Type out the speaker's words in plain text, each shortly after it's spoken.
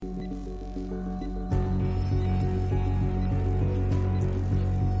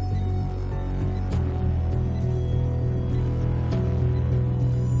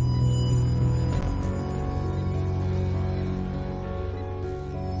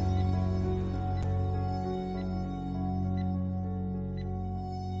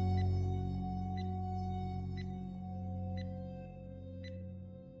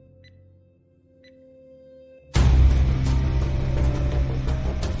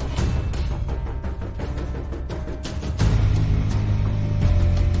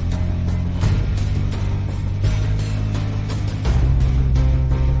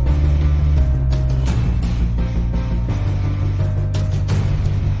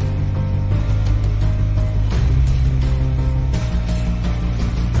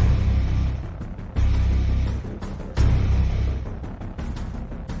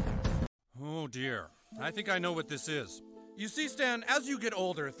I think I know what this is. You see, Stan, as you get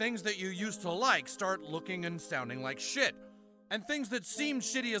older, things that you used to like start looking and sounding like shit. And things that seemed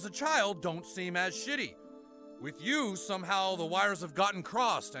shitty as a child don't seem as shitty. With you, somehow the wires have gotten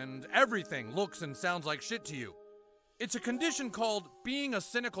crossed and everything looks and sounds like shit to you. It's a condition called being a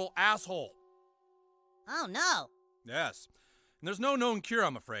cynical asshole. Oh no. Yes. And there's no known cure,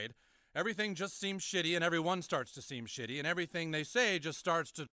 I'm afraid. Everything just seems shitty and everyone starts to seem shitty and everything they say just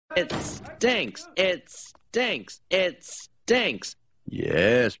starts to... It stinks. It stinks. It stinks.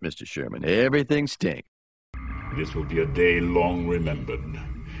 Yes, Mr. Sherman, everything stinks. This will be a day long remembered.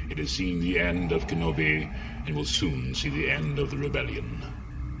 It has seen the end of Kenobi and will soon see the end of the rebellion.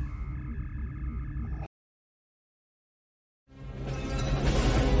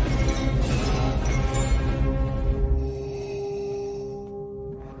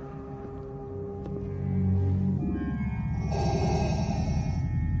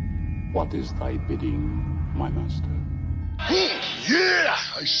 What is thy bidding, my master? Yeah,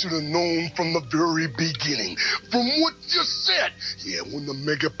 I should have known from the very beginning. From what you said. Yeah, when the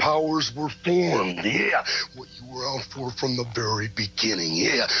mega powers were formed. Yeah, what you were out for from the very beginning.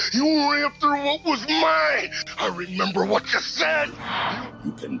 Yeah, you were after what was mine. I remember what you said.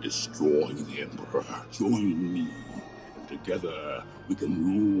 You can destroy the Emperor. Join me. Together, we can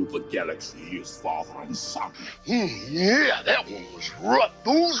rule the galaxy as father and son. Yeah, that one was rough.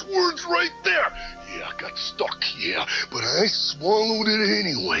 Those words right there. Yeah, I got stuck, yeah, but I swallowed it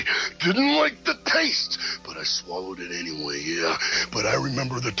anyway. Didn't like the taste, but I swallowed it anyway, yeah. But I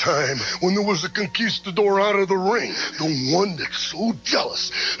remember the time when there was a conquistador out of the ring. The one that's so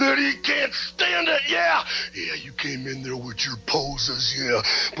jealous that he can't stand it, yeah. Yeah, you came in there with your poses, yeah,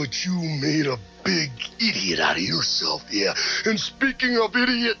 but you made a big idiot out of yourself, yeah. And speaking of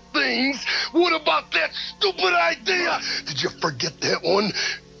idiot things, what about that stupid idea? Did you forget that one?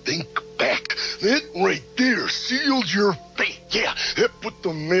 Think back. That right there sealed your fate. Yeah, that put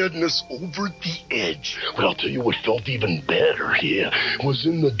the madness over the edge. But I'll tell you what felt even better, yeah, was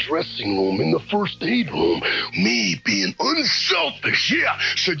in the dressing room, in the first aid room. Me being unselfish, yeah,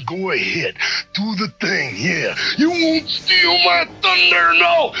 said go ahead, do the thing, yeah. You won't steal my thunder,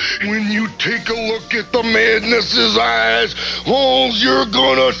 no. When you take a look at the madness's eyes, all you're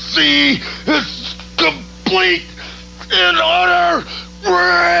gonna see is complete and utter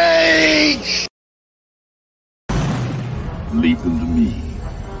rage! Leave them to me.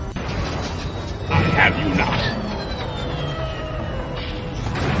 I have you not.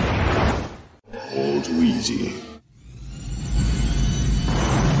 All too easy.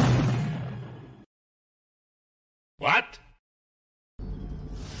 What?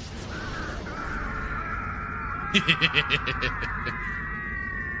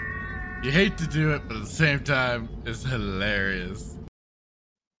 You hate to do it, but at the same time, it's hilarious.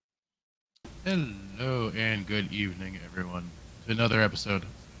 Hello and good evening, everyone, to another episode of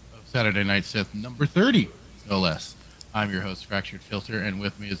Saturday Night Sith number 30, no less. I'm your host, Fractured Filter, and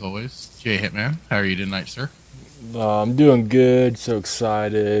with me, as always, Jay Hitman. How are you tonight, sir? I'm doing good, so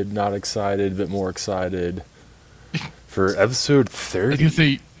excited, not excited, but more excited for episode 30. I was going to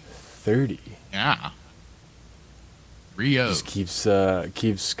say... 30. Yeah. Rio. Just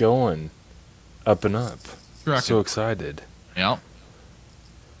keeps going up and up. Rockin'. So excited. Yep.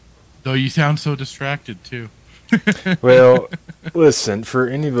 Though you sound so distracted, too. Well, listen, for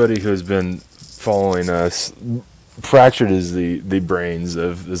anybody who's been following us, Fractured is the brains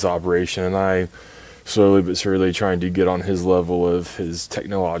of this operation, and I slowly but surely trying to get on his level of his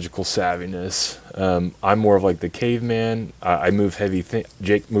technological savviness. I'm more of like the caveman. I move heavy,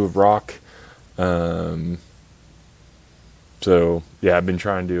 Jake move rock. So, yeah, I've been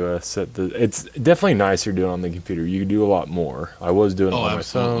trying to set the... It's definitely nicer doing it on the computer. You can do a lot more. I was doing it on my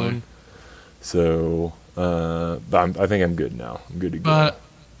phone. So, but I think I'm good now. I'm good to go. But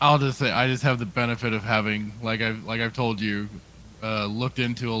I'll just say, I just have the benefit of having, like I've told you, looked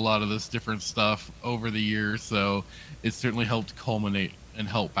into a lot of this different stuff over the years. So it's certainly helped culminate and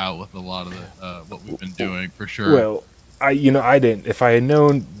help out with a lot of the, what we've been doing, for sure. Well, I didn't... If I had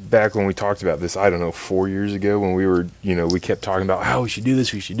known back when we talked about this, I don't know, 4 years ago when we were, we kept talking about how we should do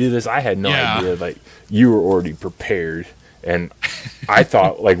this. I had no idea, like, you were already prepared. And I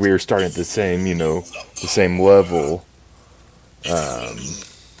thought, like, we were starting at the same, the same level.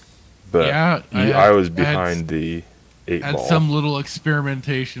 But yeah, I was behind the 8 ball. Had some little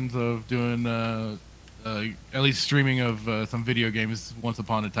experimentations of doing, at least streaming of some video games once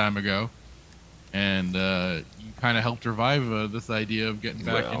upon a time ago. And you kind of helped revive this idea of getting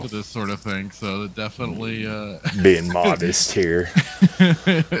back into this sort of thing. So it definitely... being modest here.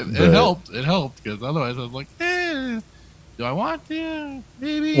 It helped, because otherwise I was like, Do I want to?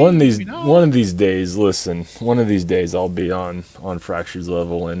 Maybe. One of maybe not. these days, listen. One of these days, I'll be on Fractured's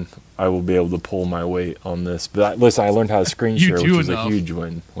level, and I will be able to pull my weight on this. But listen, I learned how to screen You share, do which is a enough. huge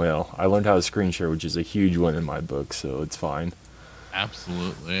win. Well, I learned how to screen share, which is a huge win in my book, so it's fine.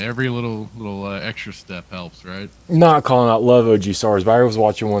 Absolutely. Every little extra step helps, right? Not calling out love OG Stars, but I was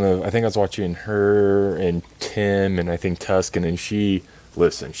watching I think I was watching her and Tim and I think Tuscan, and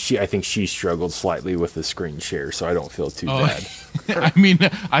I think she struggled slightly with the screen share, so I don't feel too bad. I mean,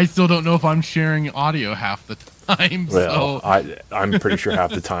 I still don't know if I'm sharing audio half the time. Well, So I'm pretty sure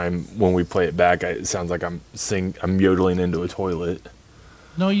half the time when we play it back, it sounds like I'm yodeling into a toilet.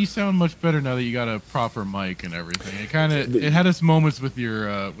 no, you sound much better now that you got a proper mic and everything. It had its moments with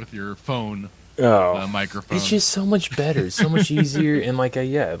your phone microphone. It's just so much better, so much easier, and like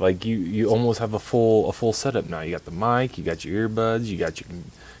you almost have a full setup now. You got the mic, you got your earbuds, you got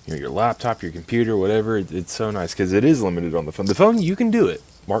your laptop, your computer, whatever. It's so nice because it is limited on the phone. The phone, you can do it.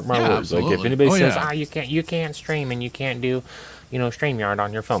 Mark my words. Absolutely. Like if anybody says, yeah. you can't stream and you can't do, StreamYard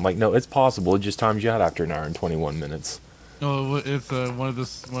on your phone. Like no, it's possible. It just times you out after an hour and 21 minutes. No, it's one of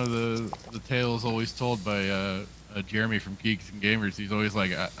the tales always told by Jeremy from Geeks and Gamers. He's always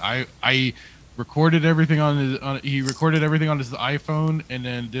like, I recorded everything he recorded everything on his iPhone and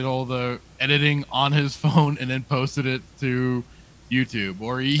then did all the editing on his phone and then posted it to YouTube.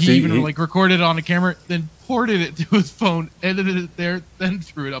 Or he even recorded it on a camera, then ported it to his phone, edited it there, then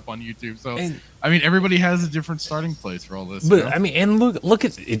threw it up on YouTube. So I mean, everybody has a different starting place for all this. But I mean, and look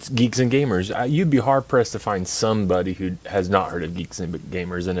at it's Geeks and Gamers. You'd be hard pressed to find somebody who has not heard of Geeks and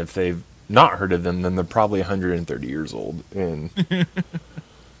Gamers, and if they've not heard of them, then they're probably 130 years old and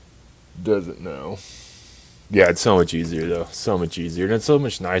doesn't know. Yeah, it's so much easier though, so much easier, and it's so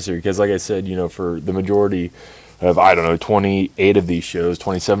much nicer because, like I said, for the majority of 28 of these shows,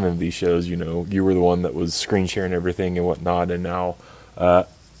 27 of these shows, you were the one that was screen sharing everything and whatnot, and now.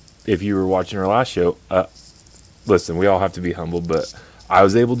 If you were watching our last show, listen, we all have to be humble, but I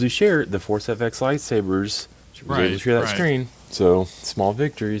was able to share the Force FX lightsabers. I was able to share that screen. So, small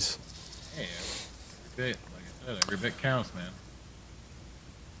victories. Hey, every bit, like I said, every bit counts, man.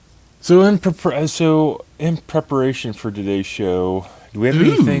 So in preparation for today's show, do we have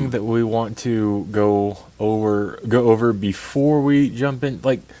anything that we want to go over before we jump in?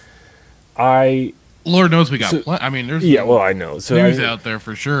 Like, Lord knows we got plenty. I mean, there's I know. So news out there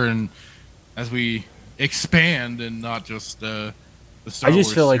for sure, and as we expand and not just the Star I just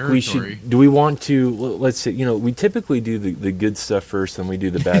Wars feel like territory. we should. Do we want to? Let's say we typically do the good stuff first, then we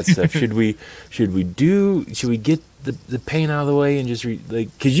do the bad stuff. Should we get the pain out of the way and just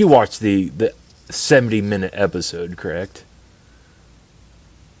because you watched the 70-minute episode, correct?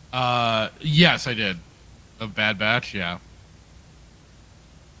 Yes, I did. Of Bad Batch, yeah.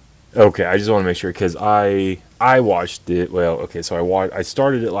 Okay, I just want to make sure because I watched it. Well, okay, so I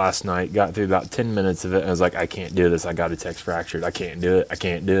started it last night, got through about 10 minutes of it, and I was like, I can't do this. I got to text Fractured. I can't do it.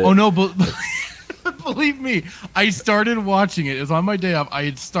 Oh no, but believe me, I started watching it. It was on my day off. I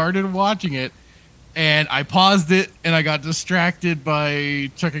had started watching it, and I paused it, and I got distracted by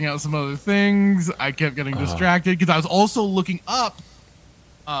checking out some other things. I kept getting distracted because I was also looking up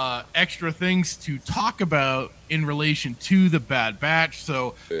extra things to talk about in relation to the Bad Batch.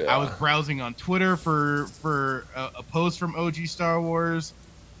 So I was browsing on Twitter for a post from OG Star Wars.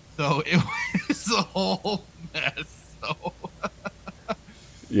 So it was a whole mess. So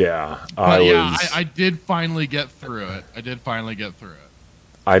yeah, I did finally get through it.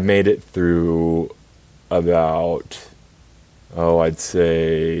 I made it through about I'd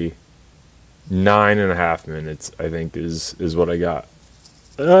say 9.5 minutes. I think is what I got.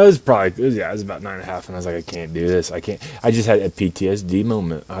 It was about 9.5, and I was like, I can't do this. I can't. I just had a PTSD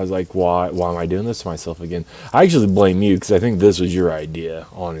moment. I was like, why am I doing this to myself again? I actually blame you because I think this was your idea,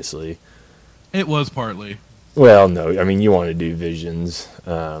 honestly. It was partly. Well, no, I mean you want to do Visions.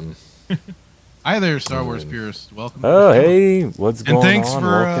 Hi there, Star Wars purist. Welcome. Oh, hey, what's going thanks on?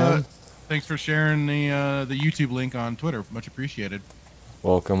 For thanks for sharing the YouTube link on Twitter. Much appreciated.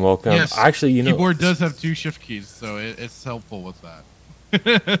 Welcome. Yes, actually, keyboard does have 2 shift keys, so it's helpful with that.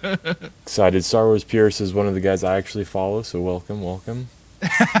 Excited. Star Wars Purist is one of the guys I actually follow, so welcome.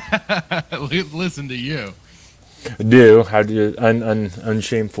 Listen to you. I do. How do you,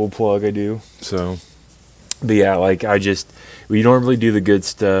 unshameful plug? I do. So, but yeah, like we normally do the good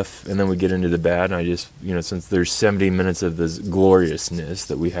stuff, and then we get into the bad. And I just, since there's 70 minutes of this gloriousness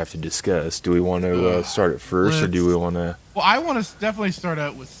that we have to discuss, do we want to start it first, or do we want to? Well, I want to definitely start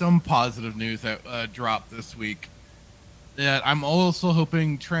out with some positive news that dropped this week. That I'm also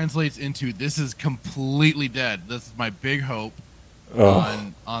hoping translates into this is completely dead. This is my big hope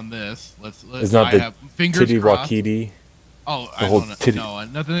on this. Let's it's not I have fingers Titty crossed. Wakiti. Oh, The I whole don't know. titty. No,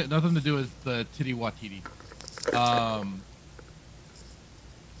 nothing to do with the Titty Watiti.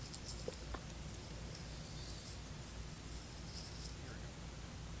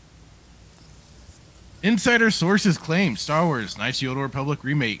 Insider sources claim Star Wars Knights of the Old Republic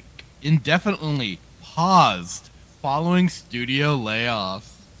remake indefinitely paused following studio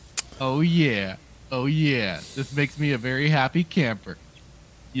layoffs. Oh yeah. Oh yeah. This makes me a very happy camper.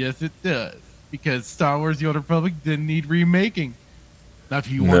 Yes, it does. Because Star Wars The Old Republic didn't need remaking. Now,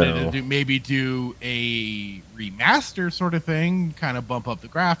 if you wanted to do a remaster sort of thing, kind of bump up the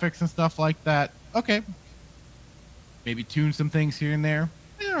graphics and stuff like that, okay. Maybe tune some things here and there.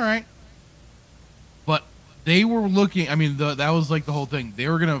 Yeah, all right. But they were looking, I mean, that was like the whole thing. They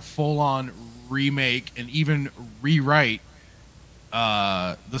were going to full on remake and even rewrite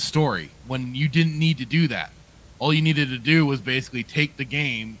the story when you didn't need to do that. All you needed to do was basically take the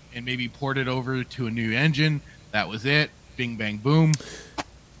game and maybe port it over to a new engine. That was it. Bing, bang, boom.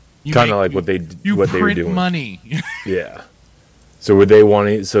 Kind of like what they were doing. Money. Yeah. So would they want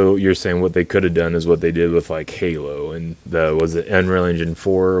to? So you're saying what they could have done is what they did with like Halo and was it Unreal Engine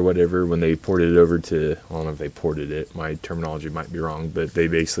 4 or whatever when they ported it over to? I don't know if they ported it. My terminology might be wrong, but they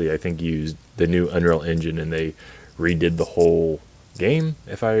basically I think used the new Unreal Engine and they redid the whole game,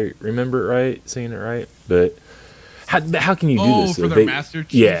 if I remember it right, saying it right. But how can you do this? For their Master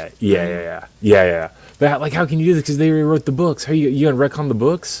Chief? Yeah. But how can you do this? Because they rewrote the books. How you gonna retcon the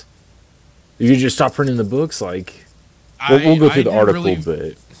books? You just stop printing the books? Like, we'll go through the article,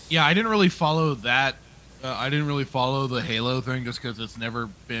 but yeah, I didn't really follow that. I didn't really follow the Halo thing just because it's never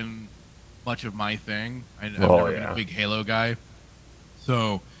been much of my thing. I've never been a big Halo guy,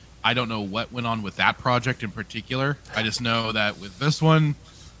 so I don't know what went on with that project in particular. I just know that with this one,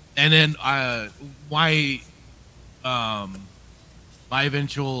 and then my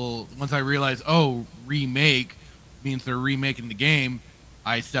eventual, once I realized, remake means they're remaking the game,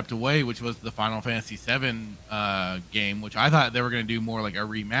 I stepped away, which was the Final Fantasy VII game, which I thought they were going to do more like a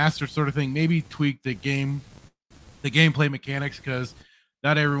remaster sort of thing, maybe tweak the gameplay mechanics, because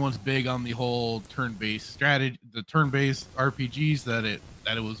not everyone's big on the whole turn-based strategy, the turn-based RPGs that it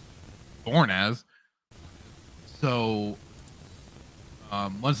was born as. So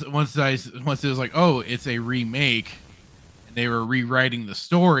once it was like, it's a remake, and they were rewriting the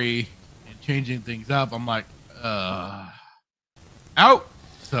story and changing things up, I'm like, out.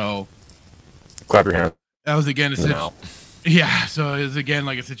 So clap your hands. That was again so it was again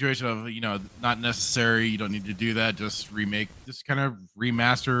like a situation of not necessary. You don't need to do that. Just kind of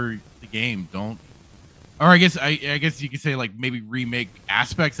remaster the game. Don't, or I guess you could say like maybe remake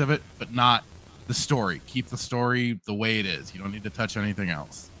aspects of it, but not the story. Keep the story the way it is. You don't need to touch anything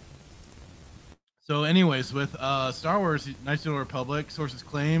else. So anyways, with Star Wars Knights of the Old Republic, sources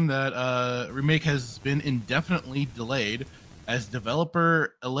claim that remake has been indefinitely delayed as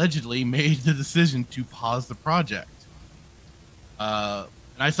developer allegedly made the decision to pause the project. And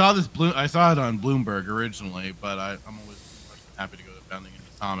I saw it on Bloomberg originally, but I'm always happy to go bounding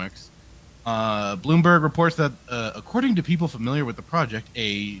into comics. Bloomberg reports that according to people familiar with the project,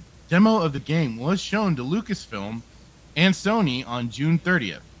 a demo of the game was shown to Lucasfilm and Sony on June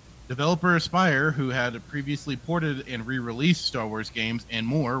 30th. Developer Aspyr, who had previously ported and re-released Star Wars games and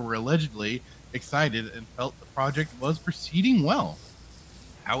more, were allegedly excited and felt the project was proceeding well.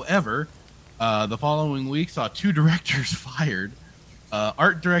 However, the following week saw two directors fired.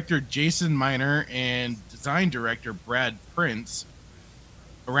 Art director Jason Miner and design director Brad Prince.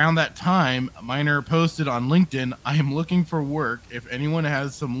 Around that time, Miner posted on LinkedIn, "I am looking for work. If anyone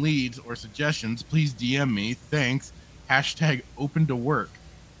has some leads or suggestions, please DM me. Thanks. # open to work."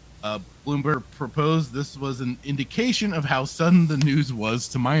 Bloomberg proposed this was an indication of how sudden the news was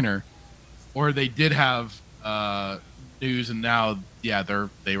to Miner. Or they did have news, and now,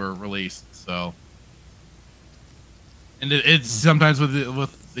 they were released. So, and it's sometimes with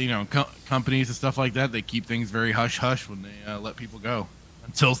companies and stuff like that, they keep things very hush hush when they let people go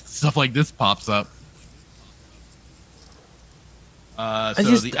until stuff like this pops up. I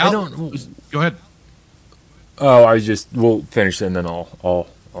don't. Go ahead. Oh, we'll finish and then I'll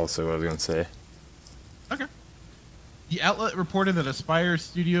also what I was gonna say. Okay. The outlet reported that Aspyr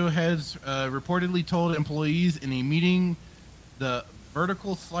studio heads reportedly told employees in a meeting the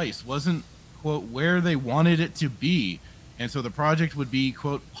vertical slice wasn't, quote, where they wanted it to be, and so the project would be,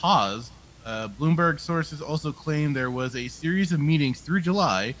 quote, paused. Bloomberg sources also claim there was a series of meetings through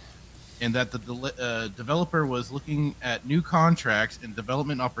July and that the developer was looking at new contracts and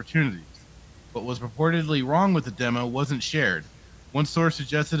development opportunities. What was purportedly wrong with the demo wasn't shared. One source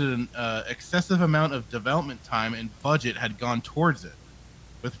suggested an excessive amount of development time and budget had gone towards it.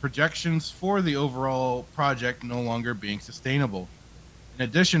 with projections for the overall project no longer being sustainable. In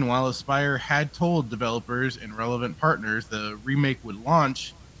addition, while Aspyr had told developers and relevant partners the remake would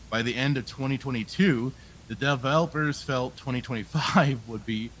launch by the end of 2022, the developers felt 2025 would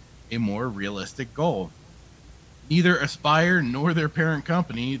be a more realistic goal. Neither Aspyr nor their parent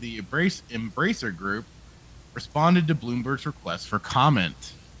company, the Embracer Group, responded to Bloomberg's request for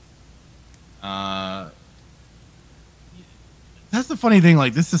comment. That's the funny thing.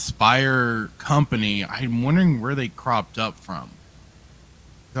 Like, this Aspyr company, I'm wondering where they cropped up from.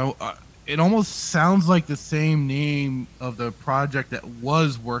 So it almost sounds like the same name of the project that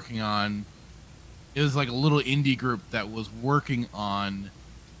was working on. It was like a little indie group that was working on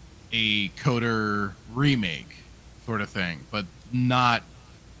a KOTOR remake sort of thing, but not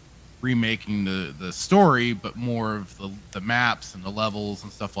remaking the story, but more of the maps and the levels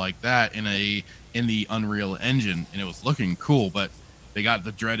and stuff like that in the Unreal Engine, and it was looking cool. But they got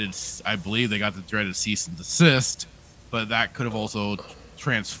the dreaded, I believe they got the dreaded cease and desist, but that could have also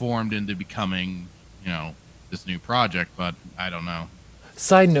transformed into becoming, this new project. But I don't know.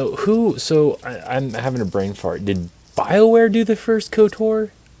 Side note, I'm having a brain fart. Did BioWare do the first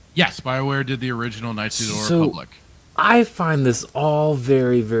KOTOR? Yes, BioWare did the original Knights of the Old Republic. I find this all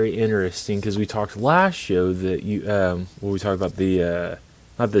very, very interesting because we talked last show that we talked about the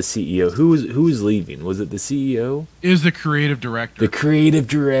not the CEO. Who was leaving? Was it the CEO? It was the creative director. The creative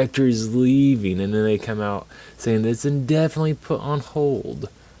director is leaving, and then they come out saying that it's indefinitely put on hold.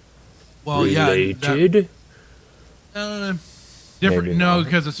 Well, related? Different. Maybe No, not.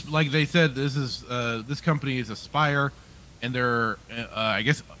 because it's like they said, this company is Aspyr, and their I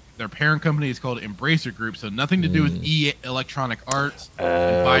guess their parent company is called Embracer Group, so nothing to do with Electronic Arts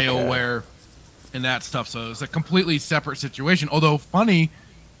and BioWare and that stuff. So it's a completely separate situation. Although funny,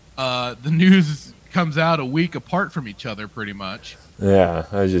 the news comes out a week apart from each other, pretty much. Yeah,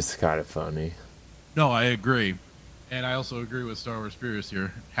 that was just kind of funny. No, I agree. And I also agree with Star Wars Spirits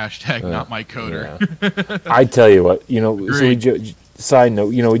here. Hashtag not my coder. Yeah. I tell you what, so side note,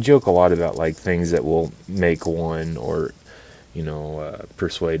 we joke a lot about like things that will make one or,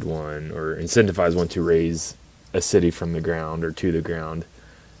 persuade one or incentivize one to raise a city from the ground or to the ground.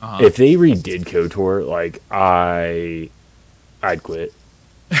 Uh-huh. If they redid KOTOR, like I'd quit.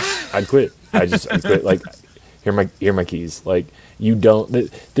 I'd quit. I'd quit. Like, here are my keys. Like,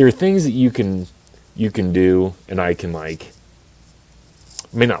 there are things that you can do, and I can I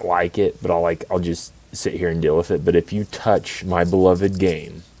may not like it, but I'll just sit here and deal with it. But if you touch my beloved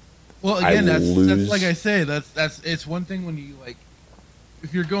game, well, again, that's like I say, it's one thing when you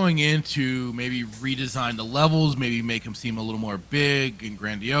if you're going in to maybe redesign the levels, maybe make them seem a little more big and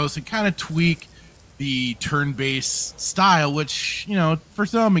grandiose, and kind of tweak the turn-based style, which for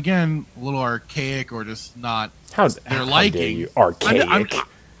some, again, a little archaic or just not their liking. You archaic.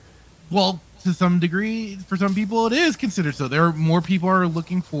 Well, to some degree, for some people, it is considered so. There are more people are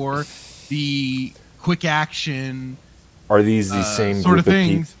looking for the quick action. Are these the same sort of group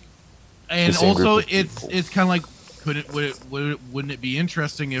things? And also, it's kind of like, wouldn't it be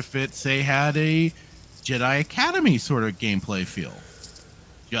interesting if it had a Jedi Academy sort of gameplay feel?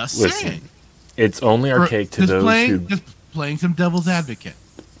 Just saying. It's only archaic to those who just playing some devil's advocate.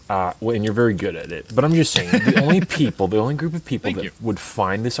 Well, and you're very good at it. But I'm just saying, the only group of people that would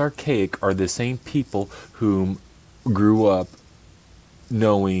find this archaic are the same people who grew up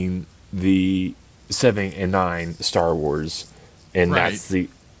knowing the 7 and 9 Star Wars, and that's the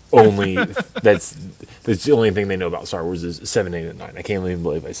only that's the only thing they know about Star Wars is 7, 8, and 9. I can't even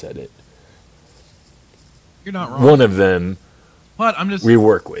believe I said it. You're not wrong. One of them, but we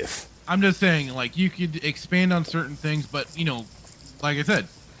work with. I'm just saying, you could expand on certain things, but like I said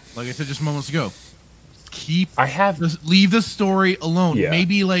just moments ago, leave the story alone. Yeah.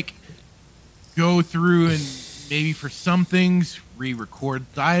 Maybe go through and maybe for some things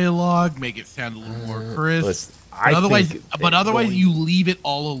re-record dialogue, make it sound a little more crisp. But otherwise, you leave it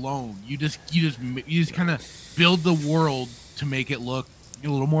all alone. You just kind of build the world to make it look a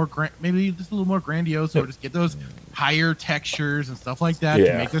little more maybe just a little more grandiose, or just get those higher textures and stuff like that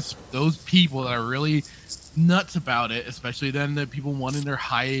to make those people that are really nuts about it, especially then the people wanting their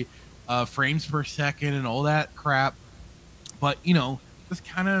high frames per second and all that crap. But just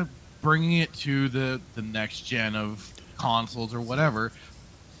kind of bringing it to the next gen of consoles or whatever.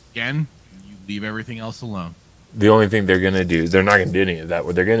 Again, you leave everything else alone. The only thing they're going to do, they're not going to do any of that.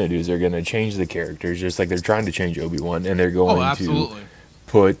 What they're going to do is they're going to change the characters, just like they're trying to change Obi-Wan, and they're going to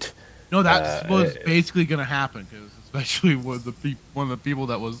put... No, that's what's basically going to happen, because especially with one of the people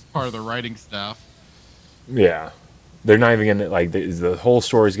that was part of the writing staff. Yeah. They're not even going to... the whole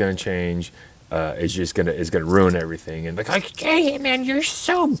story's going to change, it's gonna ruin everything. And like, hey man, you're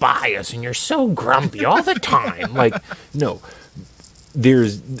so biased and you're so grumpy all the time. Like, no,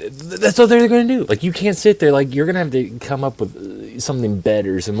 that's what they're gonna do. Like, you can't sit there. Like, you're gonna have to come up with something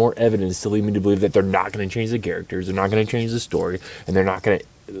better, some more evidence to lead me to believe that they're not gonna change the characters, they're not gonna change the story, and they're not gonna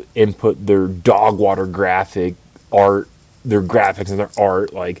input their dog water graphic art, their graphics and their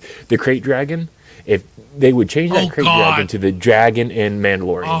art. Like the Crate Dragon, if they would change that Crate Dragon to the Dragon in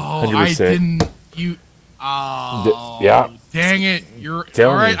Mandalorian, 100%. I didn't. You. Oh, yeah. Dang it! You're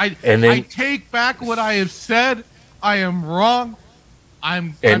Tell all right. me. I take back what I have said. I am wrong.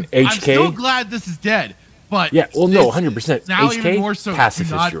 I'm HK, so glad this is dead. But yeah, well, no, 100%. Now HK, even more so, pacifist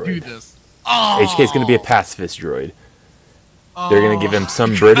do not droid. do this. Oh. HK is going to be a pacifist droid. They're going to give him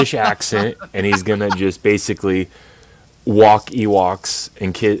some British accent, and he's going to just basically walk Ewoks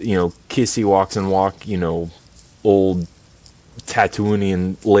and kiss Ewoks and walk, old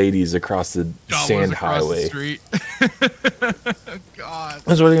Tatooian ladies across the sand highway. The street. God.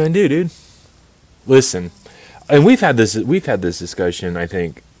 That's what they're going to do, dude. Listen, and we've had this discussion, I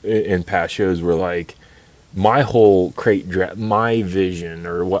think, in past shows where, like, my whole my vision,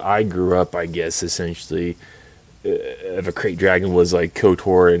 or what I grew up, I guess, essentially, of a Crate Dragon was like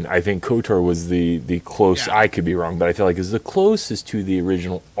KOTOR, and I think KOTOR was the close. Yeah. I could be wrong, but I feel like it's the closest to the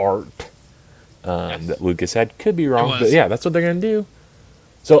original art that Lucas had. Could be wrong, but yeah, that's what they're gonna do.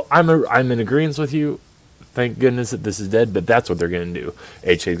 So I'm in agreement with you. Thank goodness that this is dead, but that's what they're gonna do.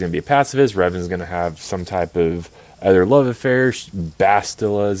 HK is gonna be a pacifist. Revan's gonna have some type of other love affair.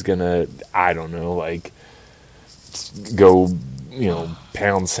 Bastila is gonna, I don't know, like, go,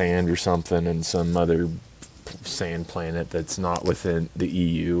 pound sand or something in some other sand planet that's not within the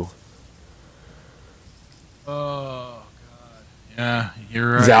EU. Oh God! Yeah,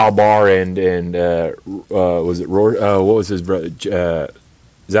 you're right. Zalbar and was it Roar? What was his brother?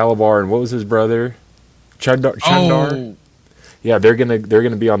 Zalabar and what was his brother? Chundar. Oh. Yeah, they're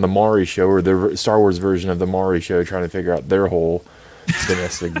gonna be on the Maury show, or the Star Wars version of the Maury show, trying to figure out their whole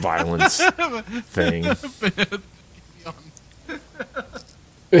domestic violence thing.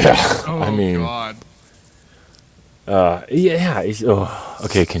 Yeah, oh, I mean, God.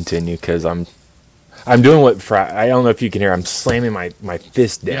 Okay, continue, because I'm doing what I don't know if you can hear. I'm slamming my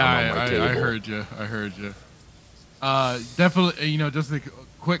fist down on my table. I heard you. Definitely, just a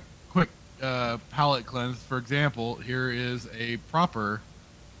quick palate cleanse. For example, here is a proper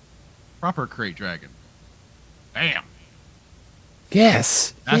Crate Dragon. Bam.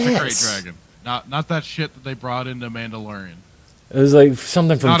 Yes, that's a Crate Dragon. Not that shit that they brought into Mandalorian. It was like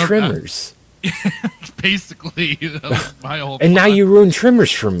something from Trimmers. Basically, my whole. And now you ruined Trimmers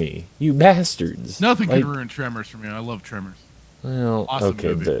for me, you bastards. Nothing can ruin Tremors for me. I love Tremors. Well, awesome okay,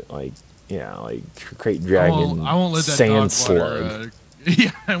 movie. but Crate Dragon. I won't let that Sand Slug.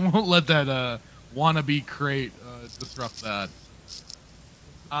 I won't let that wannabe Crate disrupt that.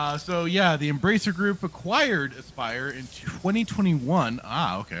 So yeah, the Embracer Group acquired Aspire in 2021.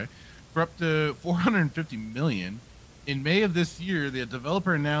 Okay, for up to $450 million. In May of this year, the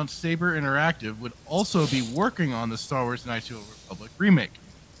developer announced Saber Interactive would also be working on the Star Wars Knights of the Republic remake.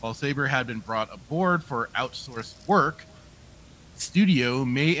 While Saber had been brought aboard for outsourced work, the studio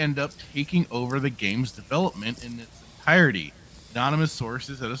may end up taking over the game's development in its entirety, anonymous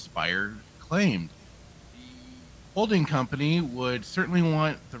sources at Aspire claimed. The holding company would certainly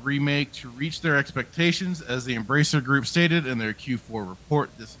want the remake to reach their expectations, as the Embracer Group stated in their Q4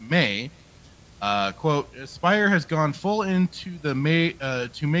 report this May. Quote, Aspire has gone full into the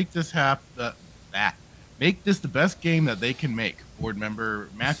to make this make this the best game that they can make, board member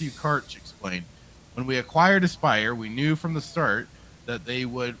Matthew Karch explained. When we acquired Aspire, we knew from the start that they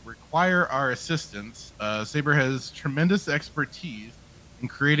would require our assistance. Saber has tremendous expertise in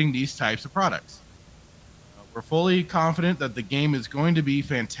creating these types of products. We're fully confident that the game is going to be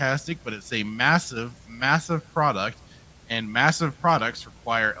fantastic, but it's a massive, massive product, and massive products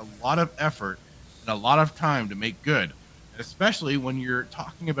require a lot of effort and a lot of time to make good, especially when you're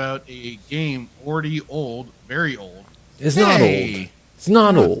talking about a game already old, very old. It's not old. It's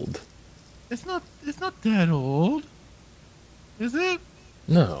not old. It's not that old. Is it?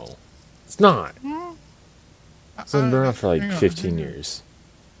 No. It's not. It's been around for like 15 years.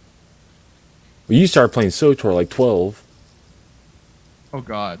 Well, you started playing SWTOR like 12. Oh,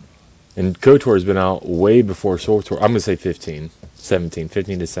 God. And KOTOR has been out way before SWTOR. I'm going to say 15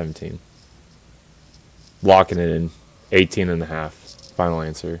 to 17. Locking it in. 18 and a half. Final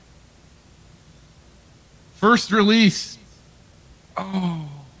answer. First release. Oh.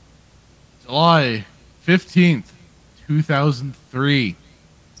 July 15th, 2003.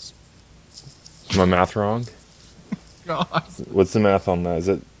 Is my math wrong? God. What's the math on that? Is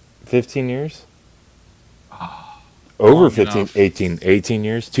it 15 years? Long Over 15, enough. 18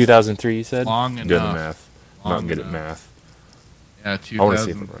 years? 2003, you said? Long Good at enough. math. Long Not good at enough. math. Yeah, I wanna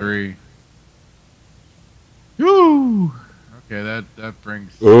see if I'm right. 2003. Woo! Okay, that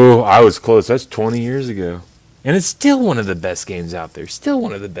brings. Oh, I was close. That's 20 years ago. And it's still one of the best games out there. Still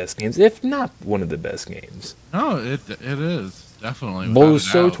one of the best games, if not one of the best games. No, it is definitely. Blows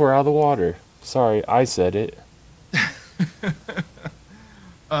without a doubt. KOTOR out of the water. Sorry, I said it.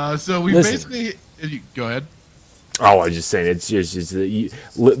 So we Listen. basically. Go ahead. Oh, I was just saying, it's just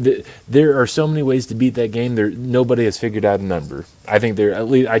that there are so many ways to beat that game. Nobody has figured out a number. I think at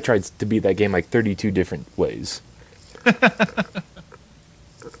least I tried to beat that game like 32 different ways.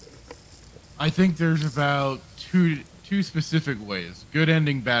 I think there's about two specific ways: good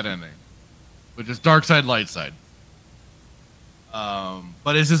ending, bad ending, which is dark side, light side.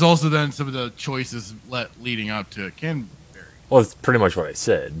 But this is also then some of the choices leading up to it can vary. Well, it's pretty much what I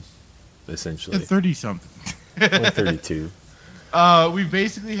said, essentially. 30 something. Only 32. We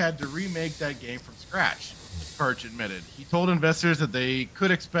basically had to remake that game from scratch. Karch admitted. He told investors that they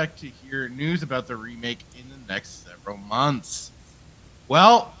could expect to hear news about the remake in the next several months.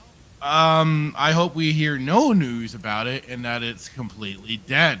 Well, I hope we hear no news about it and that it's completely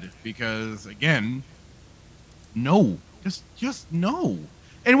dead. Because again, no, just no.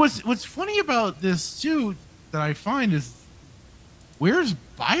 And what's funny about this too that I find is, where's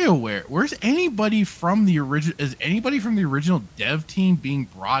BioWare? Where's anybody from the original? Is anybody from the original dev team being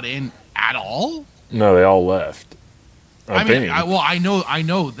brought in at all? No, they all left. I mean, I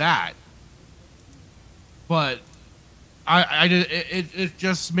know that, but it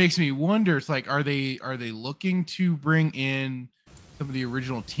just makes me wonder. It's like, are they looking to bring in some of the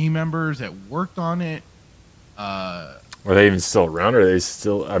original team members that worked on it? Are they even still around? Or are they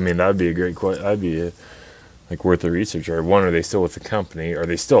still? I mean, that'd be a great question. That'd be like worth the research. Or one, are they still with the company? Are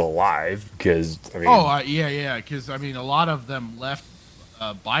they still alive? Because I mean, yeah. Because I mean, a lot of them left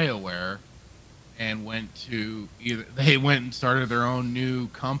BioWare and went to they went and started their own new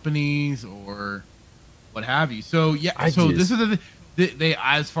companies or what have you. So yeah, this is they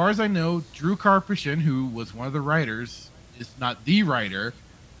as far as I know, Drew Karpyshyn, who was one of the writers, is not the writer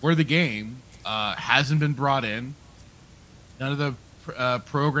for the game. Hasn't been brought in. None of the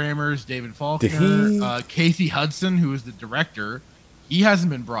programmers, David Faulkner, Casey Hudson, who is the director, he hasn't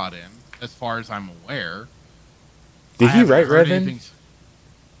been brought in, as far as I'm aware. Did he write Revan?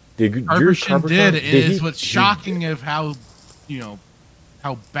 Karpyshyn did. Is what's shocking of how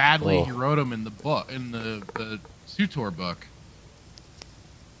badly he wrote him in the book, in the KOTOR book.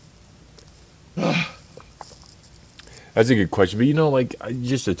 That's a good question, but like,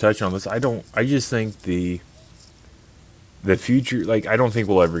 just to touch on this, I just think the future, like, I don't think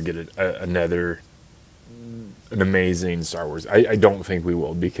we'll ever get an amazing Star Wars. I don't think we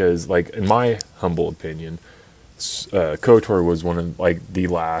will, because, like, in my humble opinion, KOTOR was one of, like, the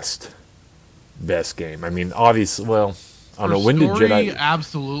last best game. I mean, obviously, well, I don't know, when did Jedi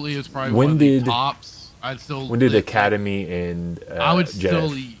absolutely is probably one of the tops. When did Academy and I would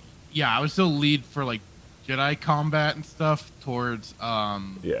Jedi? I would still lead for, like, Jedi combat and stuff towards as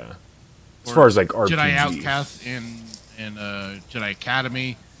far as like RPG. Jedi Outcast and Jedi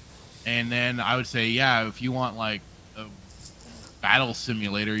Academy, and then I would say if you want like a battle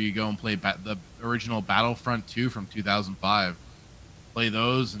simulator, you go and play the original Battlefront 2 from 2005. Play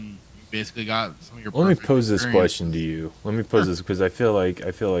those, and you basically got some of your. Let me pose this question to you. Let me pose this, because I feel like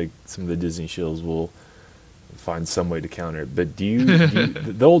some of the Disney shills will find some way to counter it. But do you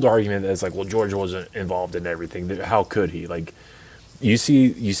the old argument is like, well, George wasn't involved in everything. How could he? Like, you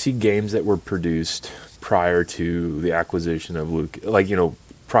see games that were produced prior to the acquisition of Luke, like,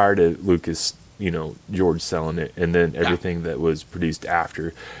 prior to Lucas, George selling it, and then everything that was produced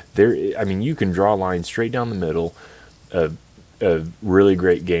after. I mean, you can draw a line straight down the middle of really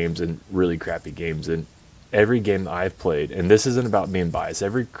great games and really crappy games, and every game that I've played, and this isn't about being biased,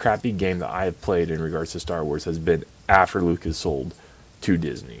 every crappy game that I have played in regards to Star Wars has been after Lucas sold to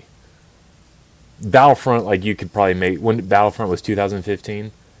Disney. Battlefront, like, you could probably make, when Battlefront was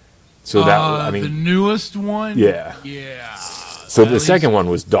 2015, so that, I mean, the newest one, yeah. So the second one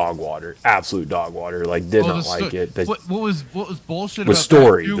was dog water, absolute dog water. Like, did not like it. What was bullshit about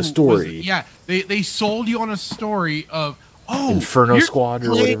story? The story. They sold you on a story of Inferno Squad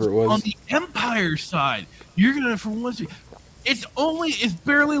or whatever it was on the Empire side. You're gonna it's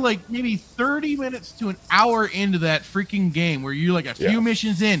barely like maybe 30 minutes to an hour into that freaking game where you're like a few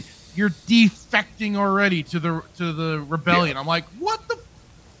missions in, you're defecting already to the rebellion. I'm like, what the?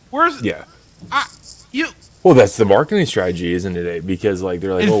 Where's Well, that's the marketing strategy, isn't it? Because, like,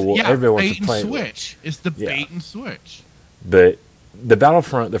 they're like, everybody wants to play. Switch. It's the bait and switch. But the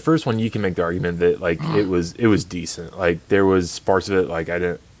Battlefront, the first one, you can make the argument that like it was decent. Like there was parts of it like I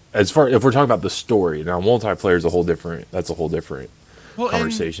didn't. As far if we're talking about the story now, multiplayer is a whole different. That's a whole different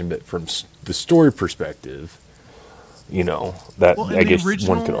conversation. But from the story perspective, you know that I guess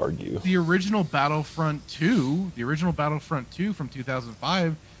one could argue the original Battlefront 2, from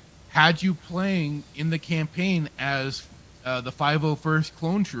 2005, had you playing in the campaign as the 501st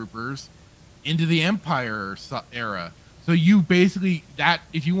Clone Troopers into the Empire era. So you basically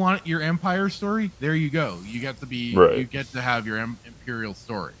if you want your Empire story, there you go. You get to be you get to have your Imperial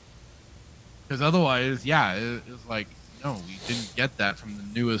story. Because otherwise, it's like no, we didn't get that from the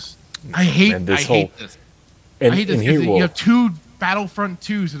newest. I hate this. I hate this because you have two Battlefront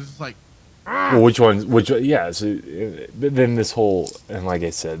 2s, and it's like. Well, which ones? Yeah. So then this whole, and like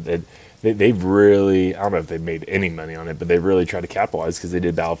I said, they've really, I don't know if they've made any money on it, but they really tried to capitalize because they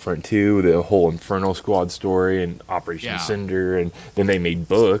did Battlefront 2, the whole Inferno Squad story, and Operation Cinder, and then they made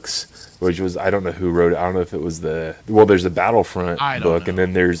books, which was, I don't know who wrote it. I don't know if it was there's the Battlefront book, and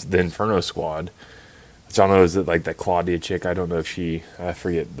then there's the Inferno Squad, which I don't know, is it like that Claudia chick? I don't know if I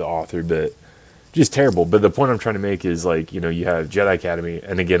forget the author, but just terrible. But the point I'm trying to make is like, you know, you have Jedi Academy,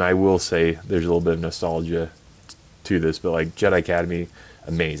 and again, I will say there's a little bit of nostalgia to this, but like Jedi Academy,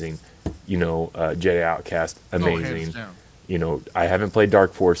 amazing. You know, Jedi Outcast, amazing. You know, I haven't played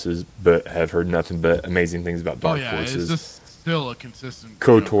Dark Forces, but have heard nothing but amazing things about Dark Forces. It's just still a consistent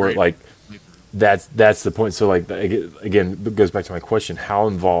KOTOR, like that's the point. So like again, it goes back to my question: how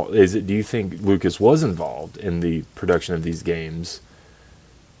involved is it? Do you think Lucas was involved in the production of these games?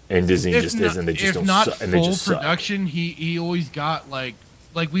 And Disney just isn't. They just don't. And they just production, he always got like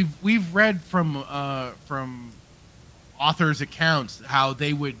we've read from authors' accounts how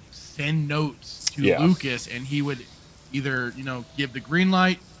they would send notes to Lucas, and he would either give the green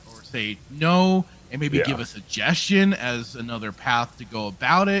light or say no, and maybe give a suggestion as another path to go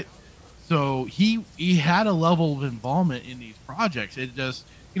about it. So he had a level of involvement in these projects. It just.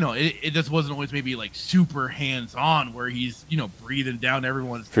 It just wasn't always maybe like super hands-on where he's, breathing down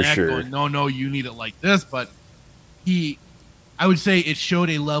everyone's neck going, no, you need it like this. But I would say it showed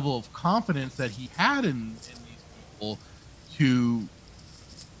a level of confidence that he had in these people to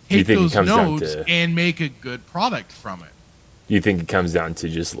take those notes and make a good product from it. Do you think it comes down to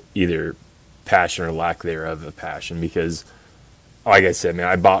just either passion or lack thereof of passion? Because, like I said, man,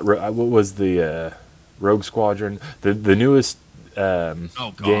 I bought, what was the Rogue Squadron? The newest game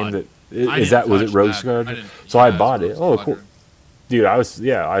that was it Rogue Squadron? So I bought it. Oh, cool, dude! I was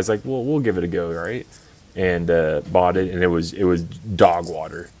like, well, we'll give it a go, right? And bought it, and it was dog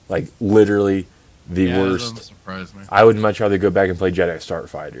water, like literally the worst. That doesn't surprise me. I would much rather go back and play Jedi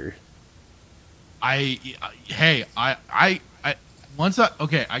Starfighter. I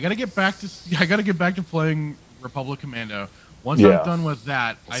gotta get back to playing Republic Commando. Once I'm done with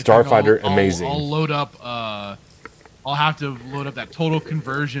that, Starfighter, amazing. I'll load up. I'll have to load up that total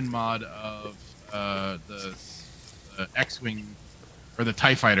conversion mod of the X-Wing or the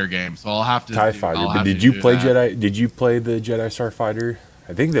TIE Fighter game. So I'll have to TIE Fighter. But did you play Jedi? Did you play the Jedi Starfighter?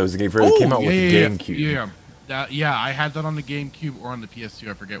 I think that was the game that came out with the GameCube. Yeah, I had that on the GameCube or on the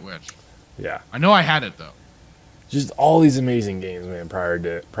PS2. I forget which. Yeah, I know I had it though. Just all these amazing games, man. Prior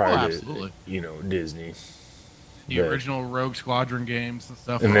to absolutely. Disney. The original Rogue Squadron games and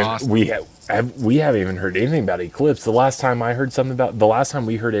stuff. And then awesome. we haven't even heard anything about Eclipse. The last time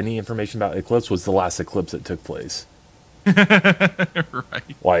we heard any information about Eclipse was the last Eclipse that took place. Right.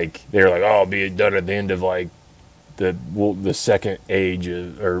 Like they were like, "Oh, it'll be done at the end of like the second age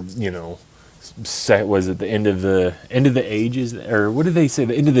was it the end of the ages, or what did they say?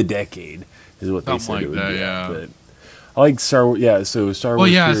 The end of the decade is what they said it would be. Yeah. But I like Star Wars. Yeah, so Star Wars. Well,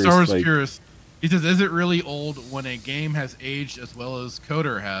 yeah, Purist, Star Wars Purist. He says, "Is it really old when a game has aged as well as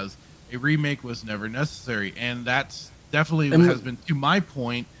KOTOR has? A remake was never necessary," and that's definitely has been to my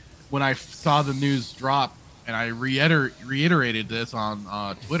point when I saw the news drop, and I reiterated this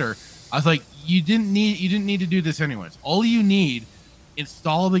on Twitter. I was like, "You didn't need to do this anyways. All you need,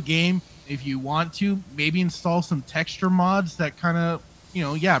 install the game if you want to. Maybe install some texture mods that kind of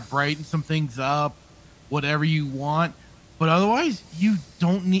brighten some things up, whatever you want. But otherwise, you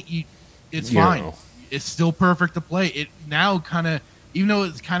don't need." It's fine. It's still perfect to play. It now kind of, even though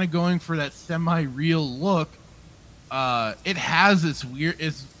it's kind of going for that semi-real look, it has this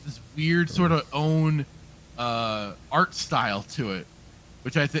weird sort of own art style to it,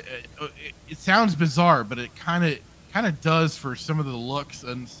 which I think it sounds bizarre, but it kind of does for some of the looks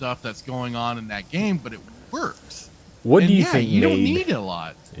and stuff that's going on in that game. But it works. What do you think? You don't need a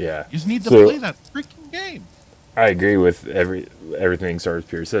lot. Yeah, you just need to play that freaking game. I agree with everything Star Wars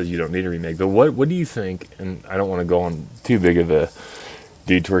Pure says. You don't need a remake. But what do you think? And I don't want to go on too big of a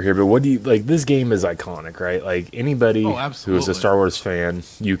detour here, but what do you like? This game is iconic, right? Like anybody who is a Star Wars fan,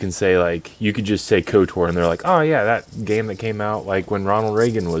 you can say like you could just say KOTOR, and they're like, oh yeah, that game that came out like when Ronald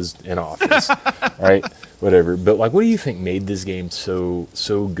Reagan was in office, right? Whatever. But like, what do you think made this game so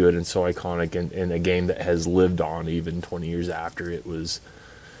good and so iconic, and a game that has lived on even 20 years after it was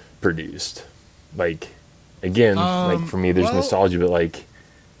produced? Like, again, like for me, there's nostalgia, but like.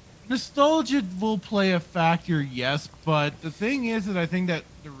 Nostalgia will play a factor, yes, but the thing is that I think that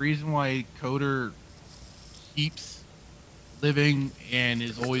the reason why KOTOR keeps living and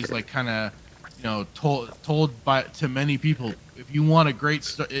is always like kind of, you know, told to many people, if you want a great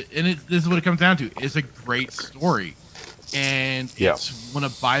story, and this is what it comes down to, it's a great story, and it's one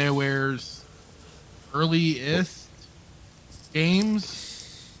of BioWare's earliest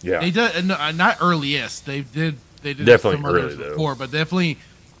games. Yeah, they did not earliest. They did definitely some early others though. Before, but definitely.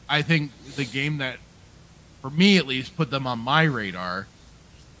 I think the game that, for me at least, put them on my radar.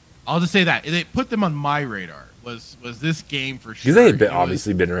 I'll just say that they put them on my radar was this game for sure. Because they had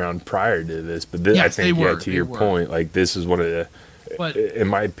obviously been around prior to this, but this, yes, I think to your point, like this is one of the, in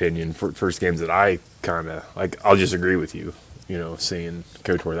my opinion, first games that I kind of like. I'll just agree with you. You know, seeing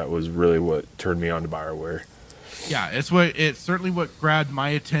KOTOR, that was really what turned me on to BioWare. Yeah, it's certainly what grabbed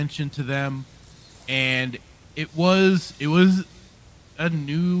my attention to them, and it was a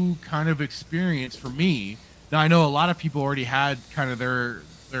new kind of experience for me. Now I know a lot of people already had kind of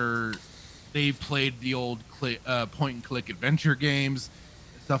they played the old point and click adventure games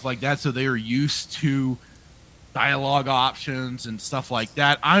and stuff like that, so they were used to dialogue options and stuff like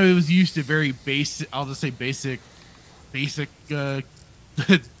that. I was used to very basic, I'll just say basic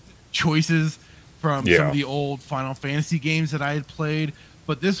choices from some of the old Final Fantasy games that I had played,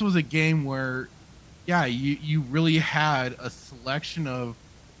 but this was a game where you really had a selection of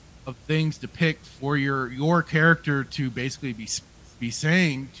things to pick for your character to basically be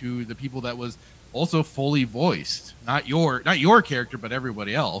saying to the people that was also fully voiced, not your character, but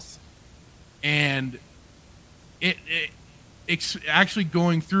everybody else. And it actually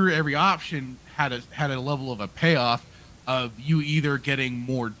going through every option had a level of a payoff of you either getting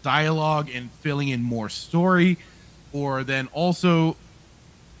more dialogue and filling in more story, or then also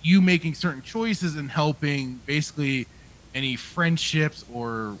you making certain choices and helping basically any friendships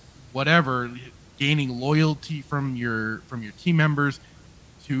or whatever, gaining loyalty from your team members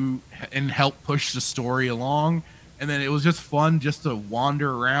and help push the story along. And then it was just fun just to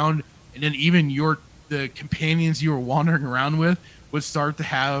wander around, and then even the companions you were wandering around with would start to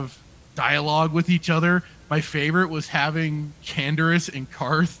have dialogue with each other. My favorite was having Canderous and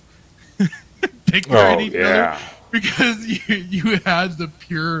Karth pick at each other. Because you had the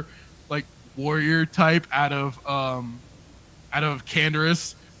pure like warrior type out of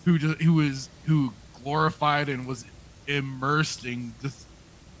Canderous who glorified and was immersed in just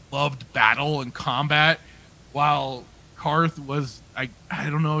loved battle and combat, while Karth was I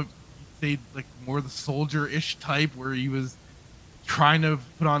don't know if you'd say like more the soldier-ish type, where he was trying to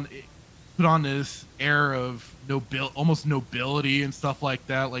put on this air of almost nobility and stuff like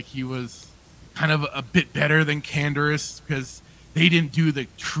that, like he was kind of a bit better than Canderous, because they didn't do the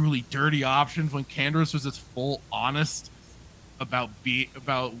truly dirty options when Canderous was just full honest about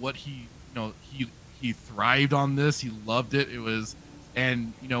what he thrived on this. He loved it. It was,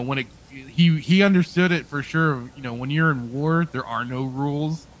 and when he understood it for sure. When you're in war, there are no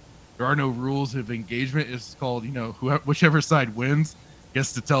rules. There are no rules of engagement. It's called, whichever side wins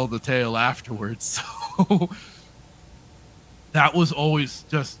gets to tell the tale afterwards. So that was always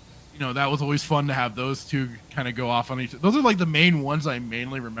just, that was always fun to have those two kind of go off on each other. Those are like the main ones I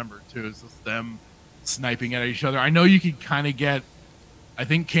mainly remember too, is just them sniping at each other. I know you could kind of get, I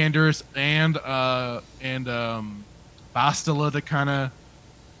think Canderous and Bastila to kind of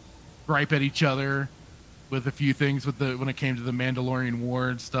gripe at each other with a few things when it came to the Mandalorian War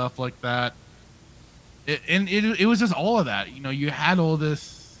and stuff like that. It was just all of that. You had all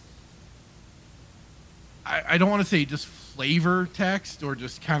this, I don't want to say just flavor text or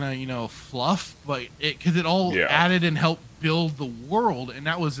just kind of fluff, but because it all added and helped build the world, and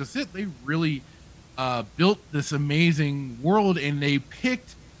that was just it. They really built this amazing world, and they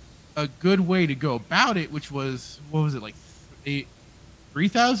picked a good way to go about it, which was, what was it, like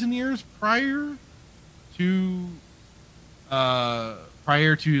 3,000 years prior to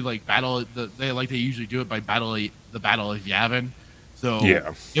like battle they usually do it by the Battle of Yavin. So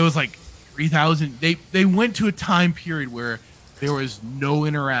it was like 3,000. They went to a time period where there was no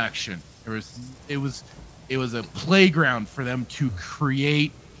interaction. It was a playground for them to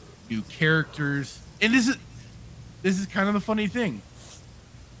create new characters. And this is kind of the funny thing.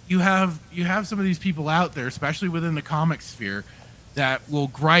 You have some of these people out there, especially within the comic sphere, that will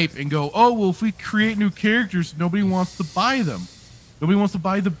gripe and go, "Oh, well, if we create new characters, nobody wants to buy them. Nobody wants to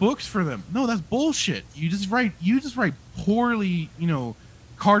buy the books for them." No, that's bullshit. You just write poorly,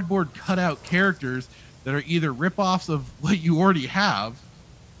 cardboard cutout characters that are either ripoffs of what you already have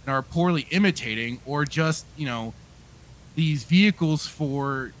and are poorly imitating, or just, these vehicles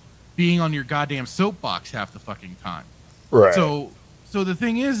for being on your goddamn soapbox half the fucking time. Right. So the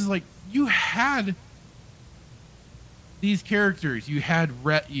thing is like, you had these characters. You had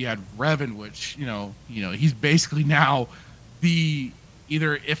Revan, which he's basically now the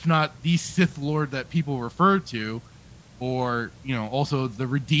if not the Sith Lord that people refer to, or also the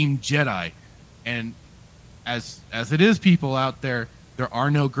redeemed Jedi. And as it is, people out there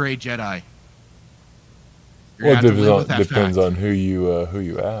are no gray Jedi. Well, it depends on who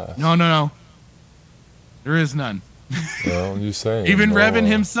you ask. No. There is none. Well, I'm just saying. Even Revan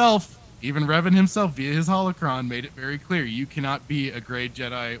himself via his holocron made it very clear you cannot be a gray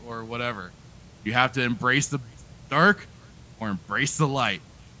Jedi or whatever. You have to embrace the dark or embrace the light.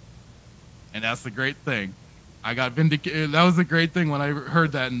 And that's the great thing. I got vindicated. That was the great thing when I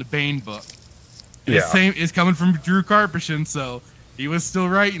heard that in the Bane book. And the same is coming from Drew Karpyshyn, so he was still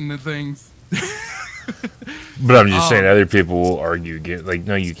writing the things. But I'm just saying, other people will argue against, like,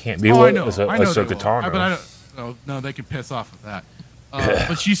 no, you can't be I know Ahsoka Tano. But I don't. No, they can piss off with that.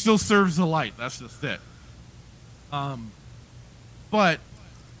 But she still serves the light. That's just it. But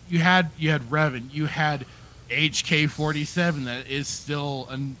you had Revan. You had HK-47 that is still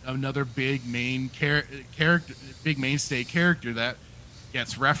another big main character, big mainstay character that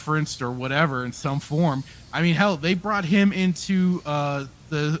gets referenced or whatever in some form. I mean, hell, they brought him into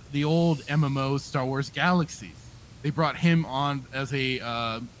the old MMO Star Wars Galaxies. They brought him on as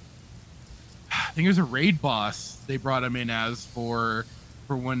I think it was a raid boss. They brought him in as for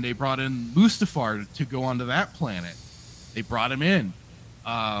when they brought in Mustafar to go onto that planet. They brought him in.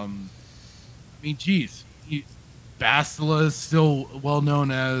 I mean, geez, Bastila is still well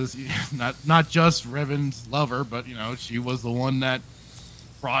known as not just Revan's lover, but she was the one that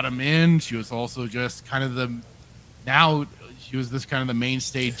brought him in. She was also just kind of the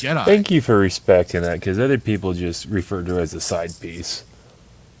mainstay Jedi. Thank you for respecting that, because other people just refer to it as a side piece.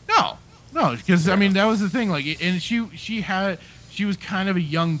 No, because I mean that was the thing. Like, and she was kind of a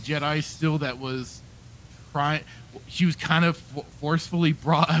young Jedi still that was trying. She was kind of forcefully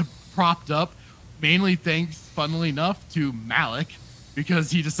propped up, mainly thanks, funnily enough, to Malik,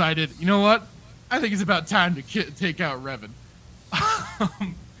 because he decided, you know what, I think it's about time to take out Revan.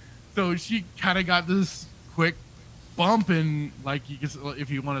 So she kind of got this quick bump in, like, if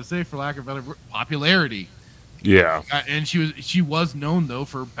you want to say, for lack of a better word, popularity. Yeah. And she was known though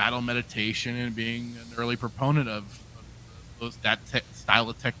for battle meditation and being an early proponent of that style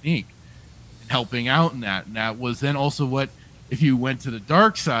of technique and helping out in that. And that was then also what, if you went to the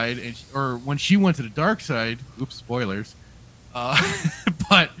dark side, or when she went to the dark side, oops, spoilers.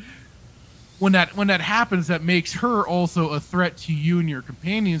 But when that happens, that makes her also a threat to you and your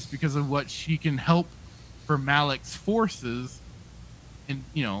companions because of what she can help for Malik's forces, and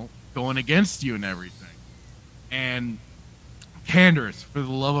going against you and everything. And Canderous, for the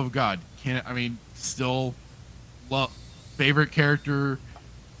love of God, still favorite character,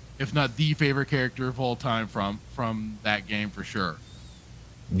 if not the favorite character of all time from that game for sure.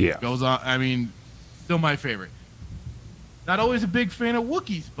 Yeah, goes on. Still my favorite. Not always a big fan of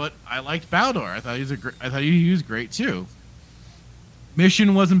Wookiees, but I liked Baldor. I thought he was great too.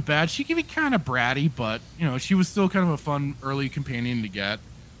 Mission wasn't bad. She could be kind of bratty, but she was still kind of a fun early companion to get.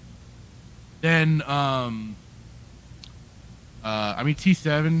 Then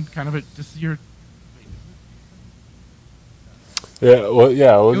T7, kind of just your. Yeah, well,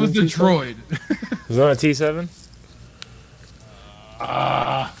 yeah. It was the droid. Was that a T7?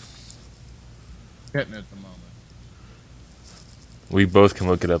 Getting it at the moment. We both can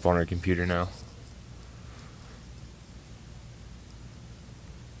look it up on our computer now.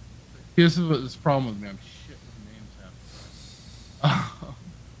 This is what this problem with me. I'm shit with names now.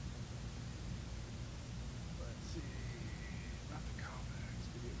 Let's see. Not the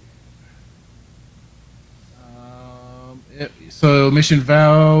comics. So Mission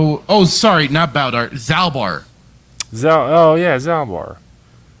Vow. Oh, sorry, not Baldar. Zalbar. Oh yeah, Zalbar.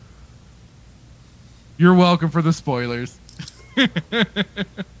 You're welcome for the spoilers.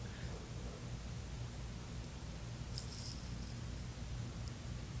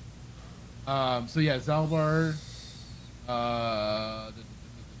 So yeah, Zalbar. Oh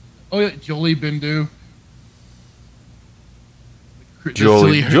yeah, Jolie Bindu.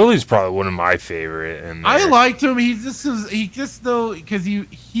 Jolie's probably one of my favorite. And I liked him. He just though because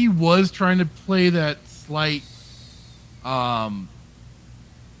he was trying to play that slight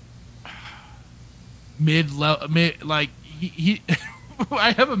mid like he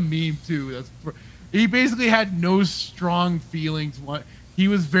I have a meme too. He basically had no strong feelings. He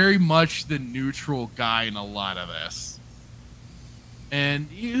was very much the neutral guy in a lot of this, and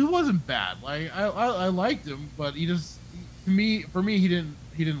he wasn't bad. Like I liked him, but he just for me he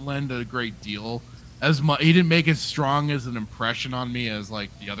didn't lend a great deal as much. He didn't make as strong as an impression on me as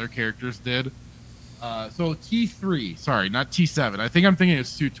like the other characters did. So T3, sorry, not T7. I think I'm thinking of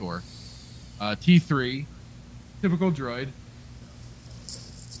Sutor. T3, typical droid.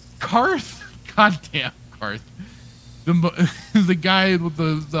 Karth, goddamn Karth, the guy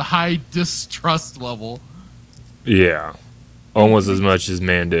with the high distrust level. Yeah, almost as much as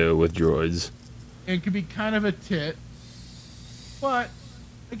Mando with droids. And could be kind of a tit, but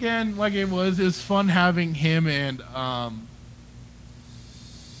again, like it was fun having him and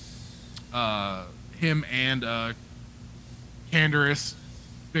Canderous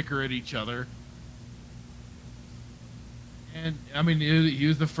bicker at each other. And I mean, he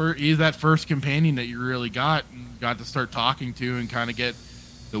was he's that first companion that you really got to start talking to and kind of get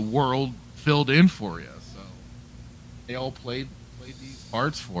the world filled in for you. So they all played these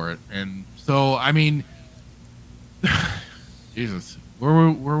parts for it, and so I mean, Jesus, where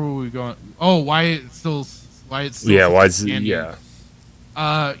were we going? Oh, why it's still yeah, why it's yeah.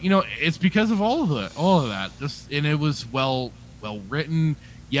 It's because of all of that. Just and it was well written.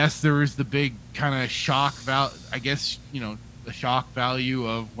 Yes, there was the big kind of shock value. I guess the shock value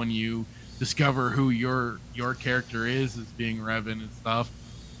of when you discover who your character is as being Revan and stuff.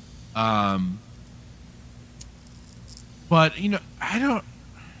 But I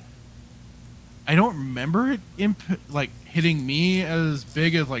don't remember it like hitting me as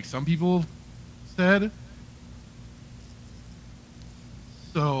big as like some people said.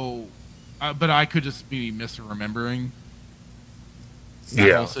 So, but I could just be misremembering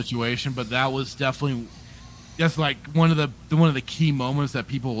that whole situation. But that was definitely like one of the key moments that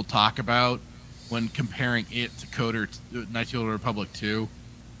people will talk about when comparing it to KOTOR, Knights of the Old Republic 2.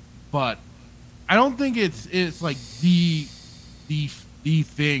 But I don't think it's like the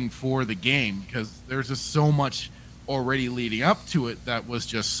thing for the game, because there's just so much already leading up to it that was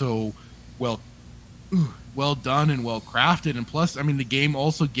just so well done and well crafted. And plus, I mean, the game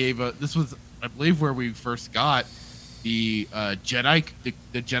also gave this was, I believe, where we first got the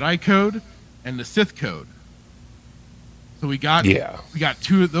Jedi code and the Sith code. So we got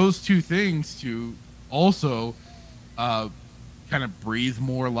those two things to also kind of breathe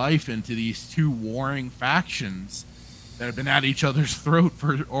more life into these two warring factions that have been at each other's throat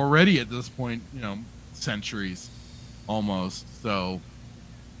for already at this point, centuries almost. So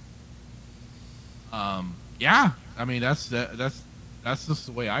yeah, I mean that's just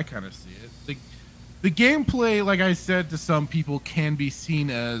the way I kind of see it. The gameplay, like I said to some people, can be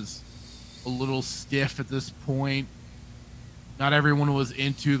seen as a little stiff at this point. Not everyone was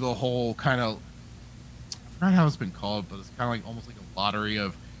into the whole kind of, I forgot how it's been called, but it's kind of like almost like a lottery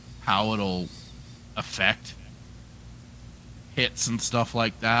of how it'll affect hits and stuff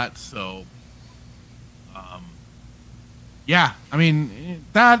like that. So yeah, I mean,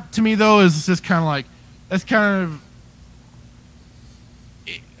 that to me though is just kind of like, that's kind of,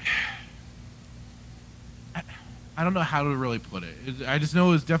 I don't know how to really put it. I just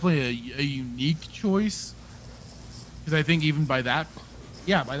know it's definitely a unique choice, because I think even by that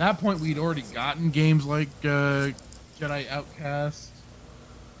point we'd already gotten games like Jedi Outcast,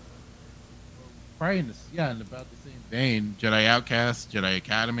 probably in about the same vein, Jedi Outcast, Jedi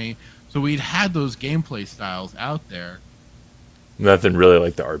Academy. So we'd had those gameplay styles out there. Nothing really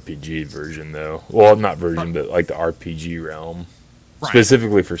like the RPG version, though. Well, not version, but like the RPG realm, right.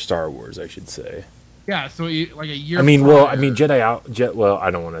 Specifically for Star Wars, I should say. Yeah, so like a year. Well, I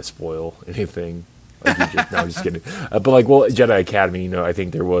don't want to spoil anything. No, I'm just kidding. But Jedi Academy, I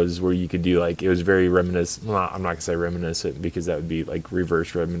think there was where you could do like, it was very reminiscent. Well, I'm not gonna say reminiscent because that would be like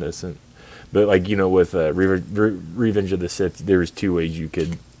reverse reminiscent. But with Revenge of the Sith, there was two ways you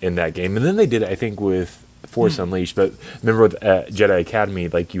could end that game, and then they did it, I think, with Force Unleashed. But remember with Jedi Academy,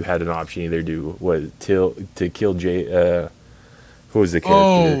 like you had an option either to kill Jay. Who was the character?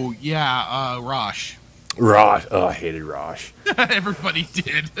 Oh yeah, Rosh. Rosh. Oh, I hated Rosh. Everybody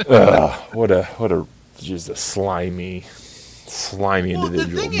did. What a just a slimy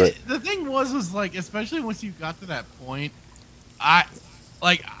individual. The thing was like, especially once you got to that point, at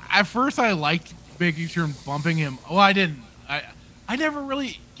first I liked making sure and bumping him. Well, I didn't. I never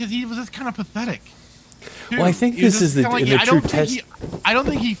really, because he was just kind of pathetic. too. Well, I think He was this is just the, kinda in the I true don't think test. I don't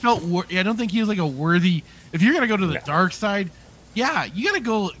think he felt. I don't think he was like a worthy. If you're gonna go to the dark side, yeah, you gotta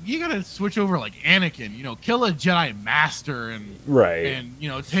go. You gotta switch over like Anakin. You know, kill a Jedi Master and Right. and you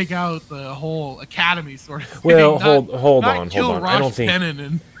know take out the whole Academy sort of thing. Well, Not hold not on. kill I Rosh don't think Pennon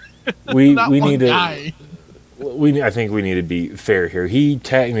and we that we one need to. guy. I think we need to be fair here. He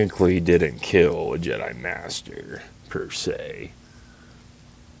technically didn't kill a Jedi Master per se.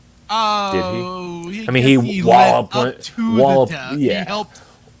 Oh, I mean, he led walloped up one- to walloped- the death. yeah. He helped.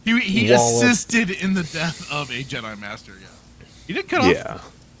 He Walloped. assisted in the death of a Jedi Master. Yeah, he did cut Yeah.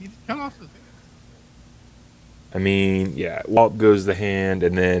 off. He did cut off the thing. I mean, yeah, Walt goes the hand,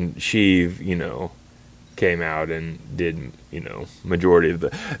 and then Sheev, came out and did, majority of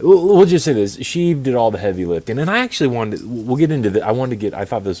the. We'll just say this: Sheev did all the heavy lifting, and I actually wanted. We'll get into the. I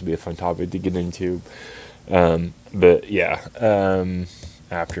thought this would be a fun topic to get into, but yeah,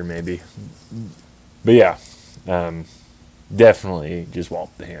 after maybe, but yeah, definitely just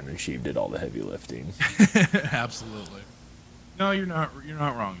Walt the hand, and Sheev did all the heavy lifting. Absolutely. No, you're not. You're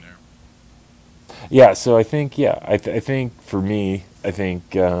not wrong there. Yeah, so I think I think for me, I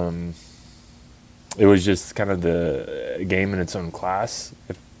think it was just kind of the game in its own class,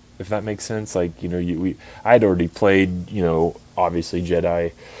 if that makes sense. Like I had already played obviously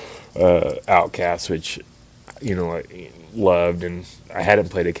Jedi Outcast, which I loved, and I hadn't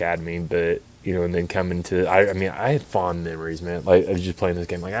played Academy, but and then coming to I mean I had fond memories, man. Like I was just playing this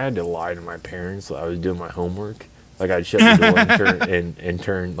game. Like I had to lie to my parents. I was doing my homework. Like I'd shut the door and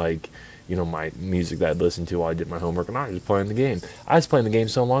turn like. My music that I'd listen to while I did my homework, and I was just playing the game. I was playing the game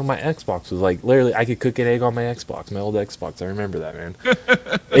so long, my Xbox was like, literally, I could cook an egg on my Xbox, my old Xbox. I remember that, man.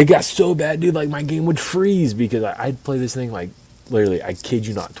 It got so bad, dude, like my game would freeze because I'd play this thing like, literally, I kid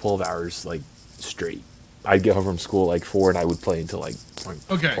you not, 12 hours, like, straight. I'd get home from school at like 4, and I would play until like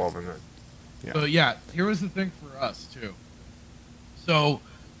Okay. 12 and then. Yeah. So yeah, here was the thing for us too. So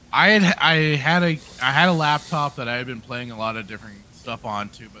I had a laptop that I had been playing a lot of different stuff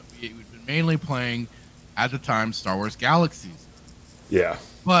onto, but we'd been mainly playing at the time Star Wars Galaxies. Yeah.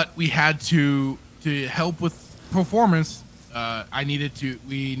 But we had to help with performance. We needed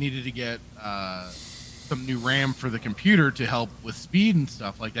to get some new RAM for the computer to help with speed and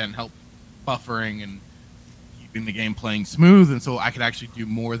stuff like that, and help buffering and keeping the game playing smooth, and so I could actually do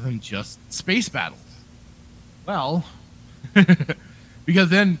more than just space battles. Well, because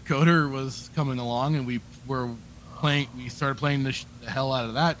then KOTOR was coming along, and we started playing the hell out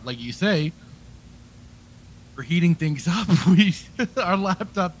of that, like you say. We're heating things up. Our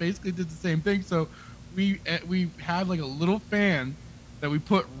laptop basically did the same thing. So we had like a little fan that we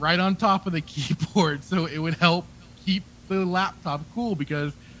put right on top of the keyboard, so it would help keep the laptop cool.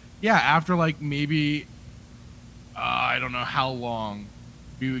 Because after like maybe I don't know how long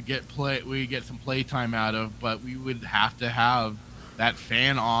we would get some playtime out of, but we would have to have that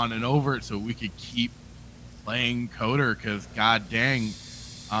fan on and over it so we could keep playing KOTOR, because god dang,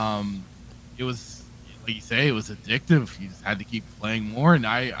 it was, like you say, it was addictive. You just had to keep playing more. And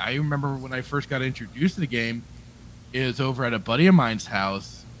I remember when I first got introduced to the game, it was over at a buddy of mine's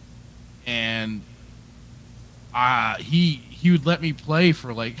house, and he would let me play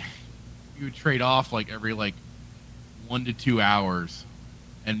for like, he would trade off like every like 1 to 2 hours.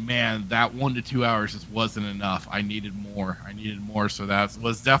 And man, that 1 to 2 hours just wasn't enough. I needed more. So that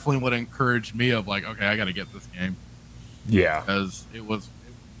was definitely what encouraged me of like, okay, I got to get this game. Yeah. Because it was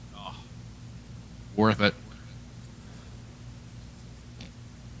worth it.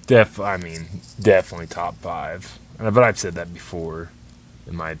 Definitely top 5. But I've said that before,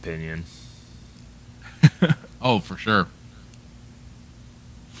 in my opinion. Oh, for sure.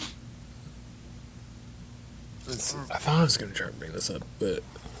 I thought I was going to try to bring this up, but...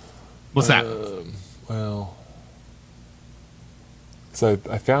 What's that? Well... So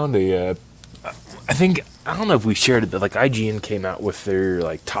I found I don't know if we shared it, but like IGN came out with their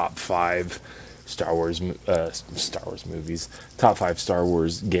like top 5 Star Wars movies, top 5 Star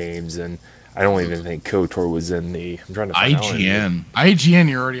Wars games, and I don't even think KOTOR was in the... I'm trying to find IGN. IGN,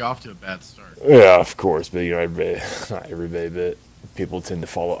 you're already off to a bad start. Yeah, of course, but not everybody, but people tend to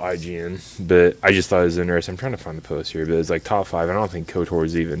follow IGN. But I just thought it was interesting. I'm trying to find the post here, but it's like top 5. I don't think KOTOR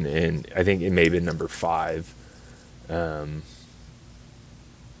is even in. I think it may have been number 5. I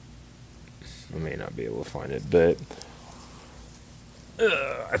may not be able to find it, but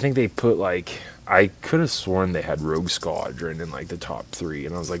I think they put like, I could have sworn they had Rogue Squadron in like the top 3,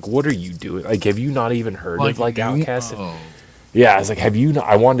 and I was like, what are you doing? Like, have you not even heard of like Outcast? Oh. Yeah, I was like, have you not?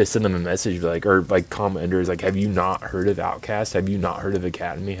 I wanted to send them a message, like, or like comment under, like, have you not heard of Outcast? Have you not heard of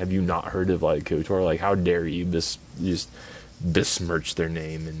Academy? Have you not heard of like KOTOR? Like, how dare you just besmirch their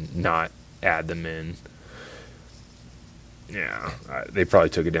name and not add them in? Yeah, they probably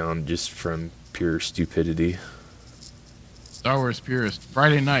took it down just from pure stupidity. Star Wars purist.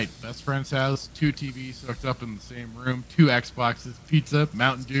 Friday night, best friend's house, 2 TVs hooked up in the same room, 2 Xboxes, pizza,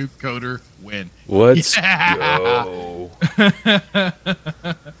 Mountain Dew, KOTOR, win. Let's Yeah. go.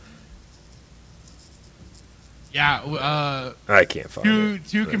 Yeah, I can't find it.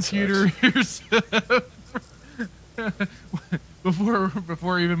 two That computers.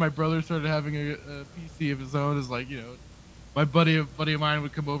 before even my brother started having a PC of his own, is like, my buddy of mine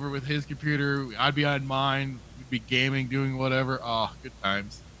would come over with his computer, I'd be on mine, we'd be gaming, doing whatever. Oh, good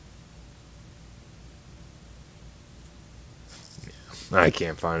times. I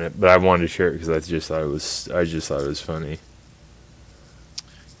can't find it, but I wanted to share it because I just thought it was funny.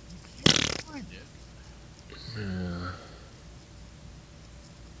 Find it. Yeah.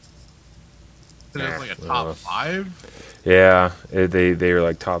 It was like a top 5. Yeah, they were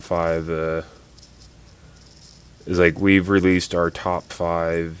like top 5. It's like we've released our top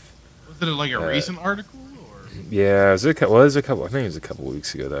 5. Was it like a recent article, or? Yeah, it was a couple. I think it was a couple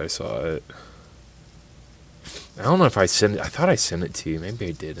weeks ago that I saw it. I don't know if I sent it. I thought I sent it to you. Maybe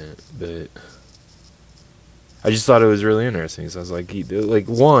I didn't, but I just thought it was really interesting. So I was like,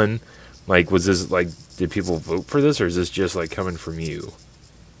 one, like, was this like, did people vote for this, or is this just like coming from you?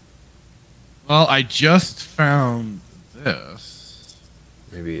 Well, I just found this.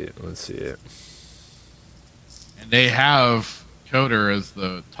 Maybe let's see it. And they have KOTOR as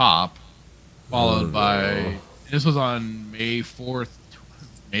the top, followed by. This was on May the 4th,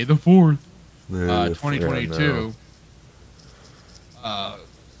 2022. So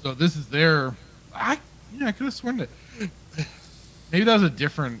this is their. I could have sworn that maybe that was a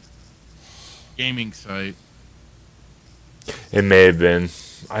different gaming site. It may have been.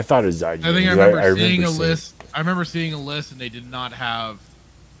 I thought it was IGN. I think I remember seeing a list. I remember seeing a list, and they did not have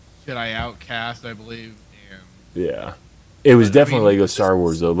Jedi Outcast, I believe. And yeah, it was definitely Lego Star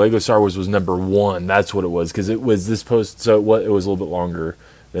Wars though. Lego Star Wars was number 1. That's what it was, because it was this post. So it was a little bit longer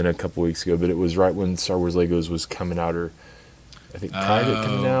than a couple weeks ago, but it was right when Star Wars Legos was coming out, or I think prior to it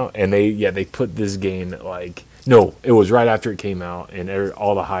coming out. And they put this game it was right after it came out, and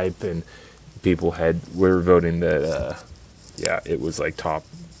all the hype and people were voting that it was like top.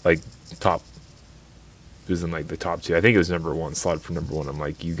 It was in like the top 2. I think it was number 1, slotted for number 1. I'm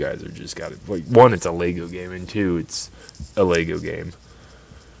like, you guys are just got it. Like, 1, it's a Lego game, and 2, it's a Lego game.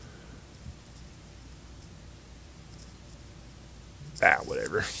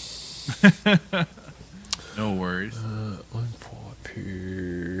 Whatever. no worries. Let me pull up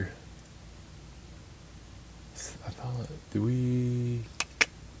here. I thought, do we?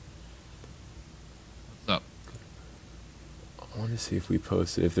 What's up? I want to see if we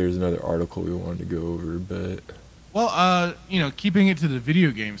posted, if there's another article we wanted to go over, but. Well, keeping it to the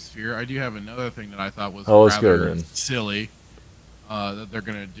video game sphere, I do have another thing that I thought was let's go rather then. silly that they're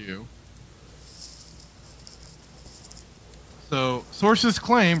gonna do. So, sources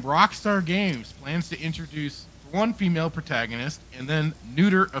claim Rockstar Games plans to introduce 1 female protagonist and then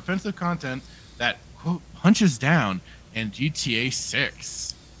neuter offensive content that, quote, punches down in GTA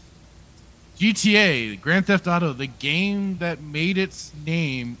 6. GTA, Grand Theft Auto, the game that made its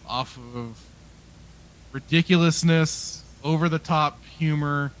name off of ridiculousness, over-the-top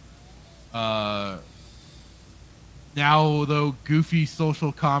humor, now, though, goofy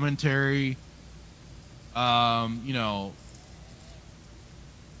social commentary,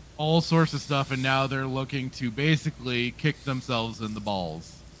 all sorts of stuff, and now they're looking to basically kick themselves in the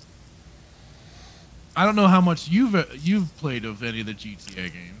balls. I don't know how much you've played of any of the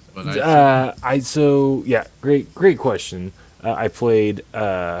GTA games, but great question. I played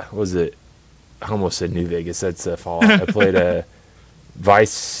was it? I almost said New Vegas. That's Fallout. I played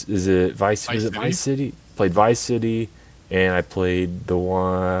Vice. Is it Vice? Was it Vice City? Played Vice City, and I played the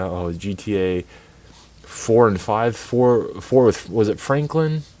one GTA 4 and 5. 4 with, was it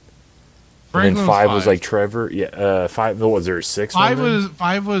Franklin? And then 5 was like Trevor. Yeah, 5. What was there? 6.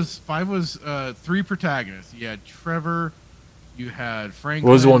 5 was 3 protagonists. You had Trevor. You had Franklin.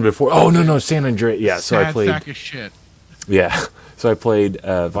 What was the one before? Oh no, San Andreas. Yeah, so I played. Sack of shit. Yeah, so I played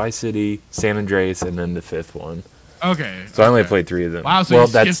Vice City, San Andreas, and then the 5th one. Okay. So I only played 3 of them. Wow, so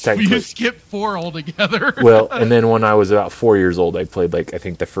you skipped 4 altogether. Well, and then when I was about 4 years old, I played, I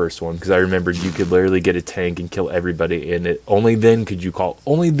think the first one, because I remembered you could literally get a tank and kill everybody in it. Only then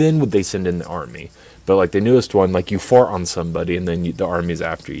would they send in the army. But, the newest one, you fart on somebody, and then the army's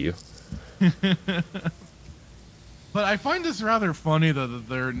after you. But I find this rather funny, though, that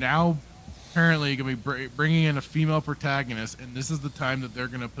they're now apparently going to be bringing in a female protagonist, and this is the time that they're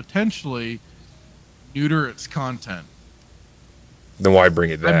going to potentially neuter its content. Then why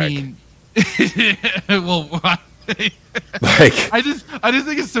bring it back? I mean, well, Like, I just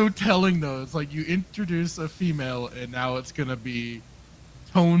think it's so telling though. It's like you introduce a female and now it's gonna be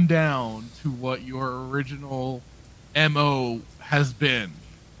toned down to what your original MO has been.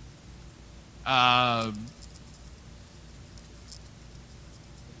 Let's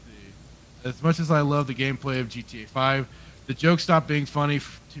see. As much as I love the gameplay of GTA 5, the jokes stopped being funny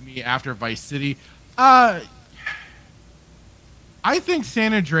to me after Vice City. I think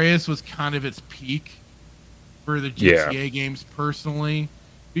San Andreas was kind of its peak for the GTA games personally,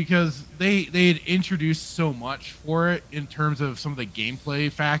 because they had introduced so much for it in terms of some of the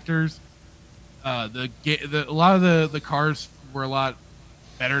gameplay factors. A lot of the cars were a lot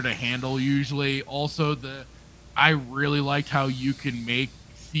better to handle usually. Also, I really liked how you can make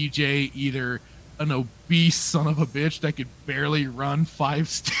CJ either an obese son of a bitch that could barely run 5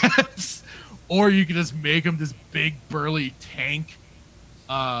 steps, or you could just make him this big burly tank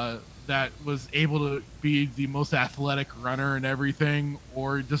that was able to be the most athletic runner and everything,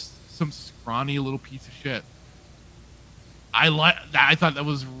 or just some scrawny little piece of shit. I thought that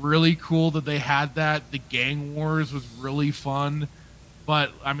was really cool that they had that. The gang wars was really fun,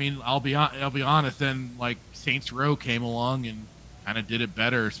 but I mean, I'll be honest. Then like Saints Row came along and kind of did it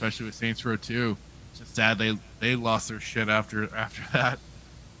better, especially with Saints Row 2. It's just sad they lost their shit after that.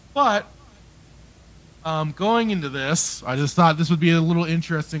 But going into this, I just thought this would be a little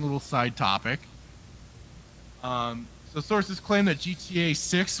interesting little side topic. So sources claim that GTA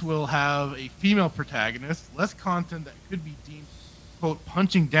 6 will have a female protagonist, less content that could be deemed, quote,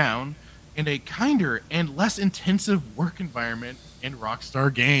 punching down, and a kinder and less intensive work environment in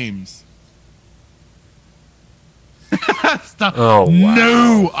Rockstar Games. Stop. Oh, wow.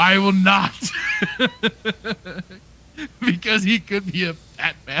 No, I will not. Because he could be a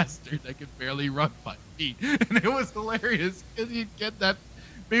fat bastard that could barely run 5 feet. And it was hilarious because you'd get that,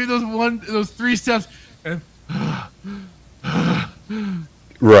 maybe those 3 steps, and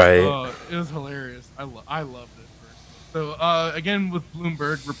right. It was hilarious. I love this person. So again, with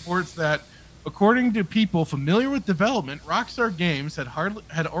Bloomberg reports that according to people familiar with development, Rockstar Games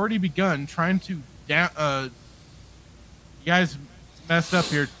had already begun trying to you guys messed up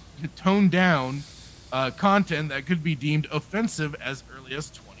here, to tone down content that could be deemed offensive as early as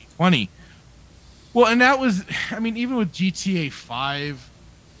 2020. Well, and that was, I mean, even with GTA 5,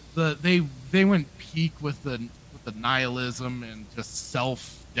 they went peak with the nihilism and just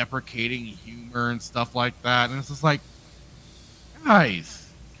self-deprecating humor and stuff like that, and it's just like, guys,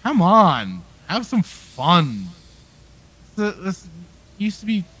 come on, have some fun. This used to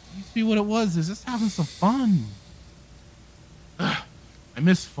be what it was. Is just having some fun. Ugh, I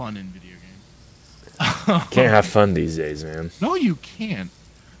miss fun in video games. Can't have fun these days, man. No, you can't.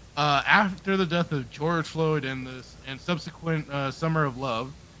 After the death of George Floyd and subsequent Summer of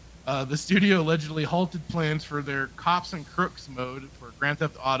Love, the studio allegedly halted plans for their Cops and Crooks mode for Grand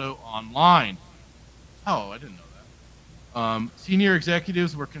Theft Auto Online. Oh, I didn't know that. Senior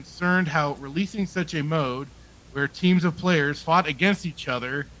executives were concerned how releasing such a mode, where teams of players fought against each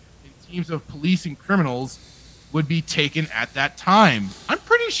other in teams of police and criminals, would be taken at that time. I'm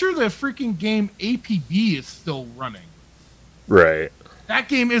pretty sure the freaking game APB is still running. Right. That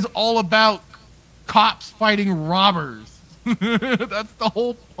game is all about cops fighting robbers. That's the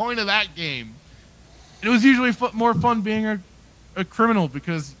whole point of that game. And it was usually more fun being a criminal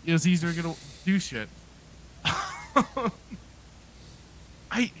because it was easier to do shit.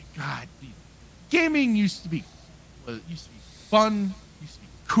 Gaming used to be fun, used to be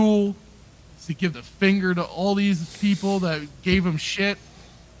cool, used to give the finger to all these people that gave them shit,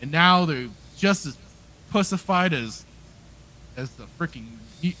 and now they're just as pussified as the freaking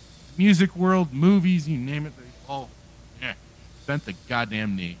music world, movies, you name it. They all bent the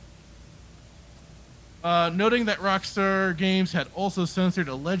goddamn knee. Noting that Rockstar Games had also censored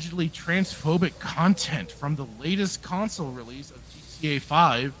allegedly transphobic content from the latest console release of GTA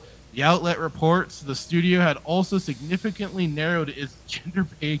 5, the outlet reports the studio had also significantly narrowed its gender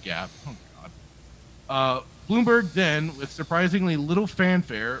pay gap. Oh, God. Bloomberg then, with surprisingly little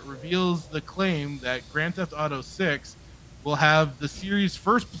fanfare, reveals the claim that Grand Theft Auto 6 will have the series'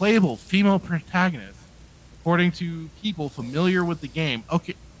 first playable female protagonist, according to people familiar with the game.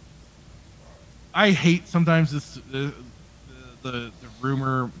 Okay, I hate sometimes the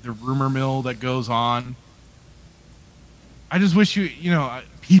rumor mill that goes on. I just wish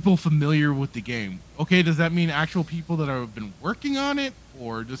people familiar with the game. Okay, does that mean actual people that have been working on it,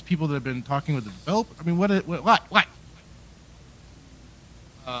 or just people that have been talking with the developer? I mean, what?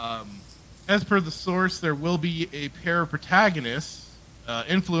 As per the source, there will be a pair of protagonists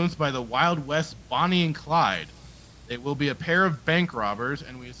influenced by the Wild West Bonnie and Clyde. They will be a pair of bank robbers,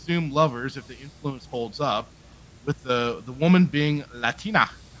 and we assume lovers if the influence holds up. with the woman being Latina.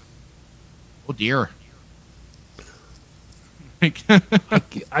 Oh dear. Like,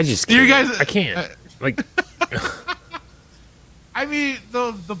 I just you can't. guys, I can't. Like, I mean,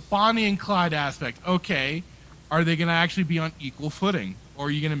 the Bonnie and Clyde aspect. Okay, are they gonna actually be on equal footing, or are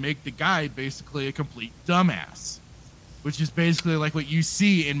you gonna make the guy basically a complete dumbass, which is basically like what you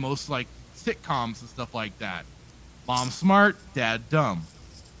see in most like sitcoms and stuff like that. Mom smart, dad dumb.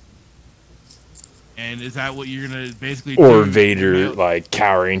 And is that what you're gonna basically do? or Vader like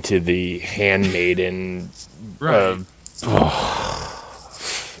cowering to the handmaiden. Right.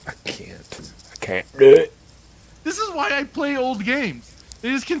 I can't do it. This is why I play old games. They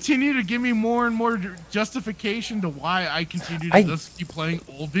just continue to give me more and more justification to why I continue to just keep playing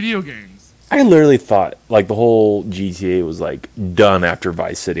old video games. I literally thought like the whole GTA was like done after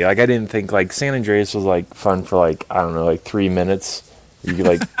Vice City. Like I didn't think like San Andreas was like fun for like, I don't know, like 3 minutes. You could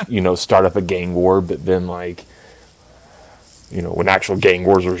like, start up a gang war, but then like, when actual gang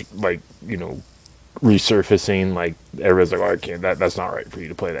wars were like, resurfacing, like everybody's like, oh, I can't, that's not right for you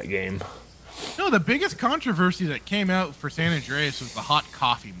to play that game. No, the biggest controversy that came out for San Andreas was the hot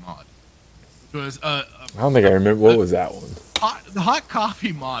coffee mod. It was I don't think I remember, what was that one? The hot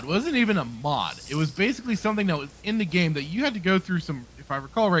coffee mod wasn't even a mod. It was basically something that was in the game that you had to go through some, if I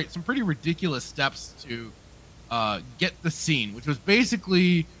recall right, some pretty ridiculous steps to get the scene, which was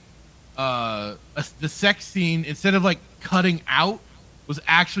basically the sex scene. Instead of like cutting out, was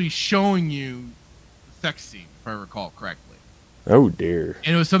actually showing you the sex scene, if I recall correctly. Oh dear!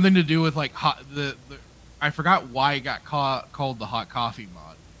 And it was something to do with like I forgot why it got called the hot coffee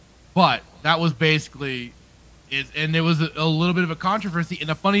mod, but that was basically it. And there was a little bit of a controversy. And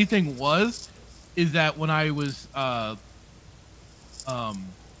the funny thing is that when I was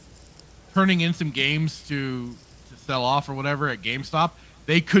turning in some games to sell off or whatever at GameStop,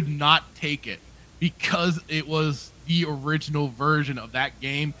 they could not take it because it was the original version of that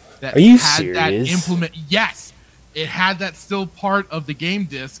game that Are you had serious? that implement. Yes, it had that still part of the game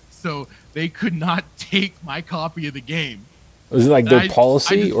disc, so they could not take my copy of the game. Was it like their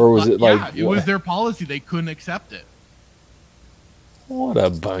policy, or was it like? Yeah, it was their policy. They couldn't accept it. What a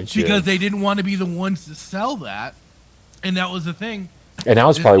bunch because of... they didn't want to be the ones to sell that, and that was the thing. And now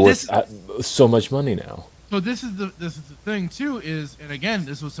it's probably worth so much money now. So this is the thing too and again,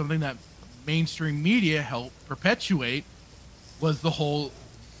 this was something that mainstream media helped perpetuate, was the whole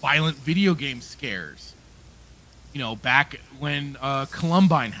violent video game scares. Back when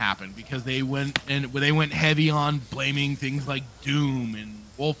Columbine happened, because they went heavy on blaming things like Doom and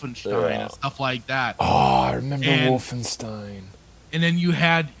Wolfenstein and stuff like that. Oh, I remember Wolfenstein. And then you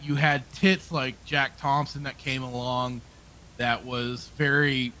had tits like Jack Thompson that came along, that was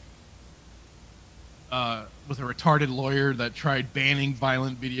very was a retarded lawyer that tried banning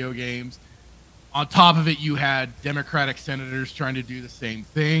violent video games. On top of it, you had Democratic senators trying to do the same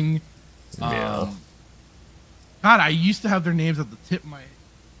thing. Yeah. God, I used to have their names at the tip of my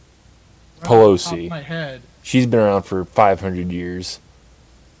Pelosi. top of my head. She's been around for 500 years.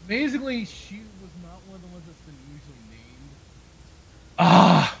 Amazingly, she was not one of the ones that's been usually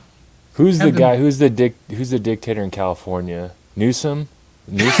named. Who's the guy? Who's the dictator in California? Newsom?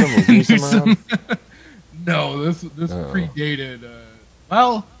 Newsom? Was Newsom around? No, this predated.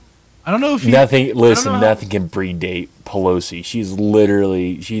 Well, I don't know if nothing can predate Pelosi. She's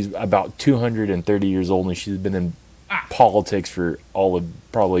about 230 years old, and she's been in politics for all of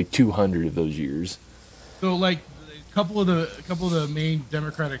probably 200 of those years. So, like, a couple of the main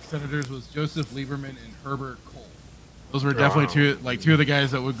Democratic senators was Joseph Lieberman and Herbert Kohl. Those were definitely two of the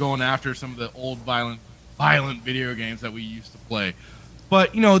guys that were going after some of the old violent video games that we used to play.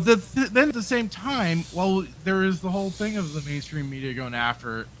 But then at the same time, while there is the whole thing of the mainstream media going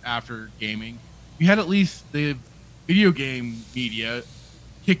after gaming, you had at least the video game media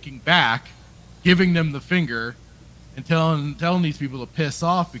kicking back, giving them the finger, and telling these people to piss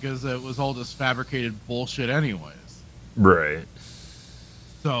off because it was all just fabricated bullshit anyways. Right.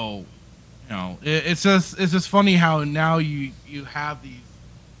 So, it's just funny how now you have these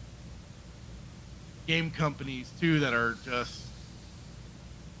game companies too that are just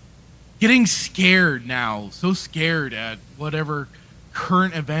getting scared now, so scared at whatever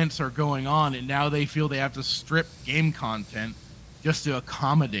current events are going on, and now they feel they have to strip game content just to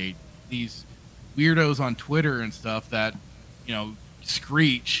accommodate these weirdos on Twitter and stuff that,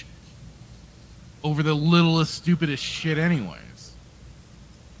 screech over the littlest, stupidest shit anyways.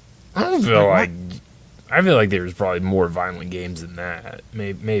 I feel like there's probably more violent games than that.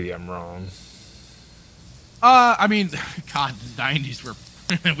 Maybe I'm wrong. I mean, God, the 90s were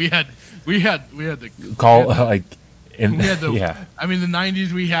we had the call like And We had the, yeah, I mean, the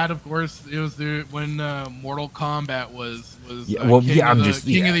 '90s. We had, of course, it was when Mortal Kombat was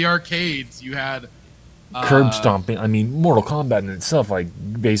king of the arcades. You had curb stomping. I mean, Mortal Kombat in itself, like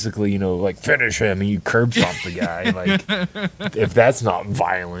basically, like finish him and you curb stomp the guy. Like, if that's not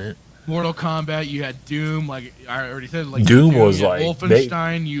violent. Mortal Kombat. You had Doom. Like I already said, like Doom was you had like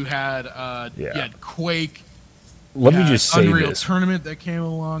Wolfenstein. You had Quake. Let me just say Unreal this: Tournament that came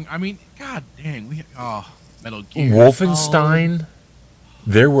along. I mean, god dang, Metal Gear. Wolfenstein.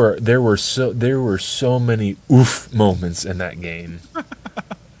 There were so many oof moments in that game.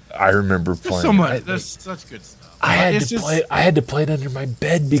 I remember playing. So much. That's such good stuff. I had to play it under my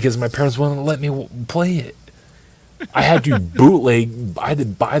bed because my parents wouldn't let me play it. I had to bootleg. I had to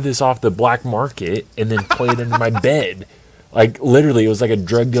buy this off the black market and then play it under my bed. Like literally, it was like a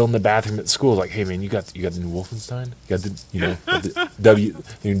drug deal in the bathroom at school. Like, hey man, you got the new Wolfenstein? You got the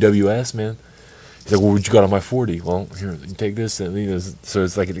new WS, man. He's like, well, what you got on my 40? Well, here, you take this. And so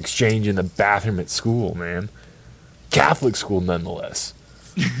it's like an exchange in the bathroom at school, man. Catholic school, nonetheless.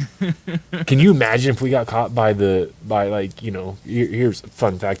 Can you imagine if we got caught by here's a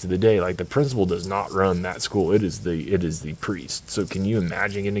fun fact of the day, like the principal does not run that school, it is the priest. So can you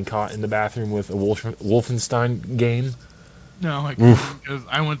imagine getting caught in the bathroom with a Wolfenstein game? No, I couldn't, because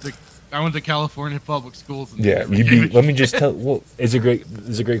I went to California public schools. And let me just tell. Well, it's a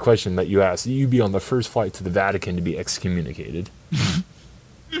great question that you asked. You'd be on the first flight to the Vatican to be excommunicated.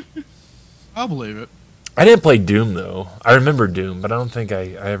 I'll believe it. I didn't play Doom though. I remember Doom, but I don't think I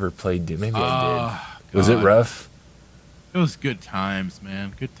ever played Doom. Maybe I did. Was it rough? It was good times,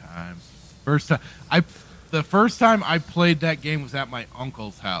 man. Good times. The first time I played that game was at my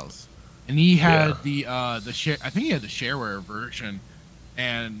uncle's house, and he had I think he had the shareware version,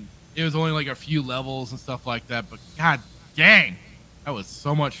 and it was only like a few levels and stuff like that. But god dang, that was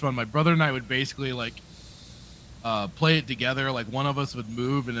so much fun. My brother and I would basically like play it together. Like one of us would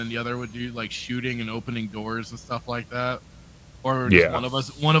move and then the other would do like shooting and opening doors and stuff like that, or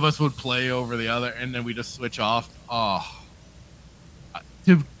just one of us would play over the other, and then we just switch off.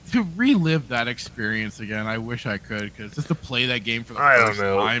 To relive that experience again, I wish I could, because just to play that game for the first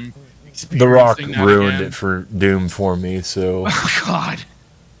time. The Rock ruined it for Doom for me, so oh god,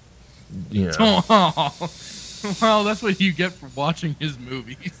 well, that's what you get for watching his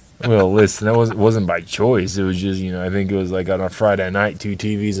movies. Well, listen, that wasn't by choice. It was just, I think it was like on a Friday night, 2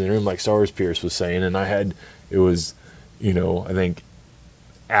 TVs in the room, like Stars Pierce was saying, and I think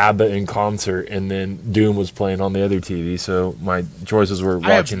ABBA in concert, and then Doom was playing on the other TV. So my choices were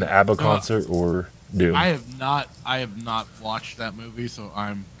watching the ABBA concert or Doom. I have not watched that movie, so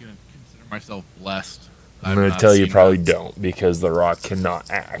I'm gonna consider myself blessed. I'm gonna tell you probably don't, because The Rock cannot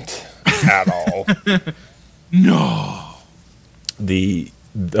act at all. No.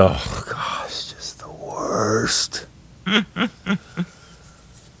 Oh gosh, just the worst.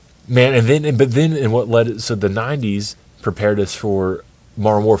 Man, and what led it? So the '90s prepared us for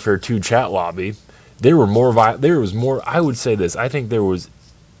Modern Warfare 2 chat lobby. There was more. I would say this. I think there was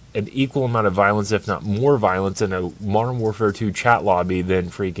an equal amount of violence, if not more violence, in a Modern Warfare 2 chat lobby than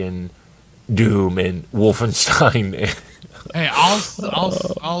freaking Doom and Wolfenstein. Hey, I'll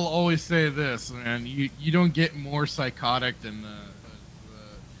always say this, man. You don't get more psychotic than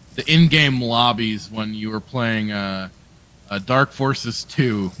the in-game lobbies when you were playing Dark Forces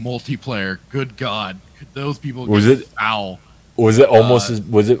 2 multiplayer. Good God, could those people get foul? Was it almost as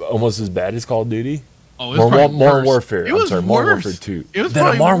bad as Call of Duty? Oh, it was Modern Warfare. It was Modern Warfare 2. It was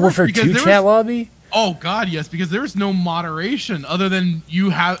Modern Warfare 2 chat lobby? Oh God, yes, because there was no moderation other than you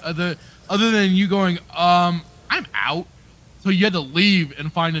going, I'm out. So you had to leave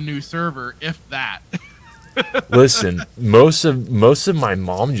and find a new server, if that. Listen, most of my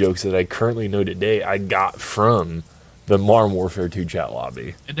mom jokes that I currently know today, I got from the Modern Warfare 2 chat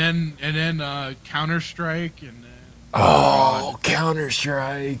lobby. And then Counter-Strike and then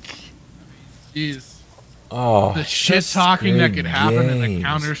Counter-Strike. Jeez. Oh, the shit talking that could happen in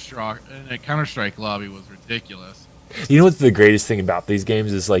a Counter-Strike lobby was ridiculous. You know what's the greatest thing about these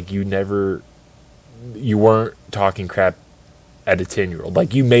games is like you weren't talking crap at a 10-year-old.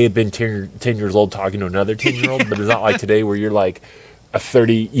 Like you may have been 10 years old talking to another 10-year-old, but it's not like today where you're like a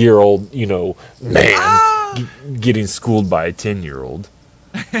 30-year-old, man getting schooled by a 10-year-old.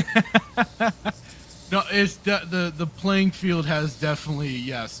 No, it's the playing field has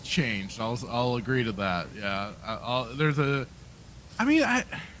definitely changed. I'll agree to that. Yeah, I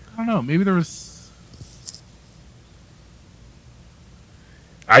don't know. Maybe there was.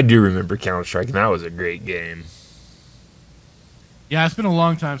 I do remember Counter-Strike, and that was a great game. Yeah, it's been a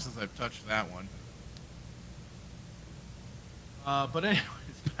long time since I've touched that one. But anyways,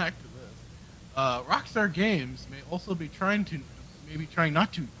 back to this. Rockstar Games may also be trying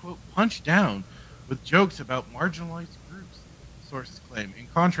not to quote punch down with jokes about marginalized groups, sources claim, in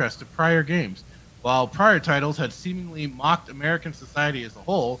contrast to prior games. While prior titles had seemingly mocked American society as a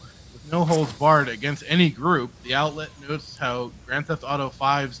whole, with no holds barred against any group, the outlet notes how Grand Theft Auto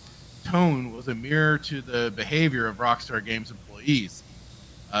 5's tone was a mirror to the behavior of Rockstar Games employees.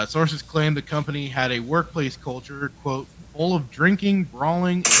 Sources claim the company had a workplace culture, quote, full of drinking,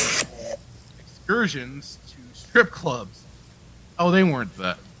 brawling, and excursions to strip clubs. Oh, they weren't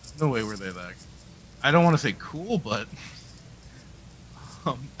that. No way were they that. I don't want to say cool, but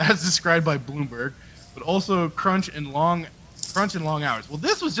as described by Bloomberg, but also crunch and long hours. Well,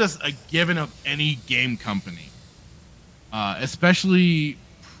 this was just a given of any game company, especially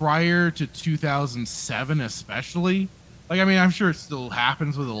prior to 2007, especially. Like, I mean, I'm sure it still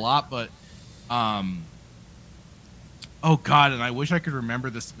happens with a lot, but oh god, and I wish I could remember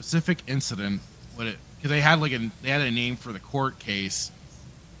the specific incident. Because they had a name for the court case,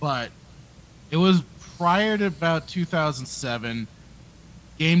 but it was prior to about 2007.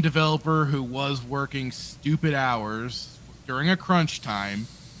 Game developer who was working stupid hours during a crunch time,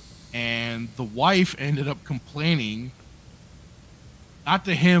 and the wife ended up complaining, not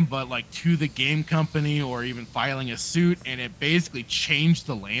to him, but like to the game company, or even filing a suit, and it basically changed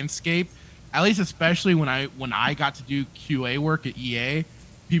the landscape. At least, especially when I got to do QA work at EA,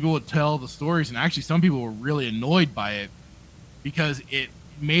 people would tell the stories, and actually some people were really annoyed by it because it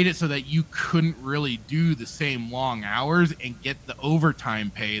made it so that you couldn't really do the same long hours and get the overtime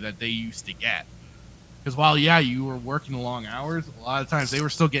pay that they used to get. Because while, yeah, you were working the long hours, a lot of times they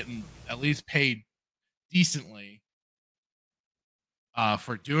were still getting at least paid decently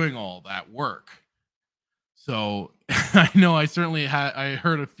for doing all that work. So I know I certainly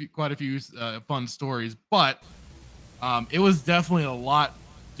heard quite a few fun stories, but it was definitely a lot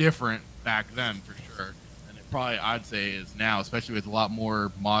different back then for sure. Probably I'd say is now, especially with a lot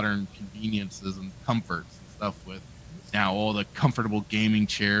more modern conveniences and comforts and stuff, with now all the comfortable gaming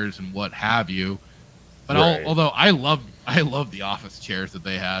chairs and what have you. But right. Although I love the office chairs that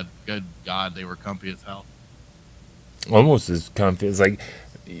they had. Good God, they were comfy as hell. Almost as comfy. It's like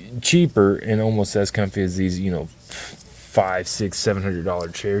cheaper and almost as comfy as these, $500, $600,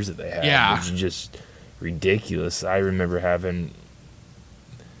 $700 chairs that they have. Yeah, which is just ridiculous. I remember having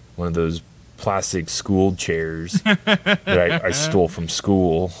one of those plastic school chairs that I stole from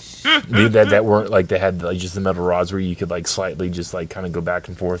school. that weren't like, they had like just the metal rods where you could like slightly just like kind of go back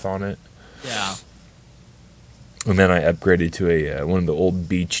and forth on it. Yeah. And then I upgraded to a one of the old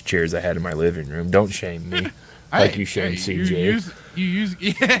beach chairs I had in my living room. Don't shame me, like you shame CJ. You use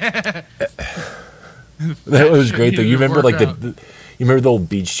yeah. That was great though. You remember like you remember the old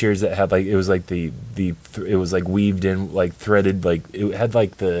beach chairs that had like, it was like it was like weaved in, like threaded, like it had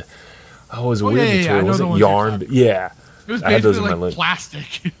like the weird material. Was it yarn? Yeah. It was basically like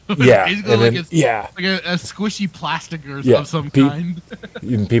plastic. Yeah. Basically like a squishy plastic or of some kind.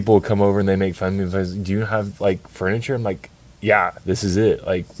 Even people would come over and they make fun of me. Like, do you have like furniture? I'm like, yeah, this is it.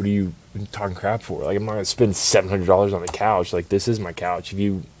 Like, what are you talking crap for? Like, I'm not going to spend $700 on a couch. Like, this is my couch. If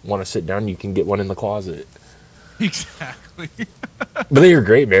you want to sit down, you can get one in the closet. Exactly. But they were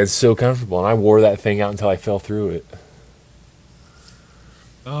great, man. It's so comfortable. And I wore that thing out until I fell through it.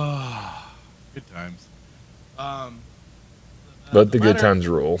 Oh, good times. But the good times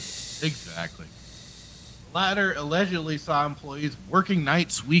rule. Exactly. The latter allegedly saw employees working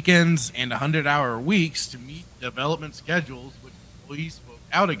nights, weekends, and 100-hour weeks to meet development schedules, which employees spoke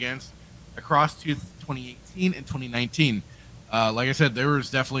out against across 2018 and 2019. Like I said, there was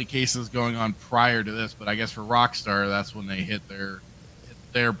definitely cases going on prior to this, but I guess for Rockstar, that's when they hit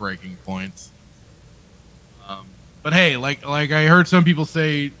their breaking points. But hey, like I heard some people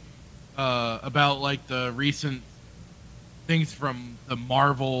say about like the recent things from the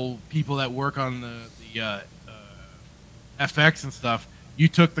Marvel people that work on the FX and stuff. You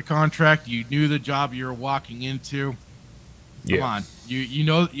took the contract. You knew the job you were walking into. Come on, you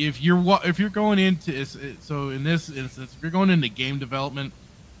know if you're going into so in this instance, if you're going into game development,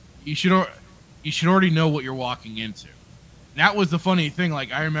 you should already know what you're walking into. And that was the funny thing.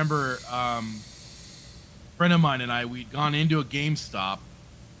 Like I remember, a friend of mine and I, we'd gone into a GameStop.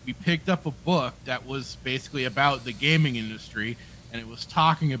 We picked up a book that was basically about the gaming industry, and it was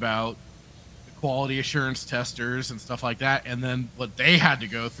talking about the quality assurance testers and stuff like that, and then what they had to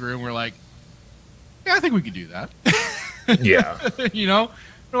go through, and we're like, yeah, I think we could do that. Yeah. We're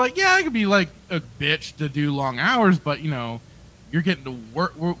like, yeah, it could be like a bitch to do long hours, but, you're getting to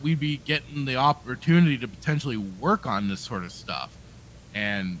work. We'd be getting the opportunity to potentially work on this sort of stuff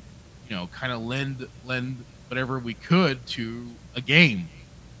and, kind of lend whatever we could to a game.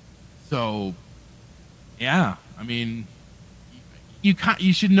 So, yeah, I mean, you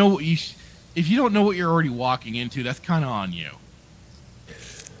should know what if you don't know what you're already walking into, that's kind of on you.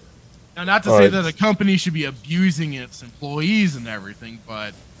 Now, not to say that a company should be abusing its employees and everything,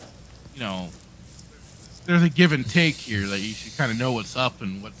 but there's a give and take here that you should kind of know what's up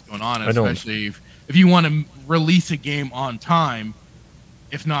and what's going on, especially if you want to release a game on time.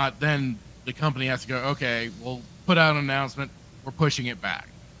 If not, then the company has to go, okay, we'll put out an announcement, we're pushing it back.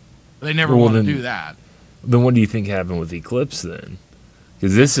 But they never want to do that. Then what do you think happened with Eclipse then?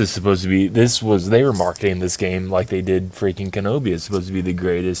 Because this is supposed to be, they were marketing this game like they did freaking Kenobi. It's supposed to be the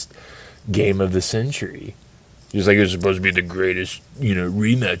greatest game of the century. Just like it's supposed to be the greatest,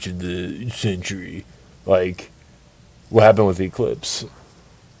 rematch of the century. Like, what happened with Eclipse?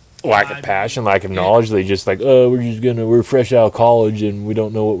 Lack of passion, lack of knowledge. They just like, we're fresh out of college and we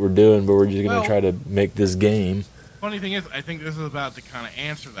don't know what we're doing, but we're just gonna try to make this game. Funny thing is, I think this is about to kind of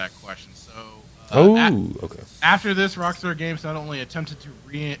answer that question. So, okay. After this, Rockstar Games not only attempted to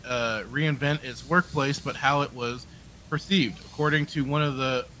reinvent its workplace, but how it was perceived. According to one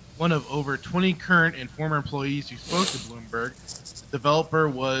of over 20 current and former employees who spoke to Bloomberg, the developer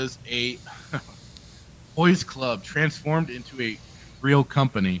was a boys club transformed into a real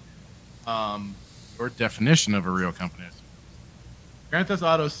company. Or definition of a real company. Grand Theft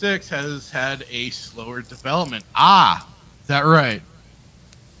Auto 6 has had a slower development. Is that right?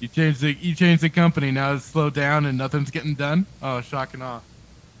 You changed the company, now it's slowed down and nothing's getting done? Oh, shock and awe.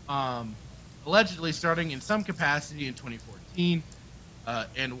 Allegedly starting in some capacity in 2014,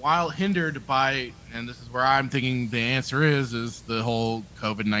 and while hindered by, and this is where I'm thinking the answer is the whole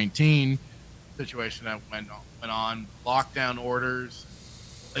COVID-19 situation that went on. Lockdown orders,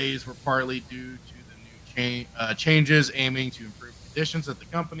 delays were partly due to the new changes aiming to improve conditions at the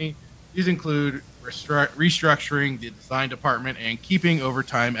company. These include restructuring the design department and keeping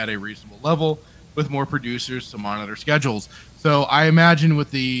overtime at a reasonable level with more producers to monitor schedules. So I imagine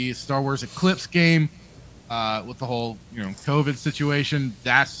with the Star Wars Eclipse game, with the whole COVID situation,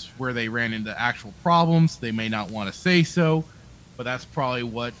 that's where they ran into actual problems. They may not want to say so, but that's probably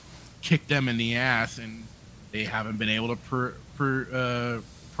what kicked them in the ass, and they haven't been able to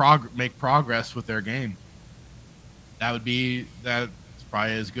make progress with their game. That's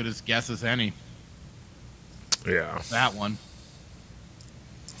probably as good a guess as any. Yeah, that one.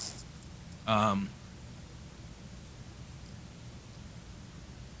 So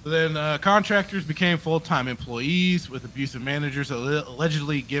then contractors became full-time employees with abusive managers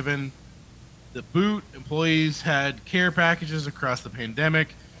allegedly given the boot. Employees had care packages across the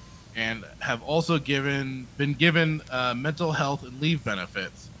pandemic and have also been given mental health and leave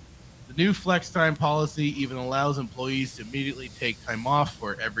benefits. The new flex time policy even allows employees to immediately take time off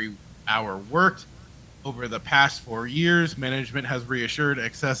for every hour worked. Over the past 4 years, management has reassured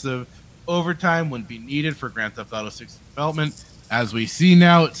excessive overtime wouldn't be needed for Grand Theft Auto 6 development. As we see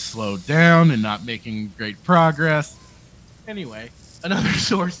now, it's slowed down and not making great progress. Anyway, another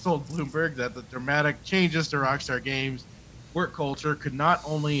source told Bloomberg that the dramatic changes to Rockstar Games' work culture could not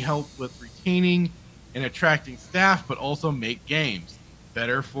only help with retaining and attracting staff, but also make games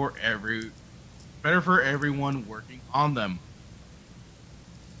better for everyone working on them.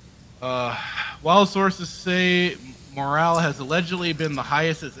 While sources say morale has allegedly been the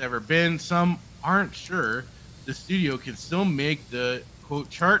highest it's ever been, some aren't sure the studio can still make the, quote,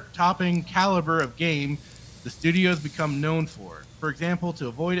 chart-topping caliber of game the studio has become known for. For example, to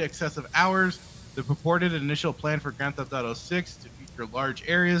avoid excessive hours, the purported initial plan for Grand Theft Auto 6 to feature large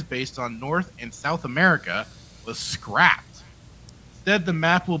areas based on North and South America was scrapped. Instead, the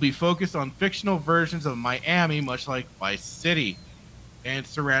map will be focused on fictional versions of Miami, much like Vice City, and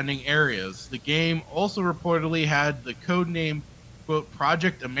surrounding areas. The game also reportedly had the codename, quote,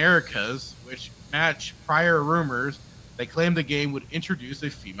 Project Americas, which match prior rumors that claimed the game would introduce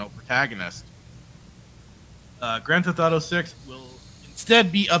a female protagonist. Grand Theft Auto 6 will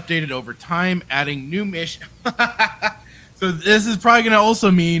instead be updated over time, adding new missions. So this is probably going to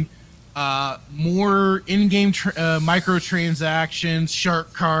also mean more in-game microtransactions,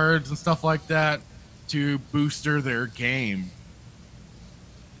 shark cards, and stuff like that to booster their game.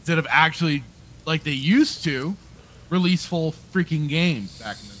 Instead of actually, like they used to, release full freaking games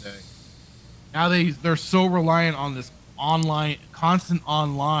back in the day. Now they're so reliant on this constant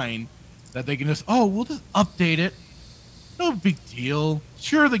online, that they can just, we'll just update it. No big deal.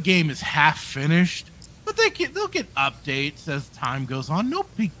 Sure, the game is half finished, but they'll get updates as time goes on. No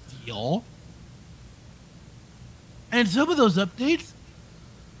big deal. And some of those updates,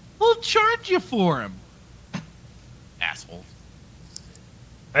 we'll charge you for them. Assholes.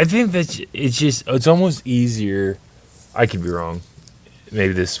 I think that it's almost easier. I could be wrong.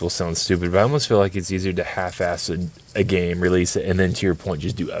 maybe this will sound stupid, but I almost feel like it's easier to half-ass a game, release it, and then to your point,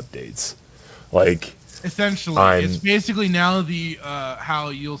 just do updates. Like, essentially, it's basically now the how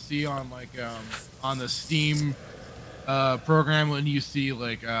you'll see on like on the Steam program when you see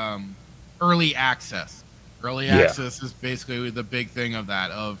like early access. Early access is basically the big thing of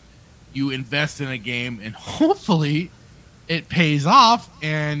that. Of you invest in a game and hopefully it pays off,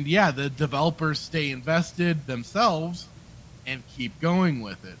 and the developers stay invested themselves and keep going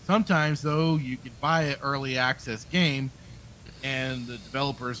with it. Sometimes though, you could buy an early access game and the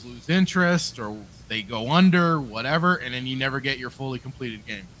developers lose interest or they go under, whatever, and then you never get your fully completed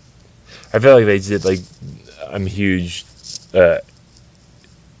game. I feel like they did, like, I'm a huge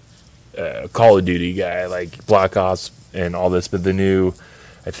Call of Duty guy, like Black Ops and all this, but the new,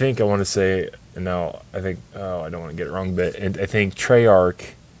 I think I want to say, no, I think, I don't want to get it wrong, but I think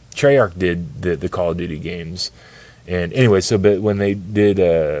Treyarch did the Call of Duty games. And anyway, but when they did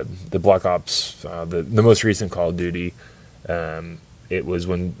the Black Ops, the most recent Call of Duty, it was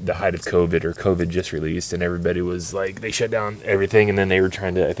when the height of COVID just released, and everybody was like, they shut down everything, and then they were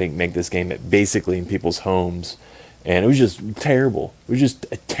trying to, I think, make this game basically in people's homes, and it was just terrible. It was just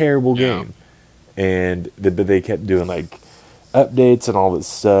a terrible game, and but they kept doing like updates and all this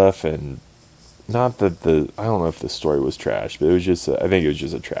stuff, and not that I don't know if the story was trash, but it was just, I think it was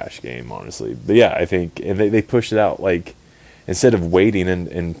just a trash game, honestly. But yeah, I think, and they pushed it out, like, instead of waiting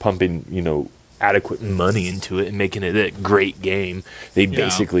and pumping, adequate money into it and making it a great game, they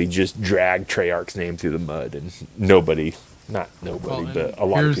basically just dragged Treyarch's name through the mud, and not nobody, but a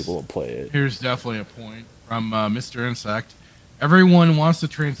lot of people will play it. Here's definitely a point from Mr. Insect. Everyone wants to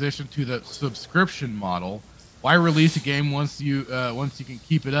transition to the subscription model. Why release a game once you can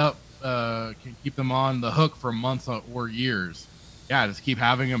keep it up, can keep them on the hook for months or years? Yeah, just keep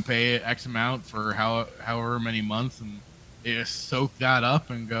having them pay X amount for however many months, and they just soak that up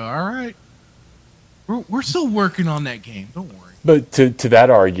and go, all right, we're still working on that game. Don't worry. But to that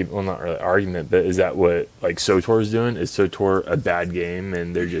argument, well, not really argument, but is that what like SOTOR is doing? Is SOTOR a bad game,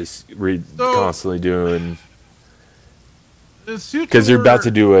 and they're just constantly doing? Because they're about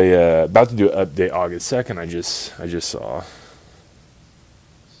to do an update August 2nd. I just saw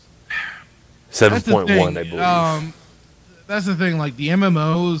 7.1, I believe. That's the thing. Like the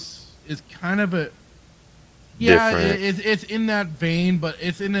MMOs is kind of a it's in that vein, but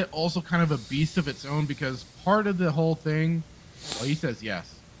it's in it also kind of a beast of its own, because part of the whole thing. Oh, he says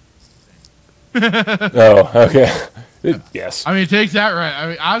yes. Oh, okay. Yes. I mean, it takes that right. I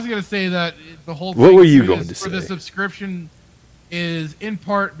mean, I was gonna say that the whole thing. What were you going to say? For the subscription is in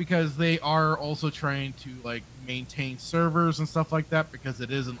part because they are also trying to like maintain servers and stuff like that, because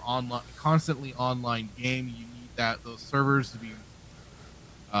it is an constantly online game. You need those servers to be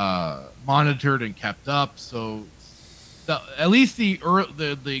monitored and kept up. So at least the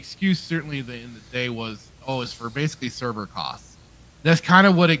excuse certainly in the day was, it's for basically server costs. That's kind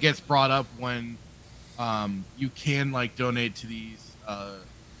of what it gets brought up when you can like donate to these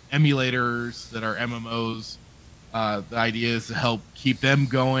emulators that are MMOs. The idea is to help keep them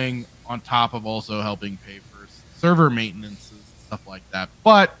going on top of also helping pay for server maintenance and stuff like that.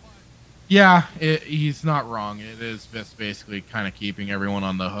 But yeah, he's not wrong. It is just basically kind of keeping everyone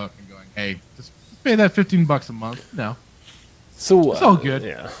on the hook and going, hey, just pay that $15 a month. No. So it's all good.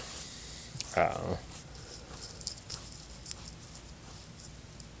 Yeah. I don't know.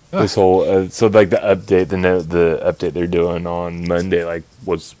 This whole so like the update, the update they're doing on Monday, like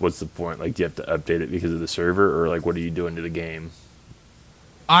what's the point? Like, do you have to update it because of the server, or like what are you doing to the game?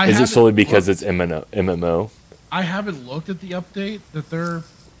 Is it solely because it's MMO? I haven't looked at the update that they're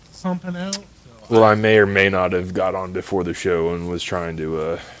pumping out. So well, I may or may not have got on before the show and was trying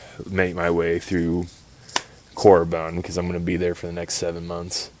to make my way through Korriban, because I'm going to be there for the next 7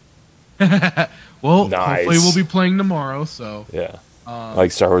 months. Well, nice. Hopefully we'll be playing tomorrow. So yeah.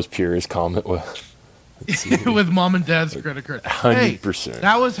 Like Star Wars Purist comment with Mom and Dad's credit card. 100%. Hey,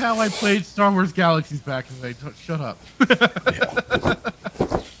 that was how I played Star Wars Galaxies back in the day. Shut up.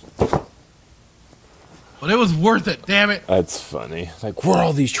 But it was worth it, damn it. That's funny. Like, where are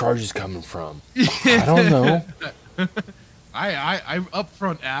all these charges coming from? I don't know. I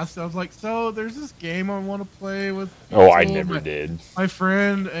upfront asked. I was like, so there's this game I want to play with. I never did. My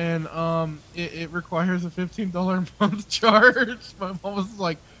friend, and it requires a $15 a month charge. My mom was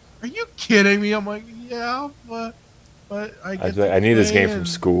like, "Are you kidding me?" I'm like, "Yeah, but I need this game from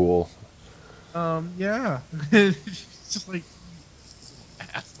school." Yeah. It's just like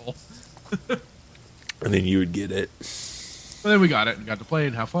asshole. And then you would get it. But then we got it and got to play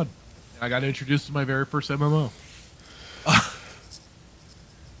and have fun. And I got introduced to my very first MMO.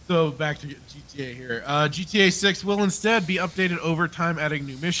 So back to GTA here. GTA 6 will instead be updated over time, adding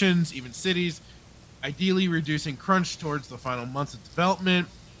new missions, even cities, ideally reducing crunch towards the final months of development.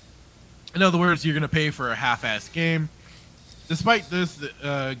 In other words, you're going to pay for a half-assed game. Despite this,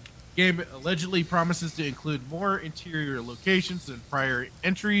 the game allegedly promises to include more interior locations than prior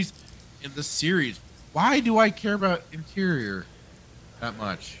entries in the series. Why do I care about interior that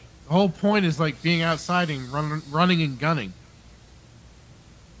much? The whole point is like being outside and running and gunning.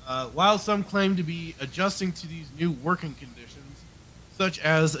 While some claim to be adjusting to these new working conditions, such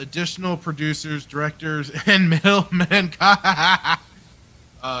as additional producers, directors, and middlemen,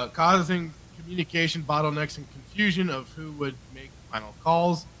 causing communication bottlenecks and confusion of who would make final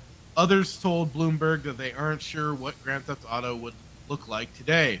calls, others told Bloomberg that they aren't sure what Grand Theft Auto would look like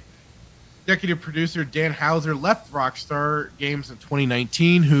today. Executive producer Dan Houser left Rockstar Games in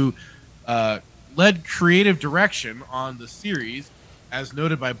 2019, who led creative direction on the series. As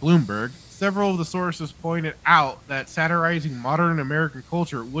noted by Bloomberg, several of the sources pointed out that satirizing modern American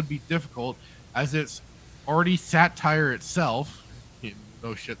culture would be difficult, as it's already satire itself.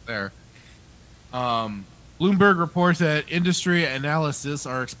 No shit there. Bloomberg reports that industry analysts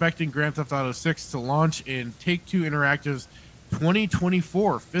are expecting Grand Theft Auto 6 to launch in Take-Two Interactive's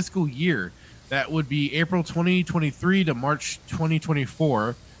 2024 fiscal year. That would be April 2023 to March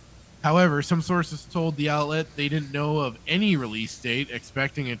 2024. However, some sources told the outlet they didn't know of any release date,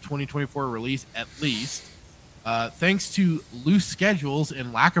 expecting a 2024 release at least. Thanks to loose schedules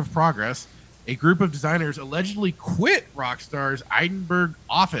and lack of progress, a group of designers allegedly quit Rockstar's Edinburgh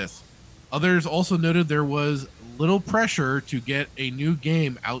office. Others also noted there was little pressure to get a new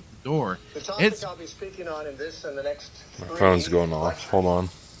game out the door. The topic I'll be speaking on in this and the next My phone's going off. Hold on.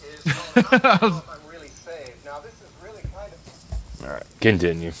 is how to know if I'm really saved. Now, this is really kind of... All right,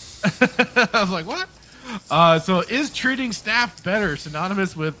 continue. I was like, what? So is treating staff better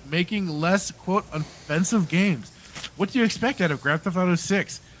synonymous with making less, quote, offensive games? What do you expect out of Grand Theft Auto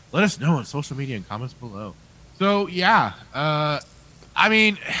 6? Let us know on social media and comments below. So, yeah. I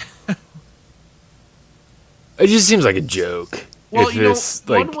mean... It just seems like a joke. Well, if you know, it's,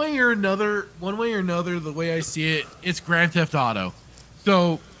 like, one way or another, the way I see it, it's Grand Theft Auto.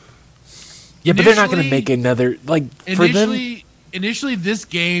 So... Yeah, but they're not going to make another... Like, for them... Initially, this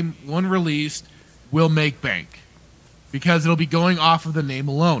game, when released, will make bank because it'll be going off of the name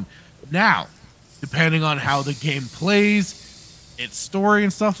alone. Now, depending on how the game plays, its story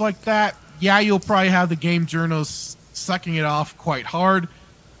and stuff like that, yeah, you'll probably have the game journals sucking it off quite hard,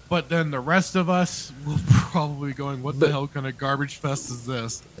 but then the rest of us will probably be going, what the hell kind of garbage fest is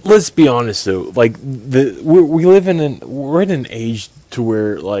this? Let's be honest, though. Like, we're in an age to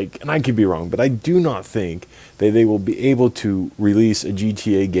where, like, and I could be wrong, but I do not think that they will be able to release a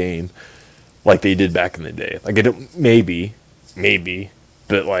GTA game like they did back in the day. Like, maybe,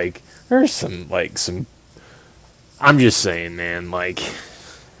 but like, there's some. I'm just saying, man. Like,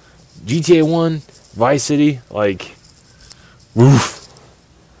 GTA 1, Vice City, like, woof.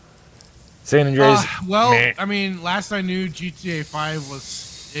 San Andreas. Well, I mean, last I knew, GTA 5 was.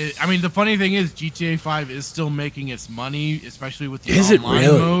 I mean, the funny thing is, GTA 5 is still making its money, especially with the online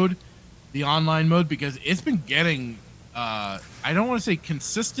mode. The online mode, because it's been getting, I don't want to say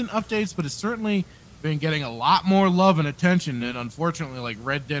consistent updates, but it's certainly been getting a lot more love and attention than, unfortunately, like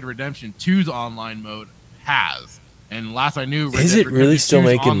Red Dead Redemption 2's online mode has. And last I knew, Is it really still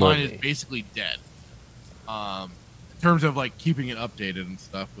making money? Is basically dead. In terms of like keeping it updated and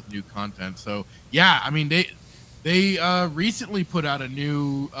stuff with new content. So yeah, I mean they recently put out a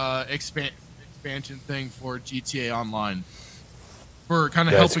new expansion thing for GTA Online for kind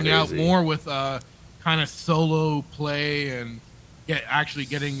of helping out more with kind of solo play and actually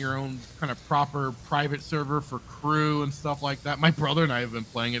getting your own kind of proper private server for crew and stuff like that. My brother and I have been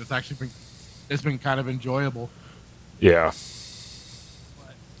playing it. It's been kind of enjoyable. Yeah.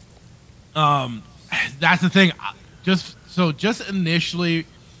 But, that's the thing. Just initially,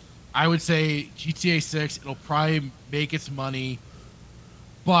 I would say GTA 6, it'll probably make its money,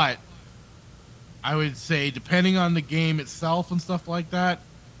 but I would say depending on the game itself and stuff like that,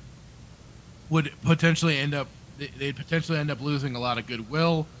 they'd potentially end up losing a lot of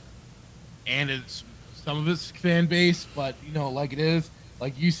goodwill and some of its fan base. But you know, like it is,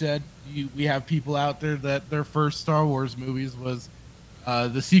 like you said, we have people out there that their first Star Wars movies was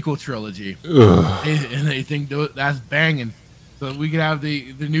the sequel trilogy, and they think that's banging. So we could have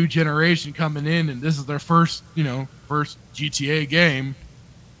the new generation coming in, and this is their first GTA game,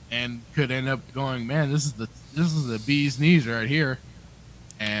 and could end up going, man, this is the bee's knees right here,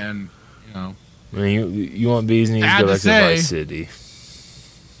 and you know. I mean, you want bee's knees? Go back to Vice City.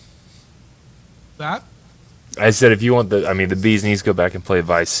 That? I said if you want the bees knees, go back and play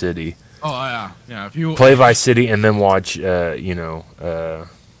Vice City. Oh yeah. If you Play Vice City and then watch, oh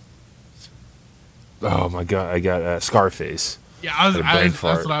my god, I got Scarface. Yeah, that's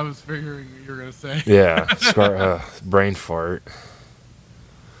fart. what I was figuring you were gonna say. Yeah, brain fart.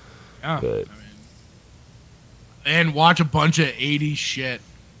 Yeah, But, and watch a bunch of 80s shit.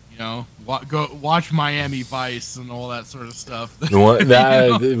 You know, go watch Miami Vice and all that sort of stuff. What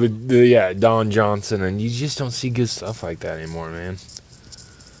Don Johnson, and you just don't see good stuff like that anymore, man.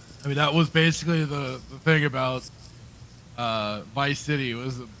 I mean, that was basically the thing about Vice City. It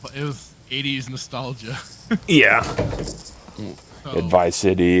was 80s nostalgia. Yeah. So, Vice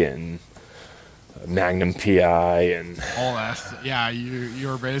City and Magnum PI and all that stuff. Yeah,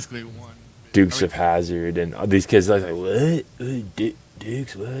 you're basically one. Dukes of Hazzard and these kids are like, what?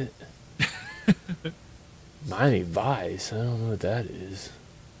 Dukes, what? Miami Vice, I don't know what that is.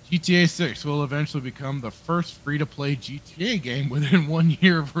 GTA 6 will eventually become the first free-to-play GTA game within 1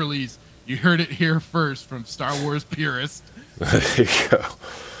 year of release. You heard it here first from Star Wars purist. There you go.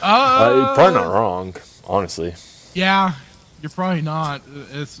 You're probably not wrong, honestly. Yeah, you're probably not.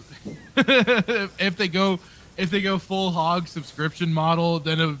 It's if they go full hog subscription model,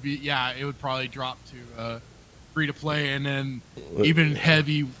 then it would probably drop to free to play, and then even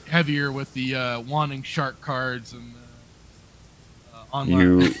heavier with the wanting shark cards and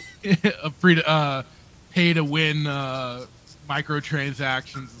online free to pay to win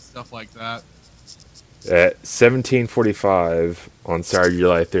microtransactions and stuff like that. At 17:45 on Saturday,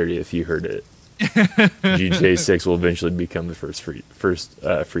 July 30th, you heard it. GTA 6 will eventually become the first free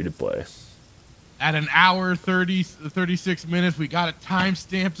to play. At an hour 36 minutes, we got it time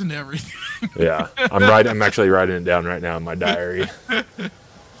stamped and everything. Yeah, I'm actually writing it down right now in my diary.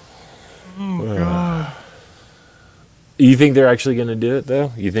 Oh god. You think they're actually going to do it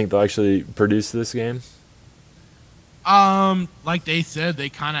though? You think they'll actually produce this game? Like they said, they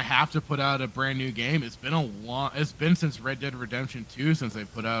kind of have to put out a brand new game. It's been since Red Dead Redemption 2 since they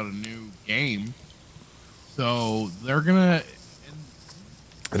put out a new game. So they're gonna.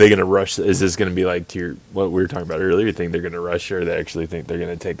 Are they gonna rush? Is this gonna be like what we were talking about earlier? You think they're gonna rush, or they actually think they're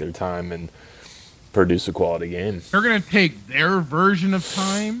gonna take their time and produce a quality game? They're gonna take their version of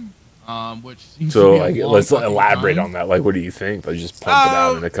time, which seems so to be like let's elaborate on that. Like, what do you think? They just pump it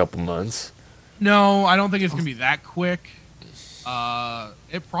out in a couple months. No, I don't think it's gonna be that quick.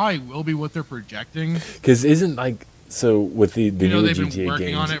 It probably will be what they're projecting. Because isn't with the new they've GTA been working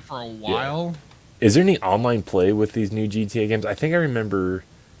games, on it for a while. Yeah. Is there any online play with these new GTA games? I think I remember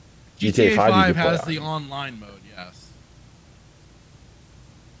GTA 5 has the online mode. Yes.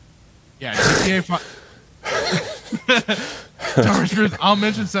 Yeah, GTA 5. I'll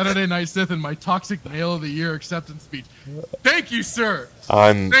mention Saturday Night Sith in my Toxic Male of the Year acceptance speech. Thank you, sir.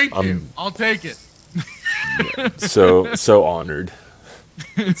 Thank you. I'll take it. so honored.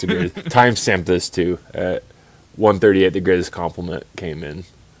 It's a great timestamp this too. At 1:38, the greatest compliment came in.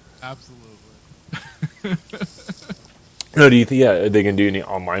 Absolutely. No, do you think are they gonna do any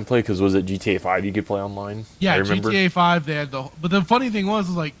online play? Because was it GTA 5 you could play online? Yeah, I remember. GTA 5 they had but the funny thing was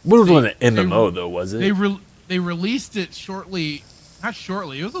like what was on the MMO though? Was it? They released it shortly. Not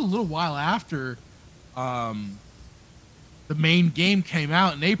shortly. It was a little while after the main game came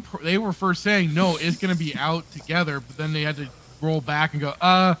out, and they were first saying no, it's gonna be out together, but then they had to roll back and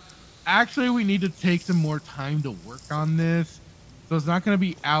go, actually we need to take some more time to work on this, so it's not gonna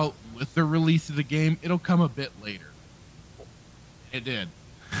be out with the release of the game. It'll come a bit later. It did.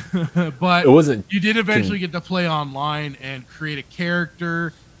 But it wasn't. You did eventually get to play online and create a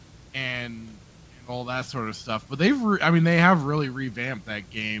character and all that sort of stuff. But they have really revamped that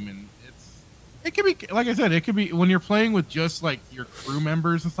game, and it could be, like I said, it could be when you're playing with just like your crew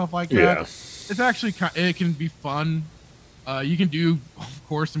members and stuff like that. Yeah. It's actually it can be fun. You can do, of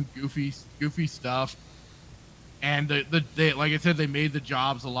course, some goofy stuff. And they like I said, they made the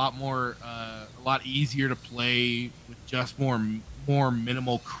jobs a lot easier to play with just more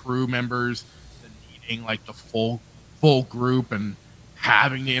minimal crew members than needing like the full group and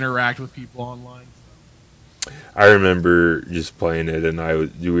having to interact with people online. I remember just playing it, and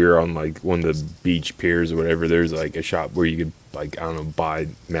we were on like one of the beach piers or whatever. There's like a shop where you could buy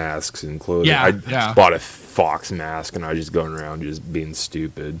masks and clothing. Yeah, I bought a fox mask, and I was just going around just being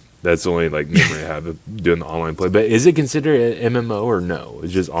stupid. That's the only memory I have of doing the online play. But is it considered an MMO or no?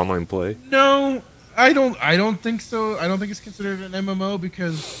 It's just online play? No, I don't think so. I don't think it's considered an MMO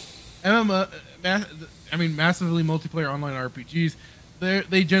because massively multiplayer online RPGs.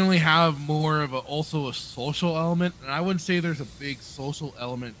 They generally have more of also a social element, and I wouldn't say there's a big social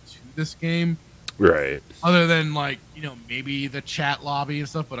element to this game. Right. Other than like, you know, maybe the chat lobby and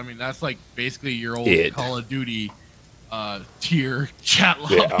stuff, but I mean that's like basically your old Call of Duty tier chat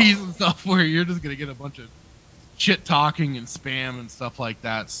lobbies and stuff where you're just gonna get a bunch of shit talking and spam and stuff like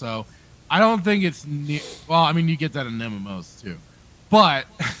that. So I don't think it's well, I mean you get that in MMOs too, but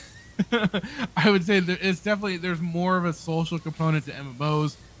I would say that it's definitely there's more of a social component to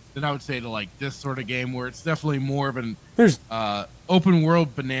MMOs than I would say to like this sort of game where it's definitely more of an open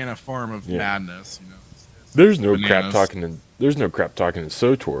world banana farm of madness. You know, there's no crap talking in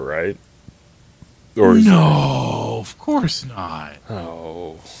SOTOR, right? Or no, of course not.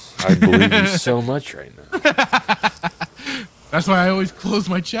 Oh, I believe you so much right now. That's why I always close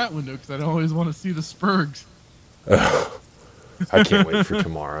my chat window because I don't always want to see the spurgs. I can't wait for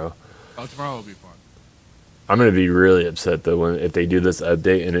tomorrow. Oh, tomorrow will be fun. I'm gonna be really upset though if they do this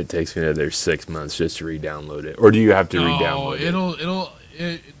update and it takes me another 6 months just to re-download it. Or do you have to re-download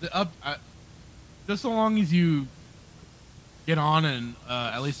it? Just so long as you get on and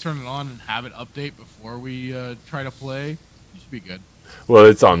at least turn it on and have it update before we try to play, you should be good. Well,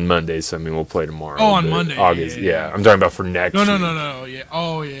 it's on Monday, so I mean we'll play tomorrow. Oh, on Monday, August, yeah. I'm talking about for next week. No, yeah.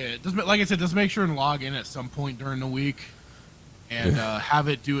 Oh, yeah. Just, like I said, just make sure and log in at some point during the week and have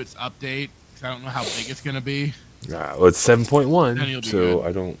it do its update. I don't know how big it's going to be. Well, it's 7.1, so good.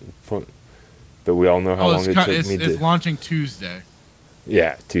 I don't... But we all know how long it took me to... It's launching Tuesday.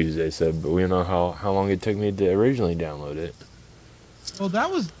 Yeah, Tuesday, so... But we know how long it took me to originally download it. Well, that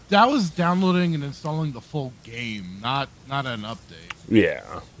was downloading and installing the full game, not an update. Yeah,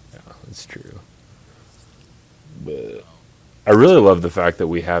 that's true. But I really love the fact that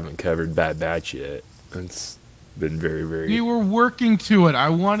we haven't covered Bad Batch yet. It's been very, very... We were working to it. I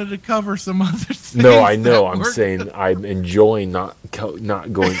wanted to cover some other things. No, I know. I'm saying I'm enjoying not going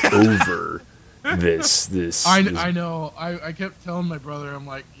over this. I know. I kept telling my brother, I'm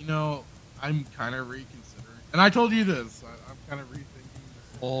like, you know, I'm kind of reconsidering. And I told you this. I'm kind of rethinking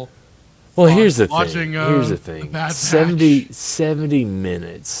this whole... Well, here's the thing. 70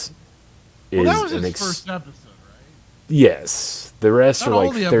 minutes is that was his first episode, right? Yes. The rest are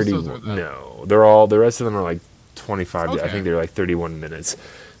like 30. No, the rest of them are like 25. Okay. I think they're like 31 minutes.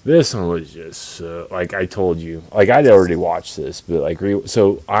 This one was just like I told you. Like I'd already watched this, but like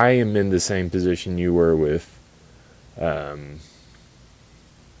so I am in the same position you were with.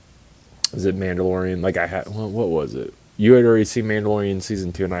 Is it Mandalorian? Like I had. Well, what was it? You had already seen Mandalorian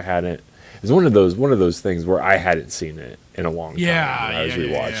season 2, and I hadn't. It was one of those things where I hadn't seen it in a long time. I was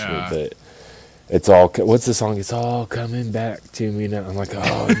rewatching it, but it's all. What's the song? It's all coming back to me now. I'm like,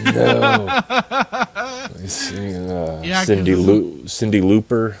 oh no. Cindy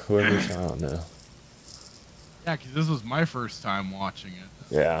Looper, whoever. I don't know. Yeah, because this was my first time watching it.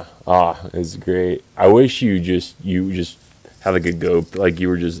 Yeah. It's great. I wish you just had like a go, like you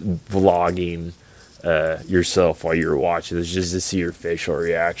were just vlogging yourself while you were watching this, just to see your facial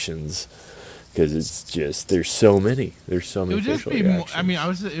reactions. Because it's just there's so many facial reactions. I mean, it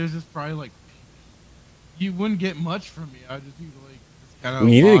was just probably like you wouldn't get much from me. I would just be like kind of.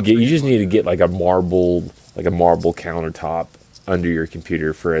 You just need to get like a marble countertop under your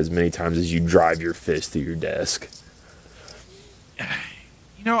computer for as many times as you drive your fist through your desk.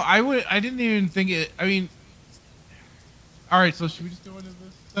 You know, I didn't even think it. I mean, all right. So should we just go into this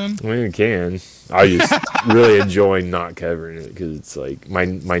then? I mean, we can. I just really enjoy not covering it because it's like my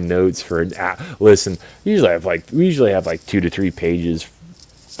notes for an listen. We usually have like 2 to 3 pages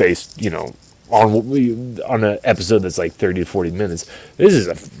based, you know, on an episode that's like 30 to 40 minutes. This is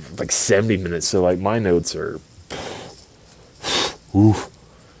like 70 minutes, so like my notes are. Oof.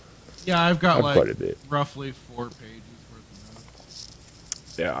 Yeah, I've got like quite a bit. Roughly 4 pages worth of notes.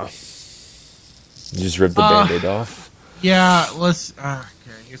 Yeah. You just rip the Band-Aid off. Yeah, let's.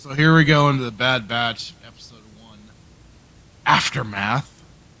 Okay, so here we go into the Bad Batch episode 1, Aftermath.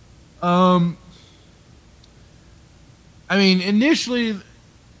 I mean, initially,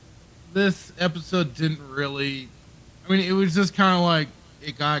 this episode didn't really. I mean, it was just kind of like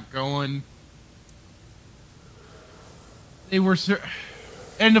it got going. They were,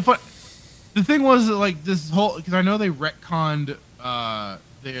 and the thing was that, like, this whole, because I know they retconned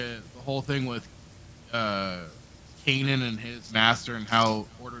the whole thing with Kanan and his master and how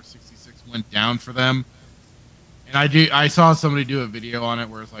Order 66 went down for them. And I saw somebody do a video on it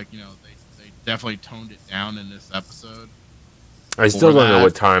where it's like, you know, they definitely toned it down in this episode. I still don't know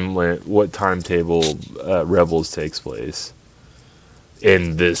what timetable Rebels takes place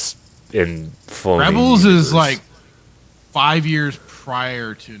in full Rebels universe. is like 5 years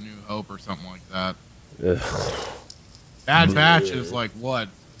prior to New Hope or something like that. Ugh. Bad Batch is like what?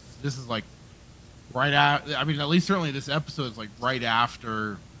 This is like right after. I mean, at least certainly this episode is like right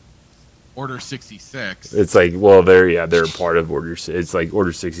after Order 66. It's like, well, they're a part of Order. It's like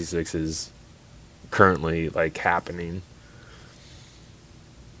Order 66 is currently like happening.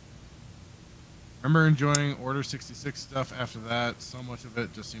 Remember enjoying Order 66 stuff after that. So much of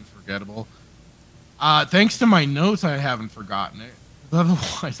it just seems forgettable. Thanks to my notes, I haven't forgotten it.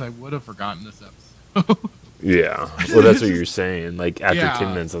 Otherwise, I would have forgotten this episode. Yeah. Well, that's what you're saying. Like, after Yeah.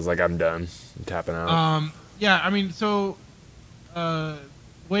 10 minutes, I was like, I'm done. I'm tapping out. Yeah, I mean, so,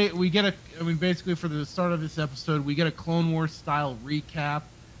 we get basically for the start of this episode, we get a Clone Wars style recap.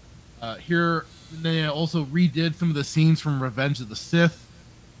 Here, they also redid some of the scenes from Revenge of the Sith,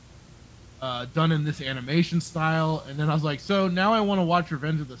 done in this animation style. And then I was like, so now I want to watch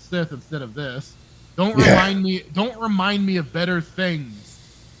Revenge of the Sith instead of this. Don't remind me of better things.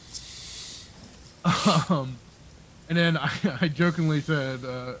 And then I jokingly said,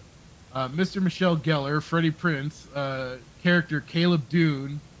 Mr. Michelle Gellar, Freddie Prinze, character Caleb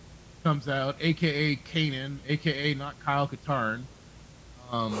Dune comes out, aka Kanan, aka not Kyle Katarn.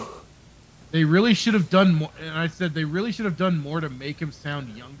 They really should have done more, and I said they really should have done more to make him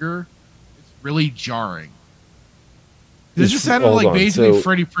sound younger. It's really jarring. This just sounded like basically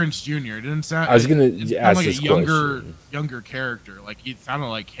Freddie Prinze Jr. It didn't sound. I was gonna ask like this a younger character. Like it sounded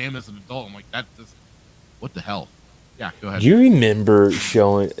like him as an adult. I'm like, what the hell? Yeah, go ahead. Do you remember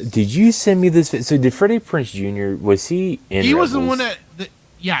showing? Did you send me this? So did Freddie Prinze Jr. Was he in? He was Rebels? the one that.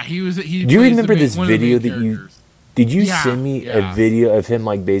 Yeah, he was. He. Do you remember this one of the video main that you? characters. Did you send me a video of him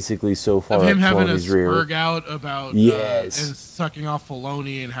like basically so far Of him up having a his rear? spurg out about Yes. and sucking off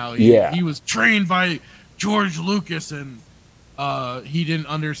Filoni and how he was trained by George Lucas and he didn't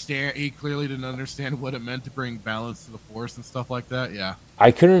understand. He clearly didn't understand what it meant to bring balance to the Force and stuff like that. Yeah.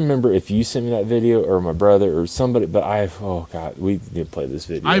 I couldn't remember if you sent me that video or my brother or somebody, but oh god, we did play this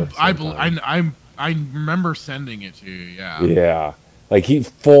video. I remember sending it to you. Yeah. Yeah, like he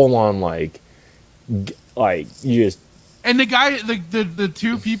full on like you just. And the guy, the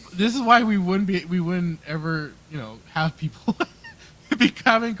two people. This is why we wouldn't ever have people be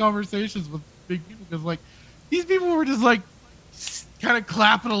having conversations with big people because like these people were just like kind of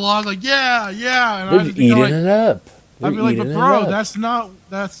clapping along like yeah, and They're eating it up. I'd be like, but bro, that's not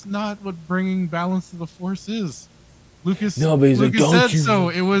what bringing balance to the Force is. Lucas. No, but he's Lucas like, don't said you? So.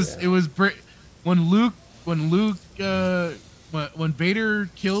 It was when Vader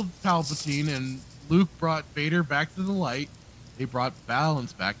killed Palpatine and Luke brought Vader back to the light. They brought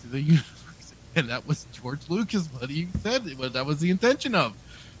balance back to the universe, and that was George Lucas. What he said that was the intention of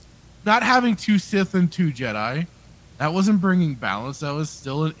not having 2 Sith and 2 Jedi. That wasn't bringing balance. That was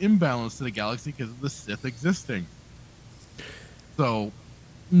still an imbalance to the galaxy because of the Sith existing. So,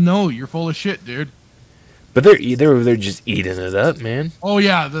 no, you're full of shit, dude. But they're just eating it up, man. Oh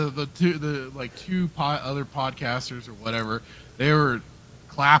yeah, the two other podcasters or whatever, they were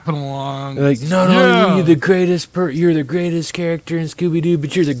clapping along. They're like, not only are you the greatest, you're the greatest character in Scooby Doo,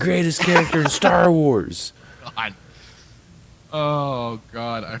 but you're the greatest character in Star Wars. God. Oh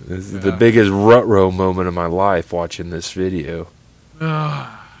God, This is the biggest rut-row moment of my life watching this video.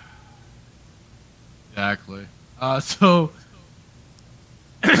 Exactly. So.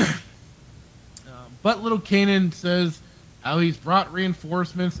 But little Kanan says how he's brought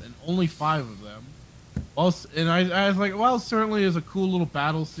reinforcements and only 5 of them. And I was like, well, it certainly is a cool little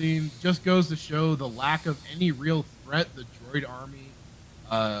battle scene. Just goes to show the lack of any real threat the droid army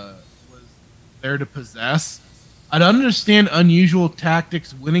was there to possess. I'd understand unusual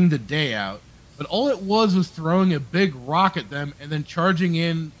tactics winning the day out, but all it was throwing a big rock at them and then charging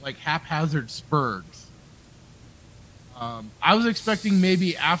in like haphazard spurgs. I was expecting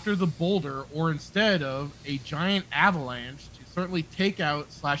maybe after the boulder or instead of a giant avalanche to certainly take out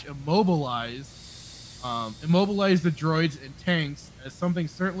 / immobilize the droids and tanks as something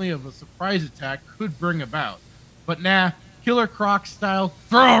certainly of a surprise attack could bring about. But nah, Killer Croc style,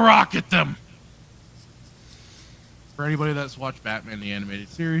 throw a rock at them! For anybody that's watched Batman the Animated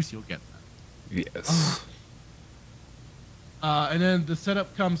Series, you'll get that. Yes. And then the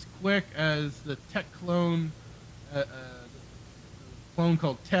setup comes quick as the tech clone... clone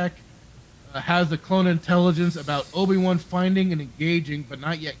called Tech has the clone intelligence about Obi-Wan finding and engaging but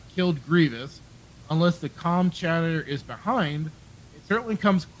not yet killed Grievous. Unless the comm chatter is behind, it certainly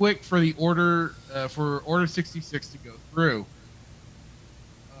comes quick for the Order 66 to go through.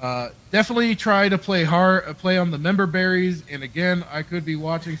 Definitely try to play on the member berries, and again, I could be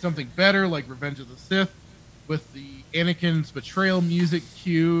watching something better like Revenge of the Sith with the Anakin's betrayal music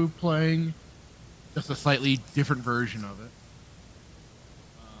cue playing, just a slightly different version of it.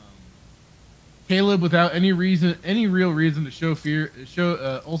 Caleb, without any real reason to show fear,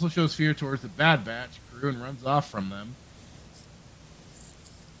 also shows fear towards the Bad Batch crew and runs off from them.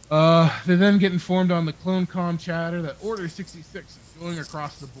 They then get informed on the clone comm chatter that Order 66 is going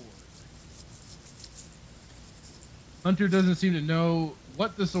across the board. Hunter doesn't seem to know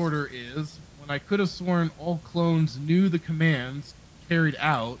what this order is, when I could have sworn all clones knew the commands carried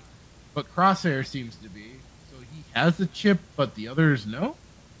out, but Crosshair seems to be. So he has the chip, but the others no?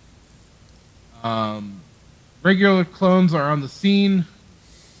 Regular clones are on the scene,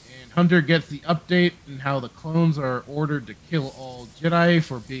 and Hunter gets the update on how the clones are ordered to kill all Jedi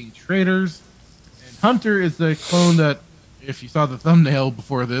for being traitors. And Hunter is the clone that, if you saw the thumbnail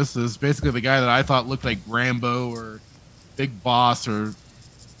before this, is basically the guy that I thought looked like Rambo or Big Boss or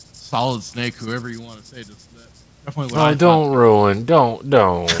Solid Snake, whoever you want to say. Just definitely what I don't thought. ruin. Don't.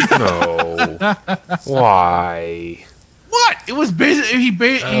 No. Why? What? It was basically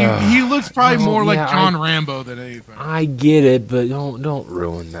he looks probably more like John Rambo than anything. I get it, but don't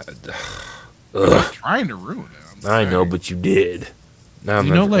ruin that. I'm not trying to ruin it. I know, but you did. Now we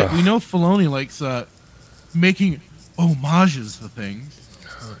know Filoni likes making homages to things.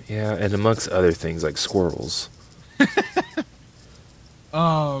 Yeah, and amongst other things like squirrels.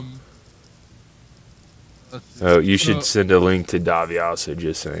 You should send a link to Daviaso,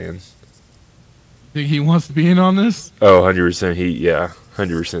 just saying. Think he wants to be in on this? Oh, 100%.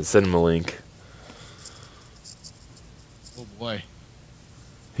 100%. Send him a link. Oh, boy.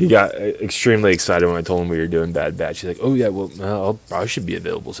 He got extremely excited when I told him we were doing Bad Batch. He's like, oh, yeah, well, I should be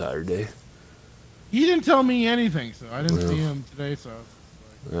available Saturday. He didn't tell me anything, so I didn't see him today, so...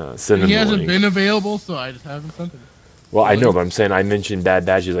 Send him he a hasn't link. been available, so I just haven't sent him. Well, I know, but I'm saying I mentioned Bad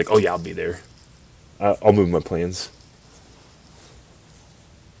Batch. He's like, oh, yeah, I'll be there. I'll move my plans.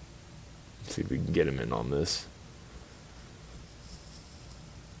 Let's see if we can get him in on this.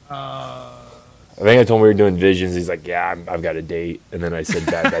 I think I told him we were doing Visions. He's like, yeah, I've got a date. And then I said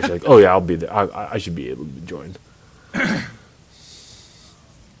Bad Batch. Like, oh, yeah, I'll be there. I should be able to join.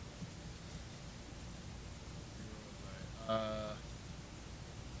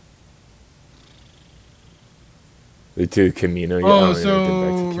 The two Camino. Oh,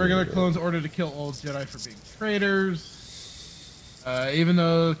 so regular clones ordered to kill all Jedi for being traitors. Even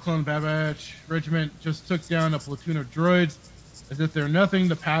though Clone Bad Batch Regiment just took down a platoon of droids, as if they're nothing,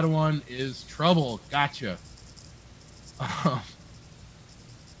 the Padawan is trouble. Gotcha.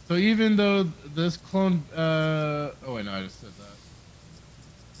 So even though this clone, oh wait, no, I just said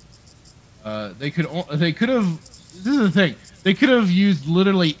that. They could have. This is the thing. They could have used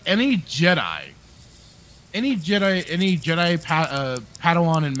literally any Jedi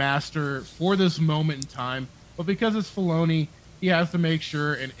Padawan and Master for this moment in time, but because it's Filoni, he has to make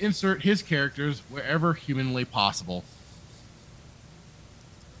sure and insert his characters wherever humanly possible.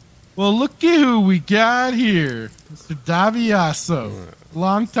 Well, look at who we got here, Mr. Daviaso.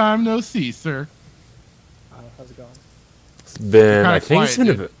 Long time no see, sir. How's it going? It's been, I think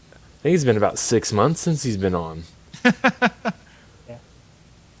it's been about 6 months since he's been on. Yeah,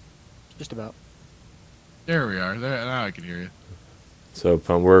 just about. There we are. Now I can hear you. So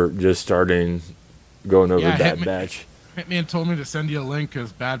we're just starting going over Bad Batch. Hitman told me to send you a link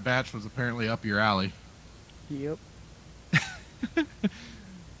because Bad Batch was apparently up your alley. Yep.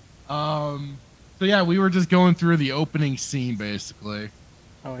 So yeah, we were just going through the opening scene basically.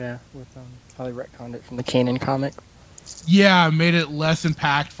 Oh yeah, with how they retconned it from the Kanan comic. Yeah, made it less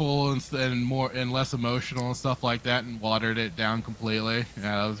impactful and less emotional and stuff like that, and watered it down completely.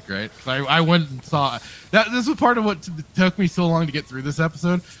 Yeah, that was great. I went and saw that. This was part of what took me so long to get through this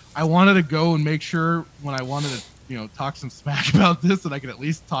episode. I wanted to go and make sure when I wanted to, talk some smack about this, that I could at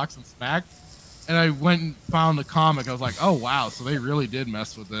least talk some smack. And I went and found the comic. I was like, oh wow, so they really did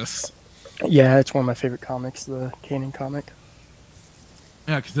mess with this. Yeah, it's one of my favorite comics, the Kanan comic.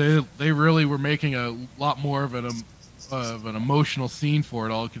 Yeah, because they really were making a lot more of an emotional scene for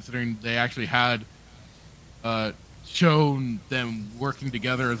it all, considering they actually had shown them working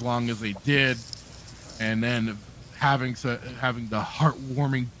together as long as they did, and then having the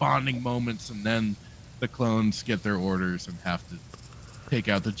heartwarming bonding moments, and then the clones get their orders and have to take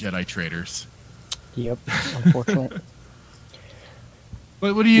out the Jedi traitors. Yep, unfortunate.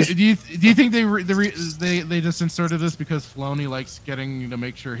 But what do you think they just inserted this because Filoni likes getting to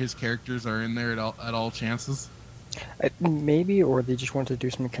make sure his characters are in there at all chances? Maybe, or they just wanted to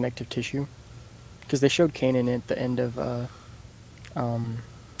do some connective tissue, because they showed Kanan at the end of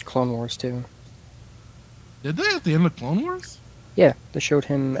Clone Wars too. Did they at the end of Clone Wars? Yeah, they showed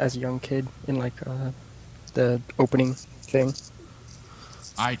him as a young kid in the opening thing.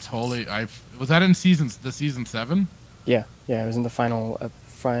 Was that in season 7? Yeah, it was in the final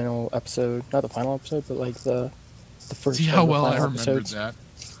episode. Not the final episode, but the first. See how well I remembered episodes. that.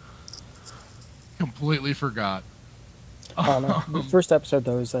 Completely forgot. I don't know. The first episode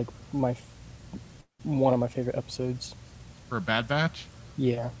though is like one of my favorite episodes. For a Bad Batch?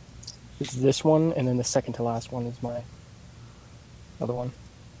 Yeah, it's this one, and then the second to last one is my other one.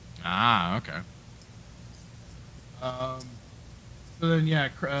 Ah, okay. So then, yeah,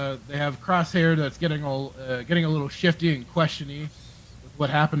 they have Crosshair that's getting a little shifty and questiony with what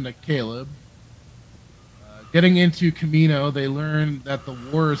happened to Caleb. Getting into Kamino, they learn that the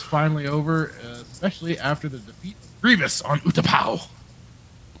war is finally over, especially after the defeat of Grievous on Utapau.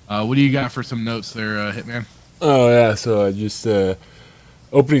 What do you got for some notes there, Hitman? Oh yeah, so I just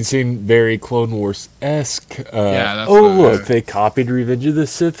opening scene very Clone Wars-esque. Look, they copied Revenge of the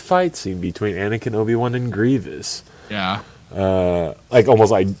Sith fight scene between Anakin, Obi-Wan, and Grievous. Yeah. Like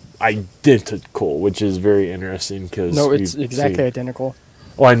almost identical, which is very interesting because no, it's exactly identical.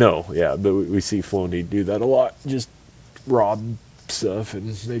 Oh, I know, yeah, but we see Filoni do that a lot. Just rob stuff and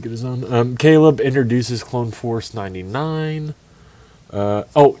make it his own. Caleb introduces Clone Force 99.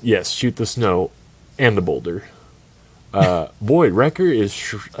 Oh, yes, shoot the snow and the boulder. Boyd Wrecker is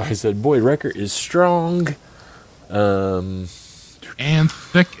strong. And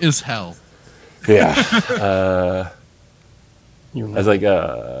thick as hell. Yeah. I was like,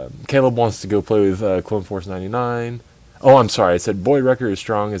 Caleb wants to go play with Clone Force 99. Oh, I'm sorry. I said Boyd Wrecker is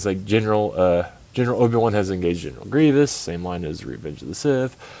strong. It's like General Obi-Wan has engaged General Grievous. Same line as Revenge of the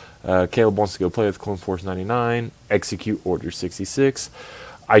Sith. Caleb wants to go play with Clone Force 99. Execute Order 66.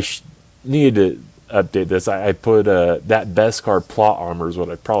 I needed to update this. I put that Beskar plot armor is what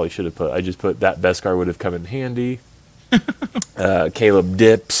I probably should have put. I just put that Beskar would have come in handy. Caleb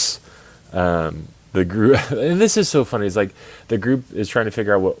dips. The group, and this is so funny. It's like the group is trying to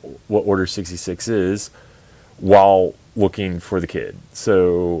figure out what Order 66 is while looking for the kid.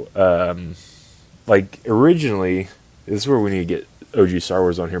 So, like originally, this is where we need to get OG Star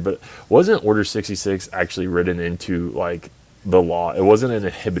Wars on here. But wasn't Order 66 actually written into like the law? It wasn't an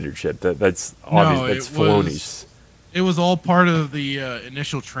inhibitor chip. That's obvious. No, that's Filoni's. It was all part of the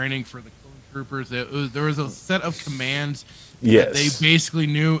initial training for the clone troopers. There was a set of commands. Yes. That they basically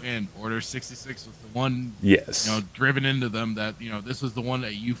knew, and Order 66 was the one. Yes. Driven into them that this was the one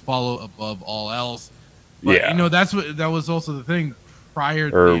that you follow above all else. But, yeah. that was also the thing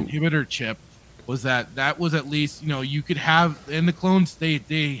prior to the inhibitor chip was that was at least you could have in the clones they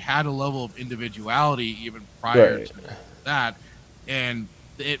had a level of individuality even prior to that, and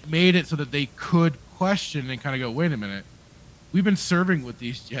it made it so that they could question and kind of go, wait a minute, we've been serving with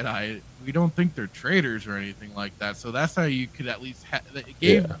these Jedi. We don't think they're traitors or anything like that. So that's how you could at least it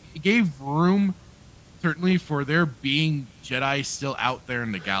gave room certainly for there being Jedi still out there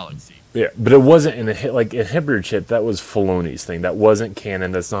in the galaxy. Yeah, but it wasn't inhibitor chip. That was Filoni's thing. That wasn't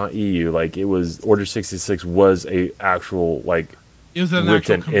canon. That's not EU. Like it was Order 66 was a actual it was an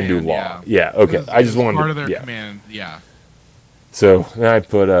written actual command, into law. Yeah. Okay. I just wanted part of their command. Yeah. So then I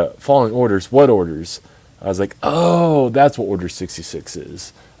put following orders. What orders? I was like, oh, that's what Order 66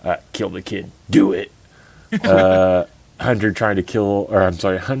 is. Kill the kid. Do it. Hunter trying to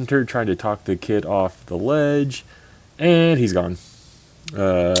talk the kid off the ledge, and he's gone.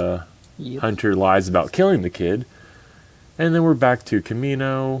 Yep. Hunter lies about killing the kid, and then we're back to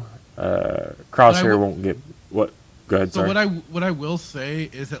Kamino. Crosshair won't get what. Go ahead. So sorry. what I will say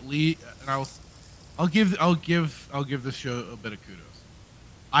is at least, and I'll give this show a bit of kudos.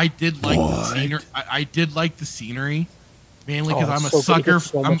 I did like the scenery. I did like the scenery, mainly because I'm a sucker.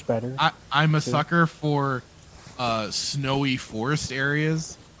 I'm a sucker for snowy forest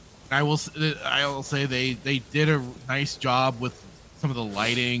areas. And I will say they did a nice job with some of the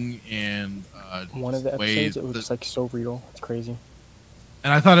lighting and one of the episodes it was like so real. It's crazy.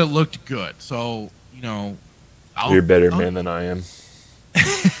 And I thought it looked good. So you're a better man than I am.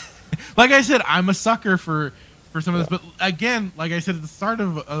 Like I said, I'm a sucker for some of this, but again, like I said at the start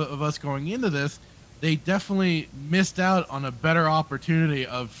of us going into this, they definitely missed out on a better opportunity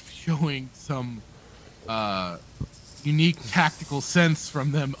of showing some unique tactical sense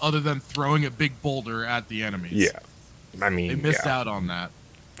from them, other than throwing a big boulder at the enemies. Yeah, I mean, they missed out on that.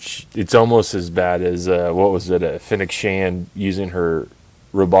 It's almost as bad as what was it? Fennec Shand using her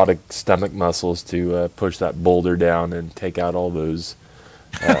robotic stomach muscles to push that boulder down and take out all those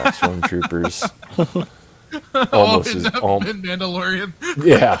stormtroopers. Almost as Mandalorian.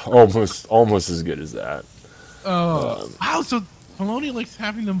 Yeah, almost as good as that. Wow, so Filoni likes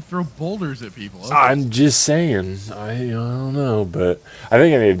having them throw boulders at people. Okay. I'm just saying. I don't know, but I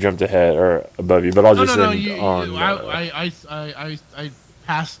think I may have jumped ahead or above you. But I'll just end on. I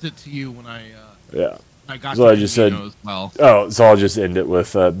passed it to you when I. Yeah. I got so to I just said. As well. Oh, so I'll just end it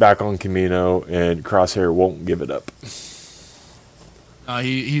with back on Kamino, and Crosshair won't give it up.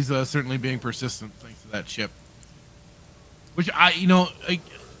 He's certainly being persistent thanks to that ship. Which like,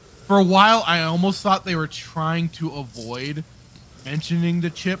 for a while, I almost thought they were trying to avoid mentioning the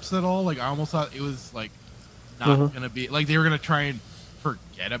chips at all. Like, I almost thought it was like not gonna be like they were gonna try and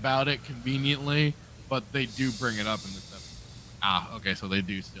forget about it conveniently, but they do bring it up in this episode. Okay, so they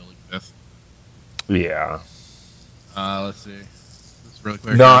do still exist. Yeah. Let's see. This really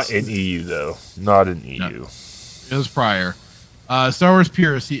quick. Not in EU though. Not in EU. No. It was prior. Star Wars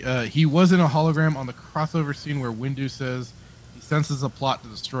Purist. He was in a hologram on the crossover scene where Windu says he senses a plot to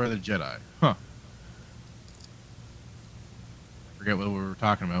destroy the Jedi. Huh. I forget what we were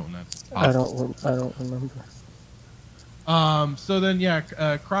talking about when that's possible. I don't remember. So then,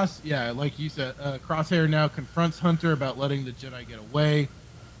 like you said, Crosshair now confronts Hunter about letting the Jedi get away.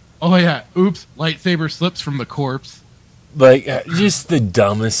 Oh yeah, oops, lightsaber slips from the corpse. Like, just the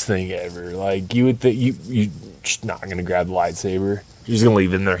dumbest thing ever. Like, you would think you're just not gonna grab the lightsaber. You're just gonna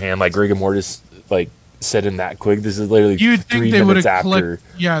leave it in their hand, like rigor mortis, like set in that quick. This is literally You'd think 3 they minutes after.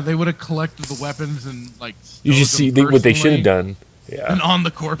 They would have collected the weapons and like. You just see what they should have done. Yeah. And on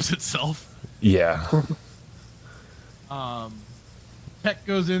the corpse itself. Yeah. Tech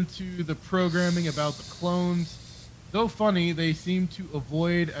goes into the programming about the clones. Though funny, they seem to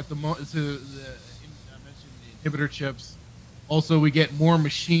avoid at the moment. I mentioned the inhibitor chips. Also, we get more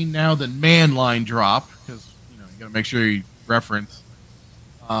machine now than man line drop because you gotta make sure you reference.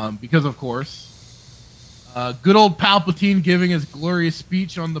 Because of course, good old Palpatine giving his glorious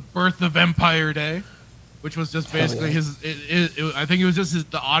speech on the birth of Empire Day, which was just basically his. I think it was just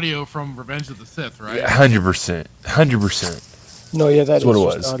the audio from Revenge of the Sith, right? Yeah, 100%, 100%. No, yeah, that's what it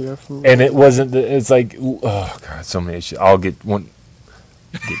was. Audio from and it wasn't. It's like, oh god, so many shit. I'll get to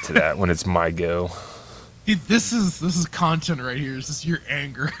that when it's my go. Dude, this is content right here. This is your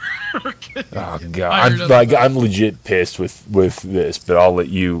anger. Oh god, I'm legit pissed with this, but I'll let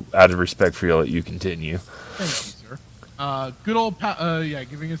you, out of respect for you, I'll let you continue. Thank you, sir. Good old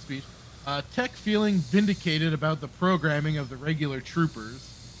giving a speech. Tech feeling vindicated about the programming of the regular troopers.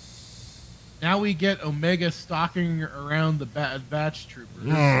 Now we get Omega stalking around the Batch troopers.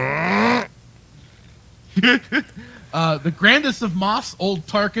 The grandest of Moffs, old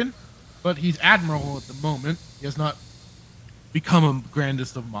Tarkin, but he's Admiral at the moment. He has not become a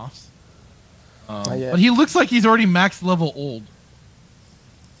grandest of Moffs. But he looks like he's already max level old.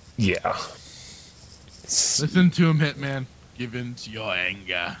 Yeah. Listen to him, Hitman. Give in to your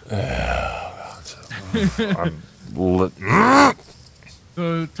anger.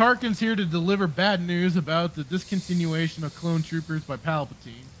 So Tarkin's here to deliver bad news about the discontinuation of clone troopers by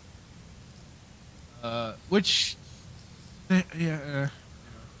Palpatine.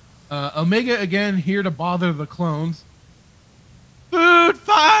 Omega again here to bother the clones. Food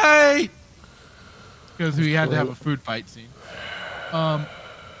fight! Because we had to have a food fight scene.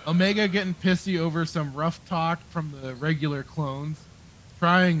 Omega getting pissy over some rough talk from the regular clones.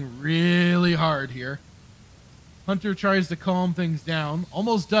 Trying really hard here. Hunter tries to calm things down.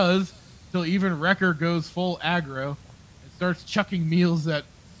 Almost does. Till even Wrecker goes full aggro. And starts chucking meals at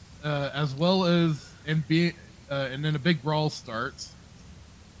as well as and then a big brawl starts.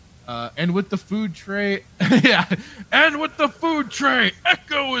 And with the food tray and with the food tray,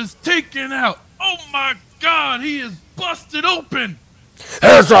 Echo is taken out. Oh my god, he is busted open.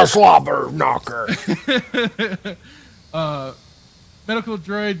 It's a slobber knocker. Medical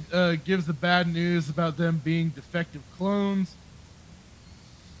droid gives the bad news about them being defective clones.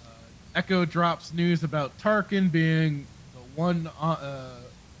 Echo drops news about Tarkin being the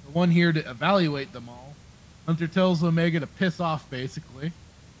one here to evaluate them all. Hunter tells Omega to piss off, basically. She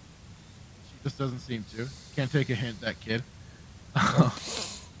just doesn't seem to. Can't take a hint, that kid.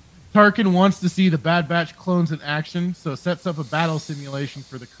 Tarkin wants to see the Bad Batch clones in action, so sets up a battle simulation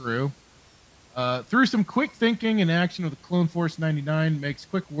for the crew. Through some quick thinking and action of the Clone Force 99, makes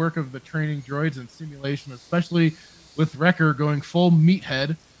quick work of the training droids and simulation, especially with Wrecker going full meathead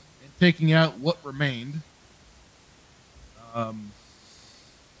and taking out what remained.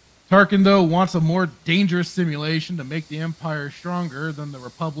 Tarkin, though, wants a more dangerous simulation to make the Empire stronger than the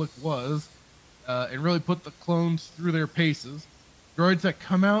Republic was, and really put the clones through their paces. Droids that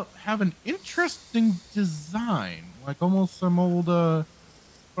come out have an interesting design, like almost some old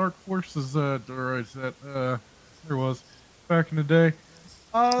Dark Forces droids that there was back in the day.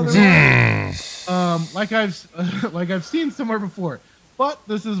 Like I've seen somewhere before, but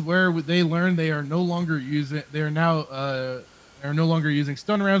this is where they learn they are no longer using. They are no longer using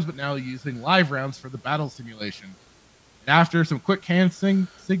stun rounds, but now using live rounds for the battle simulation. And after some quick hand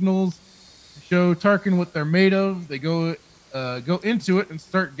signals to show Tarkin what they're made of, they go into it and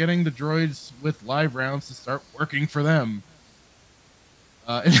start getting the droids with live rounds to start working for them.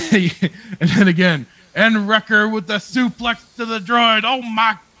 And then again, And Wrecker with the suplex to the droid. Oh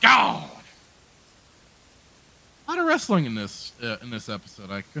my god! A lot of wrestling in this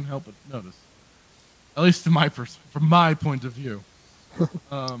episode. I couldn't help but notice, at least from my point of view.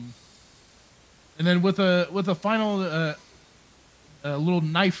 And then with a final little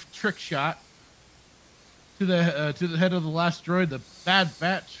knife trick shot to the head of the last droid, the Bad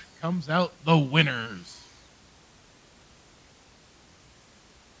Batch comes out the winners.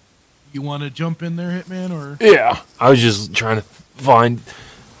 You want to jump in there, Hitman, or? Yeah, I was just trying to find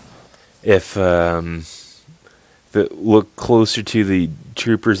if it looked closer to the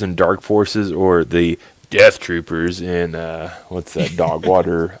troopers in Dark Forces or the Death Troopers in what's that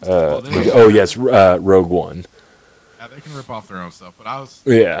Dogwater? Rogue One. Yeah, they can rip off their own stuff, but I was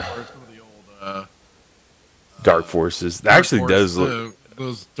some of the old Dark Forces. That actually does look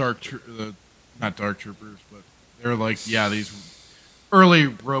those not Dark Troopers, but they're like these early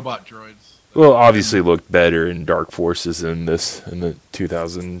robot droids. Well, obviously looked better in Dark Forces in the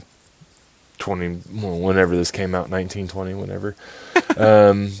 2020, whenever this came out, 1920, whenever.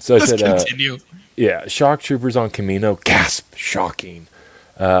 So I said, continue. Yeah, shock troopers on Camino. Gasp! Shocking.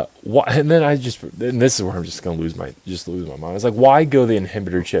 And then this is where I'm just gonna lose my mind. It's like, why go the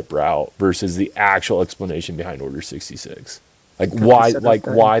inhibitor chip route versus the actual explanation behind Order 66? Like, why? Like,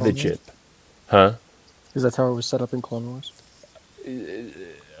 why the chip? Huh? Because that's how it was set up in Clone Wars.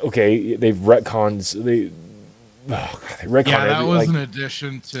 Okay, they've retcons. They retcon. Yeah, that was an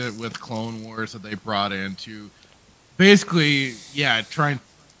addition to with Clone Wars that they brought in to basically, try and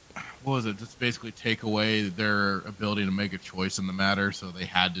what was it? Just basically take away their ability to make a choice in the matter, so they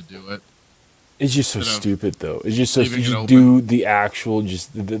had to do it. It's just so stupid, though. It's just so you do the actual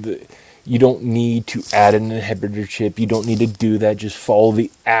you don't need to add an inhibitor chip. You don't need to do that. Just follow the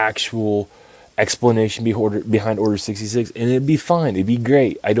actual explanation behind Order 66, and it'd be fine. It'd be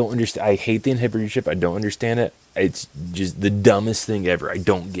great. I don't understand. I hate the inhibitor chip. I don't understand it. It's just the dumbest thing ever. I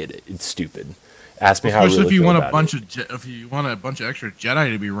don't get it. It's stupid. Ask me how. Especially if you want a bunch of extra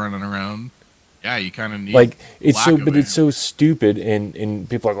Jedi to be running around, you kind of need. Like it's so stupid, and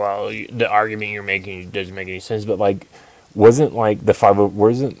people are like, well, the argument you're making doesn't make any sense. But like, wasn't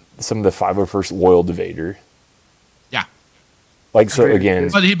some of the 501st loyal to Vader? Yeah. Like, so again,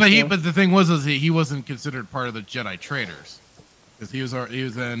 but the thing was he wasn't considered part of the Jedi traitors because he was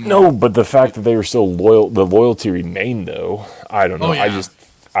in. No, but the fact that they were so loyal, the loyalty remained, though. I don't know. Oh, yeah.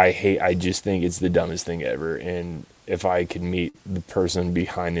 I just think it's the dumbest thing ever. And if I could meet the person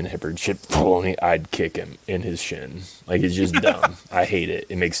behind inhibitor chip Polony, I'd kick him in his shin. Like, it's just dumb. I hate it.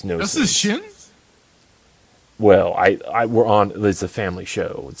 It makes no sense. That's his shins? Well, we're on. It's a family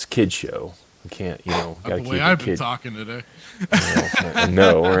show. It's a kid show. We can't, gotta the keep way I've been talking today.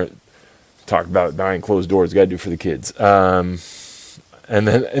 No, we're talking about behind closed doors. Got to do for the kids. And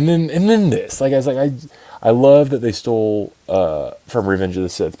then this. Like, I was like, I love that they stole from Revenge of the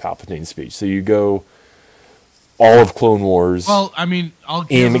Sith Palpatine's speech. So you go all of Clone Wars. Well, I mean,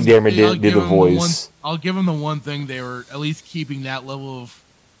 Ian McDiarmid did the voice. I'll give them the one thing, they were at least keeping that level of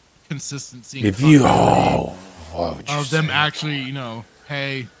consistency. If you of them actually,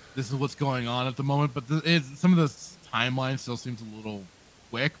 hey, this is what's going on at the moment. But some of the timeline still seems a little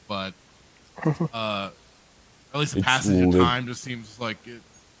quick, but at least the passage of time just seems like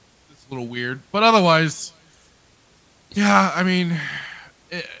it's a little weird. But otherwise, I mean,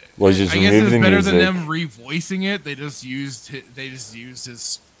 I guess it's better than them revoicing it. They just used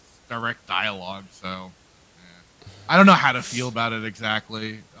his direct dialogue. So I don't know how to feel about it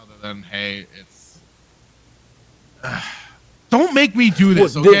exactly, other than hey, it's. Don't make me do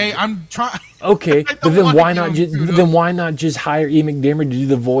this, okay? I'm trying. Okay, but then why not? Why not just hire Ian McDiarmid to do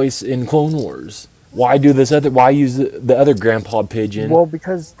the voice in Clone Wars? Why do this other? Why use the other Grandpa Pigeon? Well,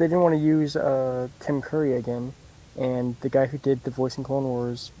 because they didn't want to use Tim Curry again, and the guy who did the voice in Clone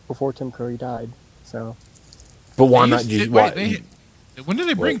Wars before Tim Curry died. So. But why not just? When did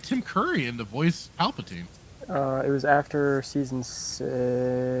they bring Tim Curry in to voice Palpatine? It was after season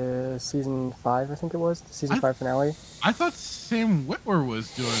 5, I think it was. The season 5 finale. I thought Sam Witwer was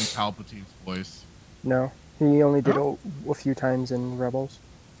doing Palpatine's voice. No, he only did it a few times in Rebels.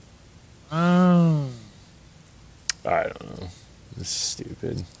 Oh. I don't know. It's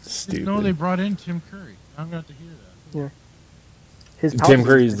stupid. No, they brought in Tim Curry. I'm going to hear that. Yeah. Tim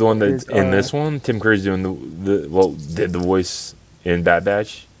Curry's the one that's in this one? Tim Curry's doing did the voice in Bad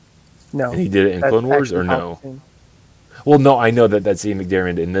Batch? No. And he did it in Clone Wars, or no? Well, no, I know that's Ian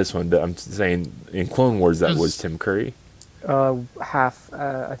McDiarmid in this one, but I'm saying in Clone Wars that was Tim Curry. Half,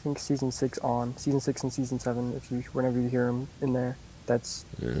 I think season 6 on. Season 6 and season 7, whenever you hear him in there, that's...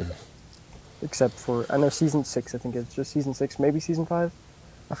 Yeah. Except for, I know season 6, I think it's just season 6, maybe season 5.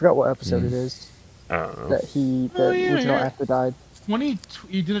 I forgot what episode it is. I don't know. That the original actor died.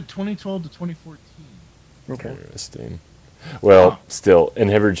 He did it 2012 to 2014. Okay. Interesting. Well, still,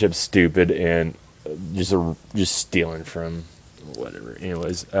 inhibitor chip's stupid and just stealing from whatever.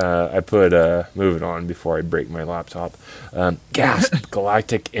 Anyways, I put moving on before I break my laptop. Gasp!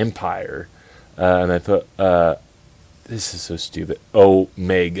 Galactic Empire, and I put this is so stupid.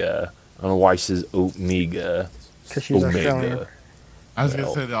 Omega. I don't know why she says Omega. Because she's Australian. I was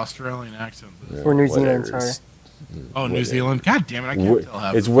gonna say the Australian accent. Or New Zealand, sorry. Oh, New Zealand. God damn it! I can't tell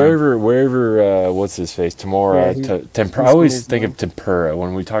how. It's wherever. What's his face? Tempura. Tempura. I always think of tempura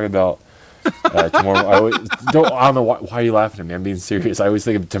when we talk about tomorrow. I don't know why are you laughing at me? I'm being serious. I always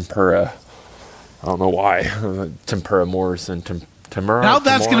think of tempura. I don't know why. Tempura Morrison. Tempura. Now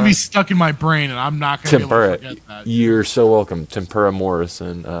that's gonna be stuck in my brain, and I'm not gonna be able to forget that. You're so welcome, Tempura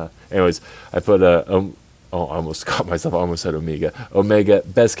Morrison. Anyways, I put I almost caught myself. I almost said Omega. Omega,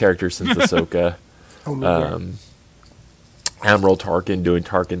 best character since Ahsoka. Admiral Tarkin doing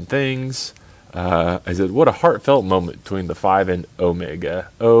Tarkin things. I said, what a heartfelt moment between the 5 and Omega.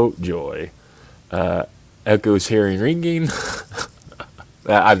 Oh, joy. Echo's hearing ringing.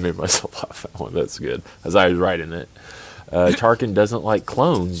 I made myself laugh at that one. That's good, as I was writing it. Tarkin doesn't like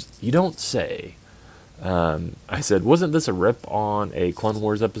clones. You don't say. I said, wasn't this a rip on a Clone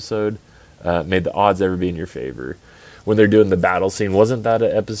Wars episode? Made the odds ever be in your favor. When they're doing the battle scene, wasn't that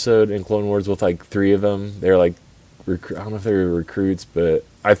an episode in Clone Wars with like 3 of them? They're like, I don't know if they were recruits, but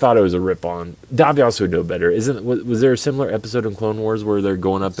I thought it was a rip on. Dobby also would know better. Was there a similar episode in Clone Wars where they're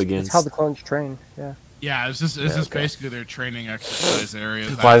going up against? It's how the clones train. Yeah. Yeah, it's just basically their training exercise area.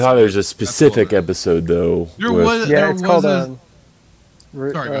 Well, I thought there was a specific episode though. It's called sorry,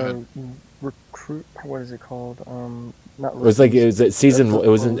 recruit. What is it called? Not. It was in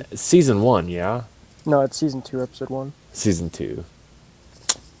season 1, yeah. No, it's season 2, episode 1. Season 2.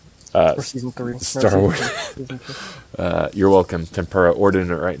 Or season 3. Star Wars. You're welcome, Tempura. Ordering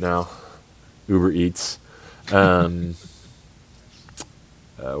it right now. Uber Eats. Where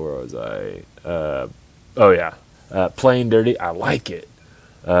was I? Oh yeah. Playing dirty. I like it.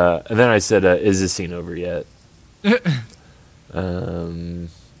 And then I said, "Is this scene over yet?" And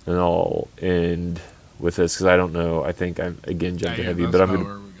I'll end with this because I don't know. I think I'm again jumping heavy, but I'm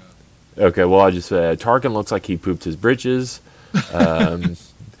gonna. Okay, well I just Tarkin looks like he pooped his britches.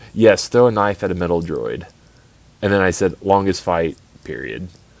 Yes, throw a knife at a metal droid. And then I said, longest fight, period.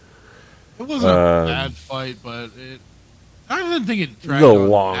 It wasn't a bad fight, but I didn't think it dragged the on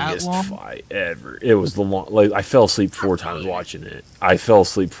longest that long. fight ever. It was the long. Like I fell asleep 4 times watching it. I fell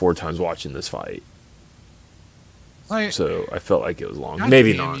asleep 4 times watching this fight. So I felt like it was long.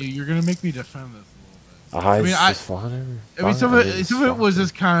 Maybe not. You're gonna make me defend this a little bit. I mean, some of it was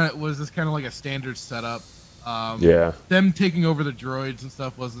just kind of like a standard setup. Yeah. Them taking over the droids and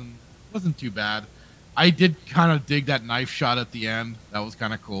stuff wasn't too bad. I did kind of dig that knife shot at the end. That was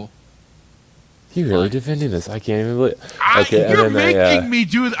kind of cool. You really defending this? I can't even believe. Okay, you're making me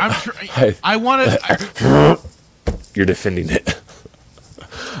do it. I want to. You're defending it.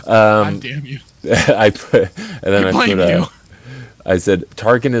 God damn you! I said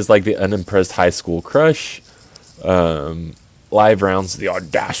Tarkin is like the unimpressed high school crush. Live rounds the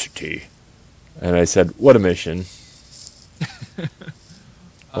audacity, and I said, "What a mission!"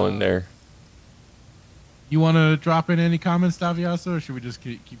 One there. You want to drop in any comments, Daviaso, or should we just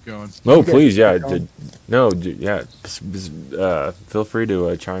keep going? No, please, yeah. Feel free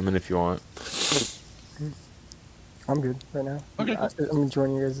to chime in if you want. I'm good right now. Okay, cool. I'm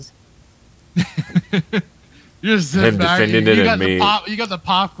enjoying you guys'. You're just sitting back. You got the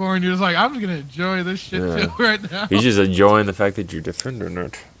popcorn. You're just like, I'm just gonna enjoy this shit too right now. He's just enjoying the fact that you're defending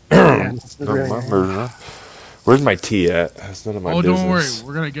it. Where's my tea at? That's none of my business. Oh, don't worry.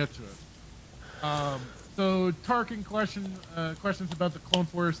 We're gonna get to it. So Tarkin questions about the Clone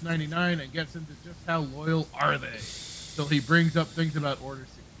Force 99 and gets into just how loyal are they. So he brings up things about Order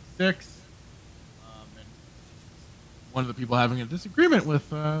 66. And one of the people having a disagreement with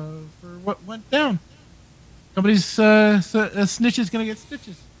for what went down. Somebody's a snitch is gonna get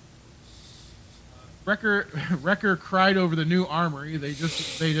stitches. Wrecker cried over the new armory. They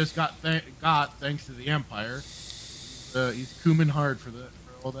just got thanks to the Empire. He's cooming hard for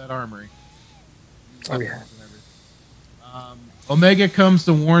all that armory. Oh yeah. Omega comes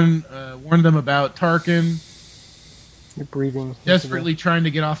to warn them about Tarkin. You're breathing. Desperately trying to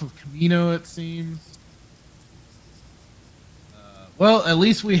get off of Kamino, it seems. Well, at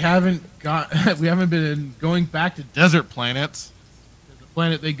least we haven't been going back to desert planets. The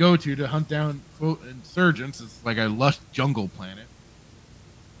planet they go to hunt down quote insurgents is like a lush jungle planet.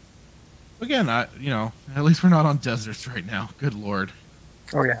 Again, at least we're not on deserts right now. Good lord.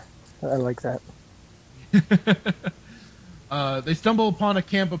 Oh yeah, I like that. They stumble upon a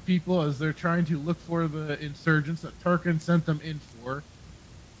camp of people as they're trying to look for the insurgents that Tarkin sent them in for.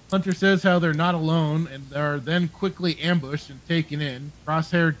 Hunter says how they're not alone and are then quickly ambushed and taken in.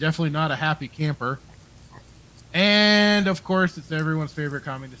 Crosshair definitely not a happy camper. And of course, it's everyone's favorite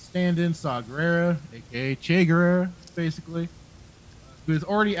communist stand-in, Saw Gerrera, aka Che Guevara, basically, who is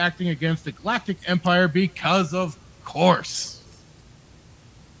already acting against the Galactic Empire because of course.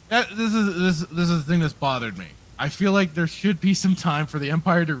 This is the thing that's bothered me. I feel like there should be some time for the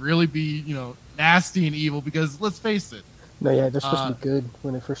Empire to really be, nasty and evil because let's face it. No, yeah, they're supposed to be good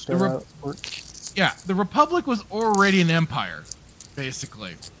when they first start out. Yeah, the Republic was already an empire,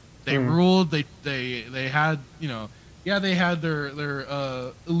 basically. They ruled. They had they had their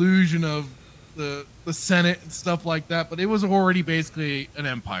illusion of the Senate and stuff like that, but it was already basically an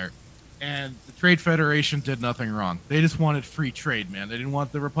empire. And the Trade Federation did nothing wrong. They just wanted free trade, man. They didn't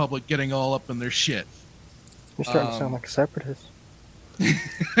want the Republic getting all up in their shit. You're starting to sound like a separatist.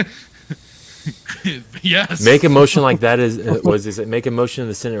 Yes. Make a motion like that make a motion in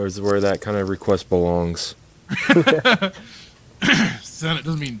the Senate is where that kind of request belongs. Senate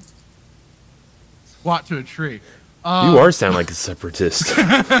doesn't mean squat to a tree. You are sounding like a separatist.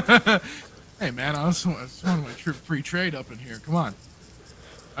 Hey man, I just want my free trade up in here. Come on.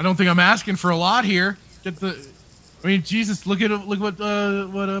 I don't think I'm asking for a lot here. Jesus, look what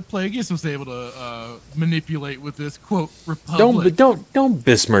Plagueis was able to manipulate with this quote Republic. Don't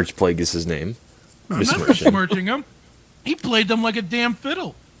besmirch Plagueis' name. I'm not besmirching him. He played them like a damn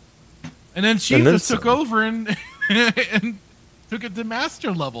fiddle, and then Chief just took over and and took it to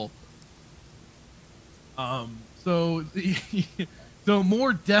master level. So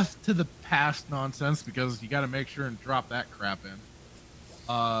more death to the past nonsense because you got to make sure and drop that crap in.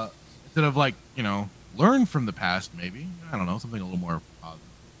 Instead of learn from the past, maybe. I don't know, something a little more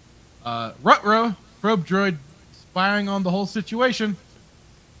positive. Rutro, probe droid spying on the whole situation.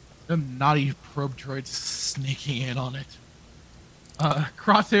 The naughty probe droids sneaking in on it.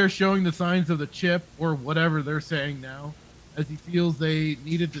 Crosshair showing the signs of the chip, or whatever they're saying now, as he feels they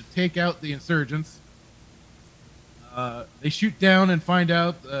needed to take out the insurgents. They shoot down and find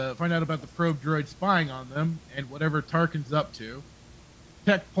out about the probe droid spying on them, and whatever Tarkin's up to.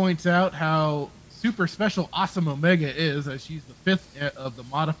 Tech points out how super special awesome Omega is, as she's the fifth of the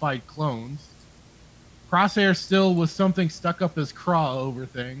modified clones. Crosshair still was something stuck up his craw over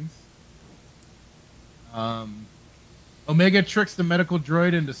things. Omega tricks the medical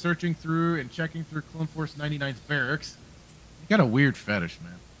droid into searching through and checking through Clone Force 99's barracks. He got a weird fetish,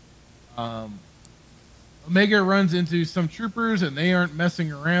 man. Omega runs into some troopers and they aren't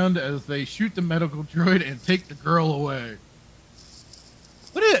messing around as they shoot the medical droid and take the girl away.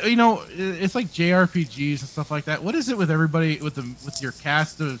 It's like JRPGs and stuff like that. What is it with everybody with your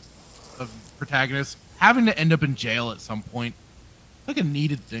cast of protagonists having to end up in jail at some point? Like a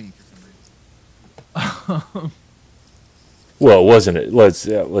needed thing for some reason. Well, wasn't it? Let's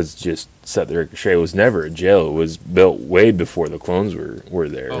just set the record straight. It was never a jail. It was built way before the clones were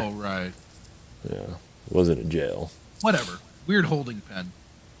there. Oh right. Yeah, it wasn't a jail. Whatever. Weird holding pen.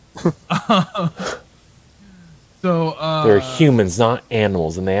 So they're humans, not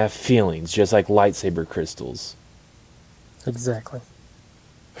animals, and they have feelings, just like lightsaber crystals. Exactly.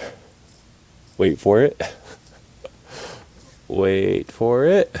 Wait for it. Wait for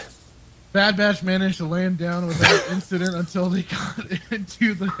it. Bad Batch managed to land down without incident until they got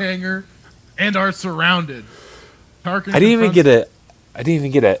into the hangar and are surrounded. Tarkin I didn't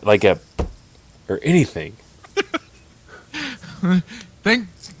even get a or anything. Think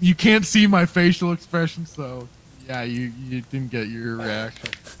you can't see my facial expression, so yeah, you didn't get your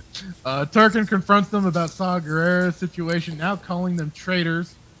reaction. Tarkin confronts them about Saw Gerrera's situation, now calling them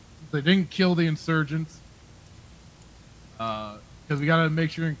traitors. They didn't kill the insurgents. Because we gotta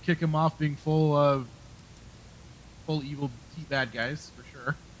make sure and kick him off being full evil bad guys for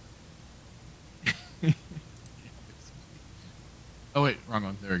sure. Oh wait, wrong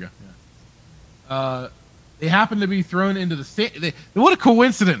one. There we go. Yeah. They happen to be thrown into the same. What a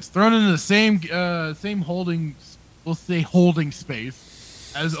coincidence! Thrown into the same holding. We'll say holding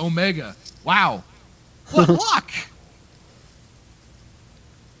space as Omega. Wow, what luck!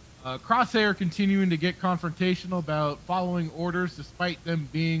 Crosshair continuing to get confrontational about following orders despite them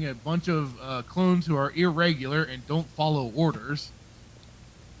being a bunch of clones who are irregular and don't follow orders.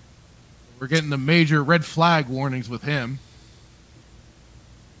 We're getting the major red flag warnings with him.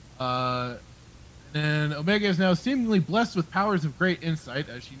 And Omega is now seemingly blessed with powers of great insight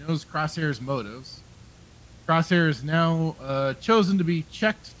as she knows Crosshair's motives. Crosshair is now chosen to be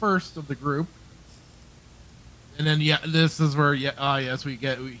checked first of the group. And then this is where yes,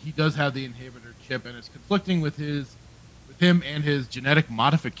 he does have the inhibitor chip, and it's conflicting with him and his genetic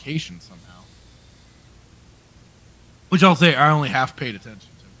modification somehow. Which I'll say I only half paid attention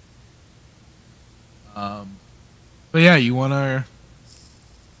to. But yeah, you wanna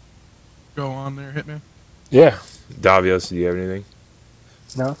go on there, Hitman? Yeah. Davios, do you have anything?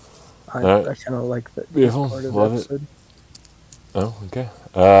 No, I kind of like that. Beautiful, Part of love the it. episode. Oh, okay.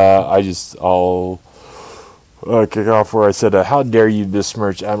 I'll kick off where I said, how dare you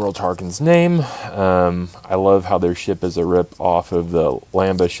besmirch Admiral Tarkin's name? I love how their ship is a rip off of the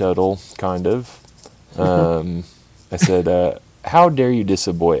Lambda shuttle, kind of. I said, how dare you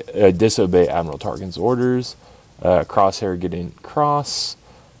disobey Admiral Tarkin's orders? Crosshair getting cross.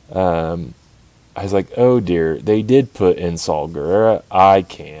 I was like, oh dear, they did put in Saul Guerrera. I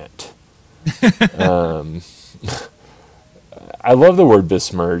can't. I love the word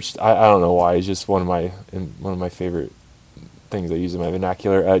besmirched. I don't know why. It's just one of my favorite things I use in my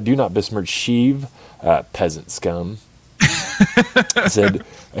vernacular. Do not besmirch Sheev, peasant scum. I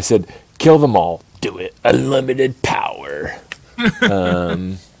said, kill them all. Do it. Unlimited power.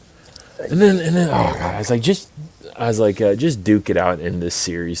 And then, oh god, I was like, just duke it out in this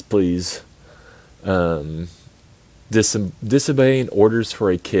series, please. Disobeying orders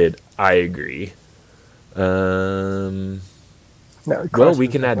for a kid. I agree. No, Well, we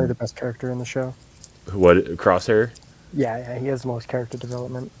can add the best character in the show. What, Crosshair? Yeah, he has the most character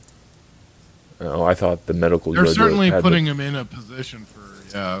development. Oh, I thought the medical. They're certainly putting him in a position for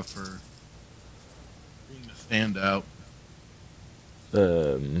being a standout.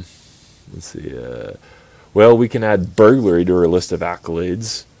 Let's see. Well, we can add burglary to her list of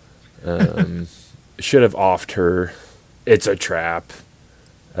accolades. Should have offed her. It's a trap.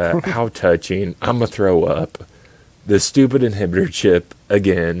 How touching. I'm gonna throw up. The stupid inhibitor chip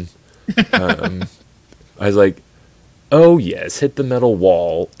again. I was like, oh yes, hit the metal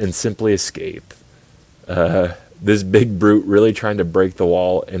wall and simply escape. This big brute really trying to break the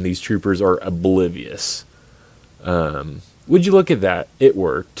wall, and these troopers are oblivious. Would you look at that? It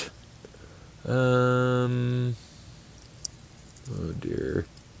worked. Oh dear.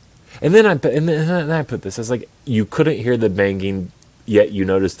 And then I put this. I was like, you couldn't hear the banging, yet you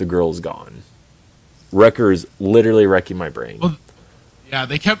noticed the girl's gone. Wrecker is literally wrecking my brain. Well, yeah,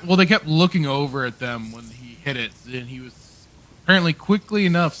 they kept looking over at them when he hit it, and he was apparently quickly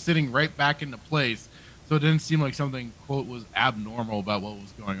enough sitting right back into place, so it didn't seem like something, quote, was abnormal about what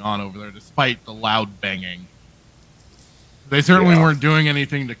was going on over there, despite the loud banging. They certainly weren't doing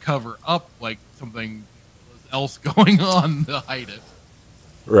anything to cover up like something else going on to hide it.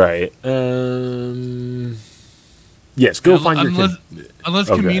 Right. Yes, go find unless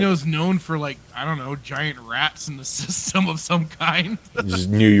Kamino's known for, like, I don't know, giant rats in the system of some kind. Just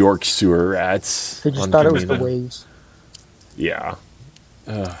New York sewer rats. They just thought it was the waves. Yeah.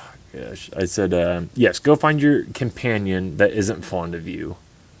 Oh, gosh. I said, yes, go find your companion that isn't fond of you.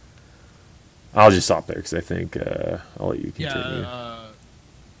 I'll just stop there because I think I'll let you continue.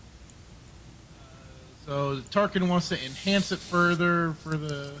 So Tarkin wants to enhance it further for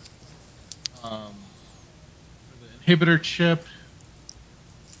the inhibitor chip.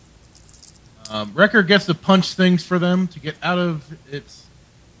 Wrecker gets to punch things for them to get out of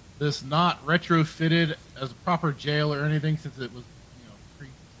this not retrofitted as a proper jail or anything, since it was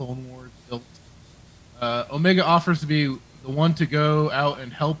pre-Clone Wars built. Omega offers to be the one to go out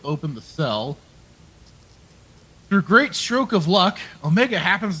and help open the cell. Through great stroke of luck, Omega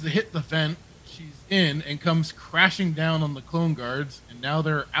happens to hit the vent she's in and comes crashing down on the clone guards, and now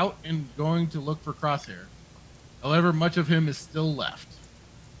they're out and going to look for Crosshair. However, much of him is still left.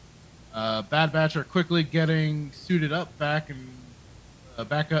 Bad Batch are quickly getting suited up back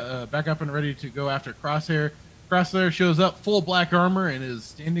up and ready to go after Crosshair. Crosshair shows up full black armor and is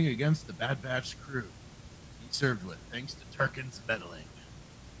standing against the Bad Batch crew he served with, thanks to Tarkin's meddling.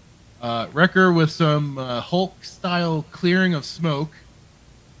 Wrecker with some Hulk-style clearing of smoke,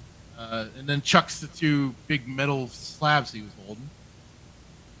 and then chucks the two big metal slabs he was holding.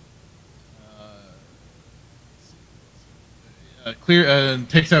 And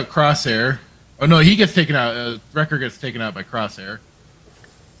takes out Crosshair. Oh no, he gets taken out. Wrecker gets taken out by Crosshair.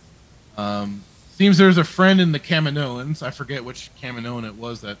 Seems there's a friend in the Kaminoans. I forget which Kaminoan it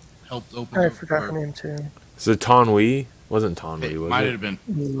was that helped open. I forgot her name too. Is it Tonwi? Wasn't Tonwi? Was might it? have been.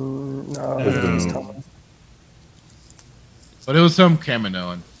 No, it was Tom. But it was some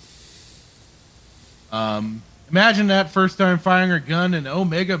Kaminoan. Imagine that first time firing a gun and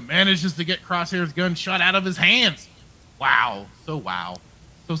Omega manages to get Crosshair's gun shot out of his hands. Wow. So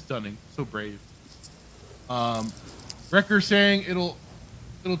stunning. So brave. Wrecker saying it'll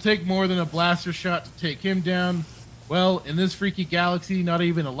it'll take more than a blaster shot to take him down. Well, in this freaky galaxy, not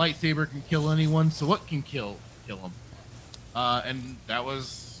even a lightsaber can kill anyone, so what can kill him? And that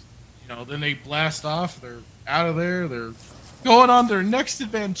was, then they blast off. They're out of there. They're going on their next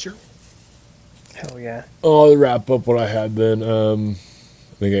adventure. Hell yeah. I'll wrap up what I had then. I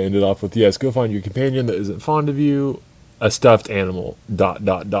think I ended off with, yes, go find your companion that isn't fond of you. A stuffed animal, ...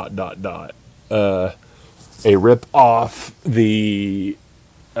 A rip off the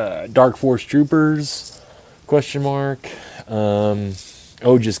Dark Force Troopers, ? Just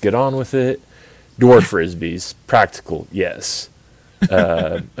get on with it. Dwarf frisbees, practical, yes.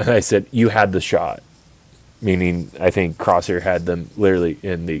 And I said, you had the shot. Meaning, I think Crosshair had them literally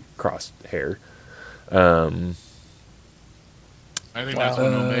in the crosshair. I think that's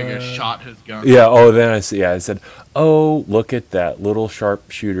when Omega shot his gun. Yeah, then I said, oh, look at that little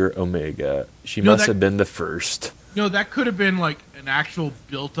sharpshooter Omega. She must have been the first. That could have been like an actual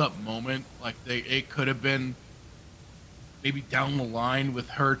built-up moment. Like it could have been maybe down the line with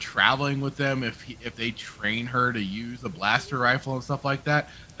her traveling with them. If they train her to use a blaster rifle and stuff like that,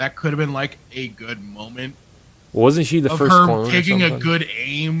 that could have been like a good moment. Wasn't she the first clone? Her taking a good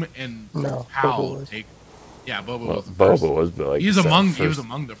aim and Boba take. Yeah, Boba was the first. Boba was, but like he was among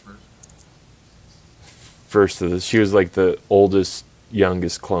the first. First of this, she was like the oldest,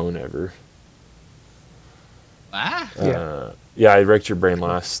 youngest clone ever. Yeah, I wrecked your brain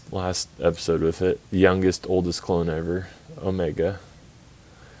last episode with it. The youngest, oldest clone ever, Omega.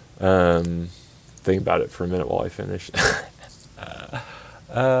 Think about it for a minute while I finish.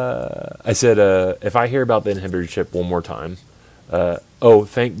 I said, if I hear about the inhibitor chip one more time,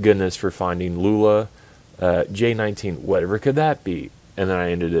 thank goodness for finding Lula, J19, whatever could that be? And then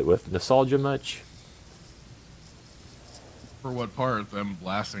I ended it with nostalgia much. For what part? Them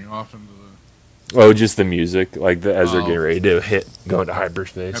blasting off into the... Oh, just the music, like as they're getting ready to go into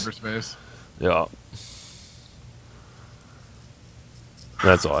hyperspace. Hyperspace. Yeah.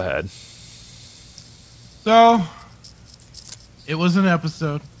 That's all I had. So, it was an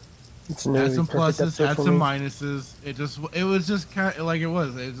episode. Had some pluses, had some minuses. It was just kind of like it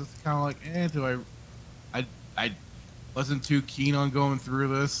was. It was just kind of like, I wasn't too keen on going through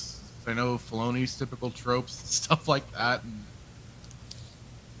this. I know Filoni's typical tropes and stuff like that. And,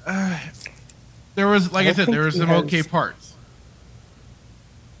 there was, like I said, there were some okay parts.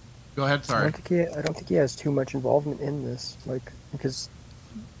 Go ahead, sorry. I don't think he has too much involvement in this, because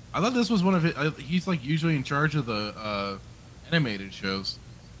I thought this was one of his. He's like usually in charge of the animated shows.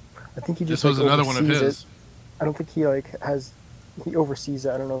 I think he just this was another one of his. I don't think he he oversees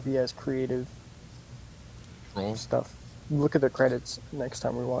it. I don't know if he has creative control stuff. Look at the credits next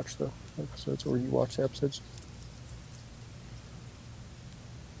time we watch the episodes, or you watch the episodes.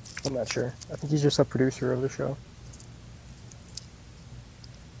 I'm not sure. I think he's just a producer of the show.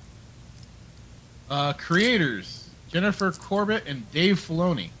 Creators: Jennifer Corbett and Dave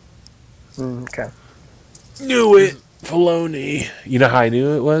Filoni. Okay. Knew it, Filoni. You know how I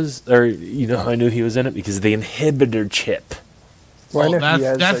knew it was, or you know how I knew he was in it, because of the inhibitor chip. Well,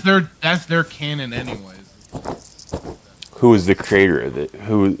 that's their canon, anyways. Who is the creator of it?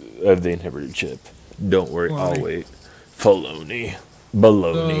 Who of the inhibitor chip? Don't worry, I'll wait. Filoni.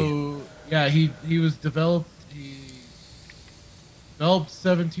 Baloney. So, yeah, he was developed. He developed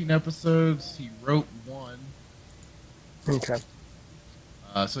 17 episodes. He wrote one. Okay.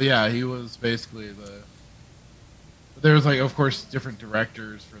 So yeah, he was basically the. There was of course, different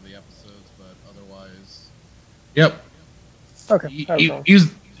directors for the episodes, but otherwise, yep. Okay.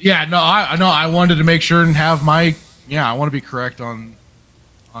 He's I wanted to make sure and have my I want to be correct on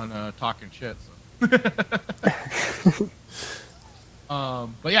talking shit. So.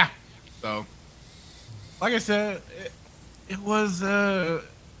 But yeah, so like I said, it was. I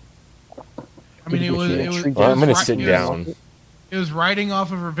mean, it was. I'm gonna sit down. It was writing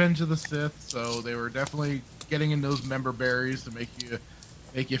off of Revenge of the Sith, so they were definitely getting in those member berries to make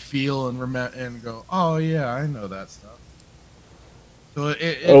you feel and go, oh yeah, I know that stuff. So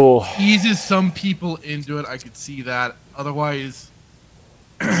it eases some people into it. I could see that. Otherwise,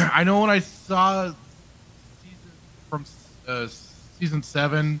 I know when I saw season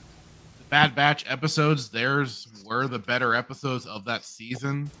 7, the Bad Batch episodes, theirs were the better episodes of that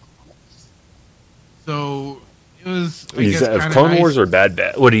season. So it was. Clone Wars or Bad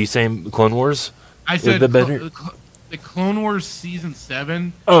Batch? What are you saying? Clone Wars? I said the better. The Clone Wars season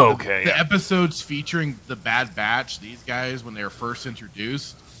 7. Oh, okay. The episodes featuring the Bad Batch, these guys when they were first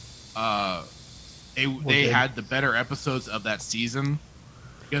introduced, they had the better episodes of that season.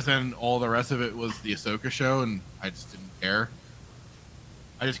 Because then all the rest of it was the Ahsoka show, and I just didn't care.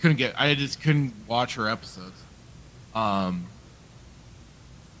 I just couldn't watch her episodes.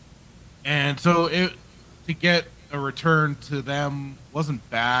 And so to get a return to them wasn't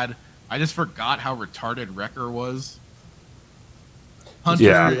bad. I just forgot how retarded Wrecker was.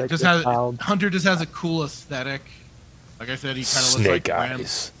 Hunter just has a cool aesthetic. Like I said, he kind of looks like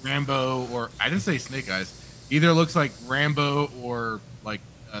Rambo, or I didn't say Snake Eyes. Either looks like Rambo or like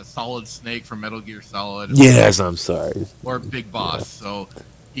a Solid Snake from Metal Gear Solid. Yes, I'm sorry. Or Big Boss. So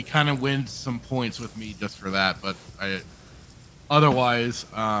he kind of wins some points with me just for that. But otherwise,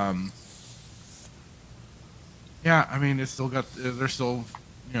 yeah, I mean, they're still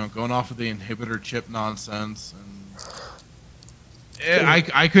going off of the inhibitor chip nonsense, and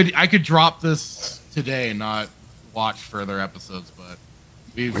I could drop this today and not watch further episodes, but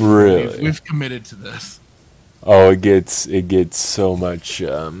we've committed to this. Oh, it gets so much. I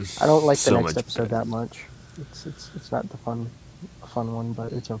don't like the next episode that much. It's not a fun one,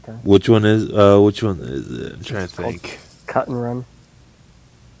 but it's okay. Which one is it? I'm trying to think. Cut and Run.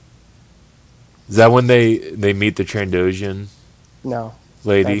 Is that when they meet the Trandoshan? No.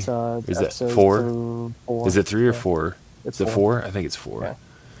 Lady? That's, is that 4? Is it 3 or 4? Is it 4? I think it's 4. Yeah.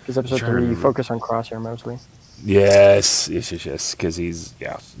 Because episode 3, you focus on Crosshair mostly. Yes. Because he's...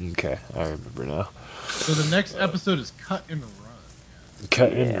 Yeah. Okay. I remember now. So the next episode is Cut and Run.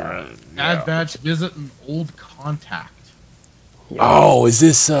 Cut and Run. Bad Batch visit an old contact. Yeah. Oh, is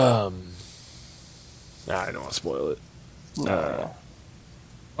this... I don't want to spoil it.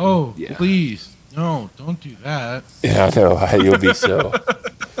 Please. No, don't do that. Yeah, I know.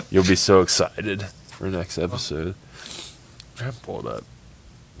 You'll be so excited for next episode. I have pulled up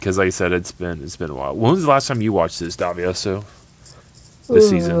because, like I said, it's been a while. When was the last time you watched this, Davioso? This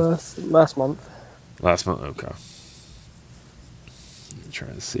season? Last month. Last month. Okay. I'm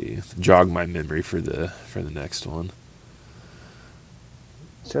trying to see, jog my memory for the next one.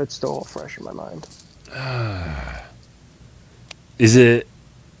 So it's still fresh in my mind. Is it?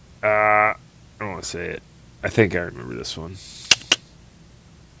 I don't want to say it. I think I remember this one.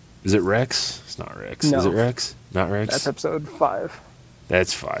 Is it Rex? It's not Rex. No. Is it Rex? Not Rex? That's episode 5.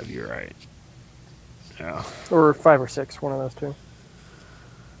 That's 5, you're right. Yeah. Or 5 or 6, one of those two.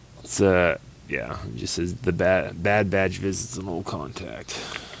 It's yeah, it just says the bad badge visits an old contact.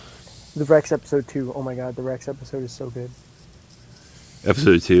 The Rex episode 2. Oh my god, the Rex episode is so good.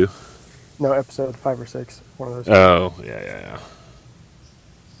 Episode 2? No, episode 5 or 6. One of those two. Oh, yeah.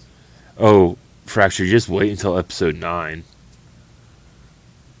 Oh, Fracture, just wait until episode 9.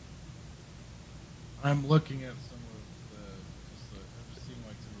 I'm looking at some of I'm just seeing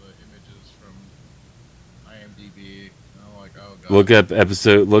like some of the images from IMDb. And I'm like, oh god. Look up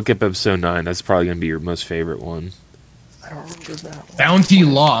episode 9. That's probably gonna be your most favorite one. I don't remember that one. Bounty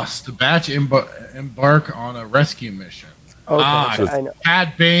lost. The Batch embark on a rescue mission. Okay, I know.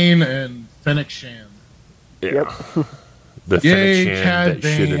 Cad Bane and Fennec Shand. Yeah. Yep. The Yay, Fennec Shand Cad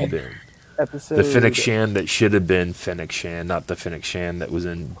that should Bane. have been. The Fennec Shand that should have been Fennec Shand, not the Fennec Shand that was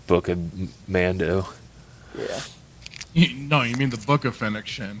in Book of Mando. Yeah. No, you mean the Book of Fennec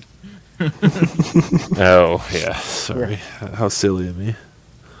Shand. Oh, yeah. Sorry. Yeah. How silly of me.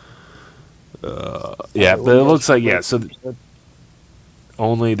 Yeah, but it looks like, yeah, so they're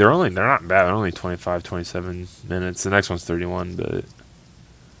not bad. They're only 25, 27 minutes. The next one's 31, but...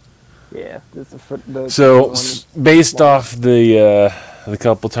 Yeah. Based off the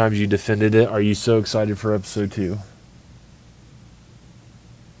couple times you defended it, are you so excited for episode 2?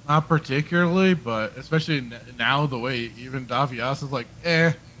 Not particularly, but especially now the way even Davias is like,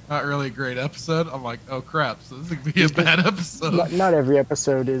 not really a great episode. I'm like, oh crap, so this is gonna be a bad episode. Not every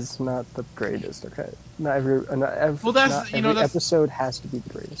episode is not the greatest, okay? Not every episode has to be the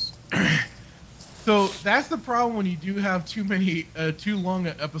greatest. So that's the problem when you do have too long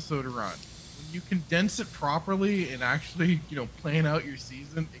an episode run. When you condense it properly and actually, plan out your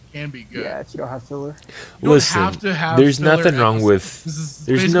season, it can be good. Yeah, you don't have filler. There's nothing wrong with.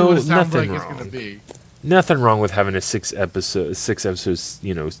 There's nothing wrong. Nothing wrong with having a 6 episodes,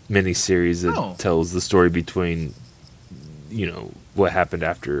 mini series that tells the story between, what happened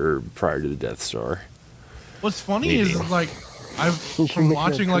after or prior to the Death Star. What's funny is like I'm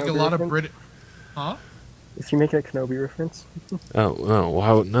watching like a lot of British. Huh? Is he making a Kenobi reference?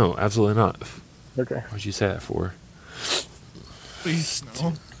 Oh, no, absolutely not. Okay. What'd you say that for? Please,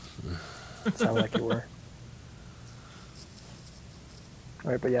 no. Sound like you were.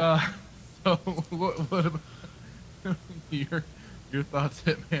 Alright, but yeah. So, what about your thoughts,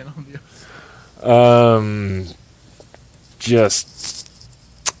 Hitman, on the episode? Just...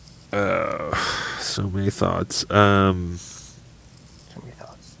 so many thoughts. So many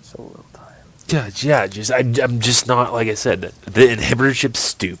thoughts. So little time. Yeah, I'm just not, like I said, the inhibitor chip's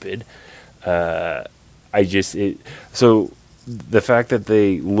stupid. So the fact that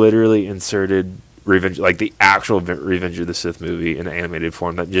they literally inserted Revenge, like the actual Revenge of the Sith movie in animated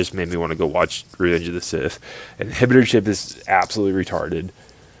form, that just made me want to go watch Revenge of the Sith. Inhibitor chip is absolutely retarded,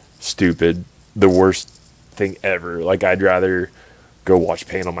 stupid, the worst thing ever. Like, I'd rather go watch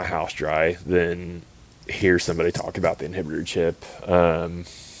paint on my house dry than hear somebody talk about the inhibitor chip.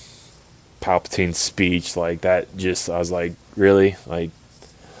 Palpatine's speech, like that, just, I was like, really? Like,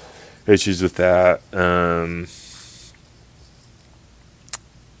 issues with that.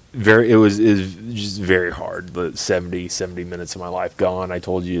 It was just very hard. The 70 minutes of my life gone. I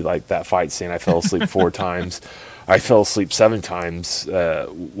told you, like, that fight scene, I fell asleep 4 times. I fell asleep 7 times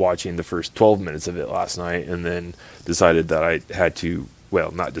watching the first 12 minutes of it last night, and then decided that I had to,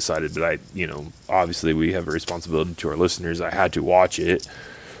 well, not decided, but I, obviously we have a responsibility to our listeners. I had to watch it.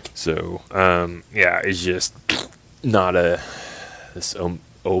 So, yeah, it's just not this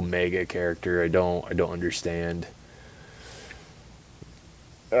Omega character. I don't understand.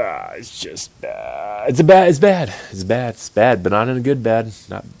 It's just it's bad, but not in a good bad.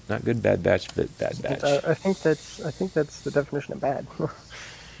 Not good bad batch, but bad batch. I think that's the definition of bad.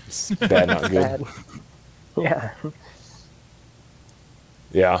 It's bad, not good. Bad. Yeah.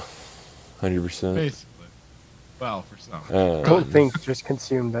 Yeah, 100%. Basically. Well, for some. Don't think, just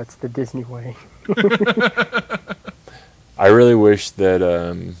consume. That's the Disney way. I really wish that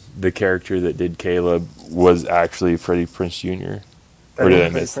the character that did Caleb was actually Freddie Prinze Jr. Or did I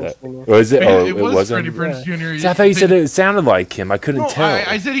miss that? Was it? Oh, it was wasn't. Freddie Prinze Jr. See, I thought you said it sounded like him. I couldn't tell.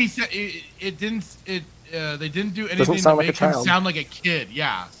 I said he said it didn't. They didn't do anything to sound make like a him child. sound like a kid.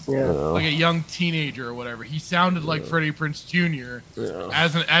 Yeah, like a young teenager or whatever. He sounded like Freddie Prinze Jr.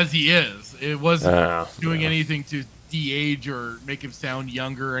 As he is. It wasn't doing anything to de-age or make him sound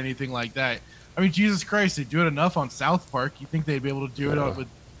younger or anything like that. I mean, Jesus Christ, they do it enough on South Park. You think they'd be able to do it with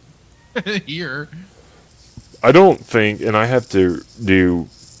here? I don't think, and I have to do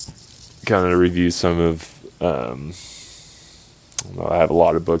kind of review some of. I have a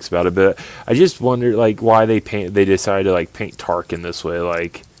lot of books about it, but I just wonder, like, why they decided to like paint Tarkin this way.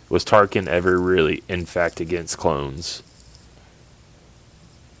 Like, was Tarkin ever really in fact against clones?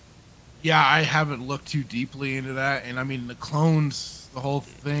 Yeah, I haven't looked too deeply into that, and I mean the clones, the whole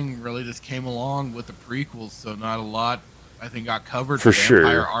thing really just came along with the prequels, so not a lot I think got covered for the sure.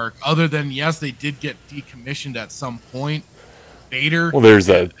 Empire arc, other than yes, they did get decommissioned at some point. Vader. From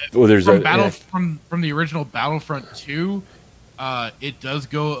the original Battlefront 2. It does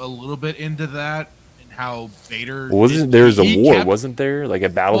go a little bit into that and how Vader. There's a war, wasn't there? Like a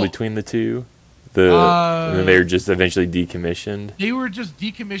battle between the two. And then they were just eventually decommissioned. They were just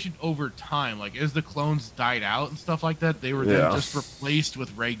decommissioned over time, like as the clones died out and stuff like that. They were then just replaced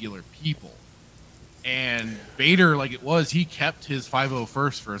with regular people. And Vader, he kept his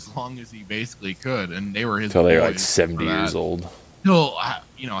 501st for as long as he basically could, and they were his. Until they were like 70 years old. Till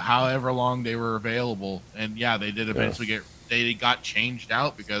however long they were available, and yeah, they did eventually they got changed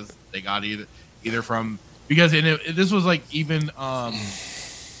out because they got either from because this was like even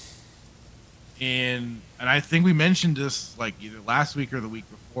and I think we mentioned this like either last week or the week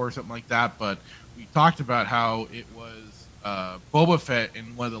before or something like that, but we talked about how it was Boba Fett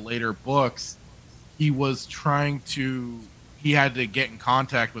in one of the later books. He had to get in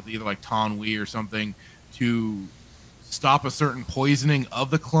contact with either like Ton Wee or something to stop a certain poisoning of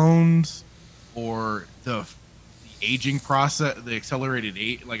the clones or the aging process, the accelerated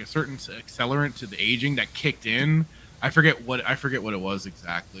like a certain accelerant to the aging that kicked in. I forget what it was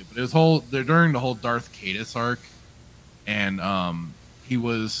exactly, but it was during the whole Darth Caedus arc, and he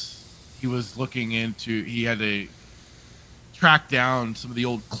was looking into, he had to track down some of the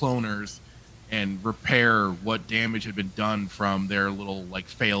old cloners and repair what damage had been done from their little like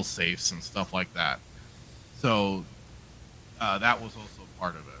fail safes and stuff like that. So that was also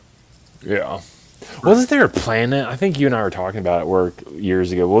part of it. Yeah. Wasn't there a planet? I think you and I were talking about it at work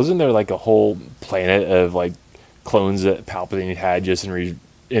years ago. Wasn't there like a whole planet of like clones that Palpatine had just in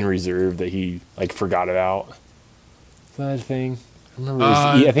reserve that he like forgot about? Is that a thing? I remember.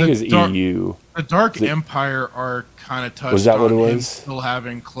 I think it was EU. The Dark Empire arc kind of touched. Was that what it was? Him still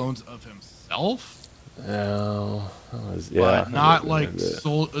having clones of himself. No, but not like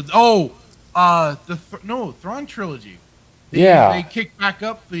Soul. Thrawn trilogy. They kicked back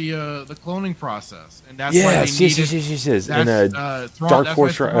up the cloning process, and that's why they needed. Yes. That's Dark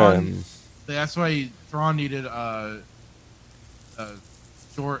Force. That's why Thrawn needed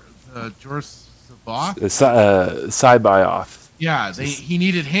George Sabak. Sybioth. Yeah, he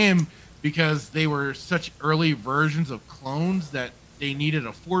needed him because they were such early versions of clones that they needed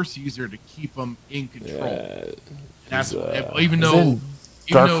a Force user to keep them in control. That's even though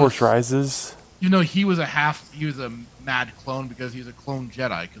Dark Force Rises. You know, he was a mad clone because he was a clone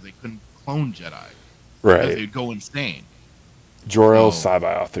Jedi because they couldn't clone Jedi. Because Right. they'd go insane. Jor-El So,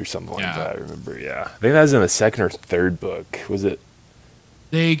 Sabaoth or something like yeah. that, I remember, yeah. I think that was in the second or third book. Was it?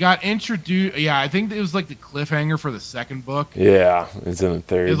 They got introduced. Yeah, I think it was like the cliffhanger for the second book. Yeah, it's in the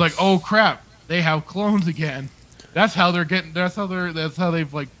third. It was like, oh crap, they have clones again. That's how they're getting. That's how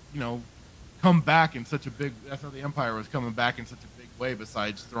they've like, you know, come back in such a big. That's how the Empire was coming back in such a big way.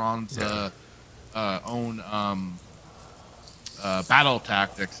 Besides Thrawn's own battle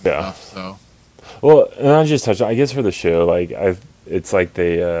tactics and stuff. So. Well, and I'll just touch on, I guess for the show, like it's like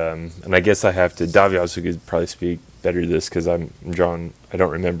they, and I guess I have to, Davi also could probably speak better to this because I'm drawn, I don't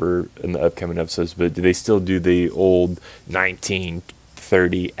remember in the upcoming episodes, but do they still do the old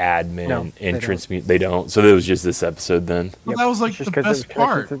 1930 admin entrance? They don't. So it was just this episode then? Well, that was like the best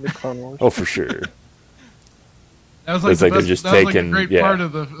part. Oh, for sure. That was like it's like they're just taking, like a great part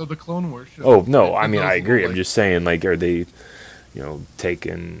of the Clone Wars show. Oh, no, I mean, I agree. I'm just saying, like, are they, you know,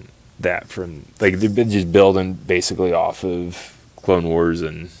 taking that from, like, they've been just building basically off of Clone Wars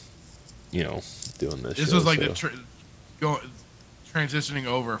and, you know, doing this. This was like transitioning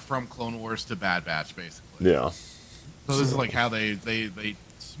over from Clone Wars to Bad Batch, basically. Yeah. So this is like how they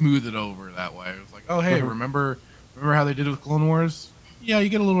smooth it over that way. It was like, oh hey, remember how they did it with Clone Wars? Yeah, you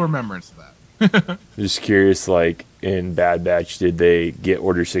get a little remembrance of that. Just curious, like in Bad Batch, did they get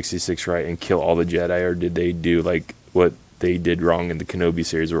Order 66 right and kill all the Jedi, or did they do like what they did wrong in the Kenobi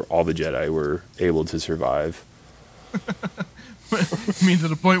series, where all the Jedi were able to survive? I mean, to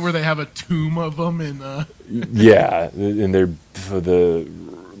the point where they have a tomb of them in. Yeah, and they're for the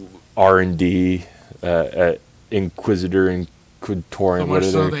R&D at Inquisitor and KOTOR, so much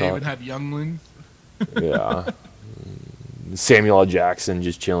so they even had younglings. Yeah, Samuel L. Jackson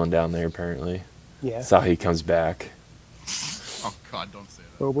just chilling down there. Apparently, yeah. That's how he comes back. Oh God, don't say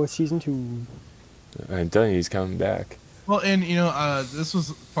that. Boba season 2. I'm telling you, he's coming back. Well, and you know, this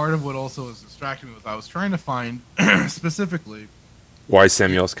was part of what also was distracting me with. I was trying to find specifically. Why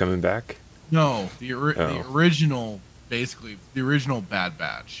Samuel's coming back? No, the original, basically the original Bad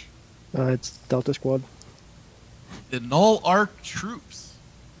Batch. It's Delta Squad. The Null Arc troops.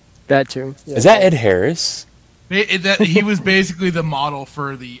 That too. Yeah. Is that Ed Harris? He was basically the model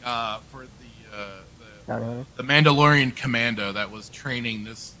for the Mandalorian commando that was training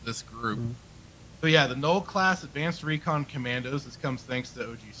this group. Mm-hmm. So yeah, the Null class Advanced Recon Commandos. This comes thanks to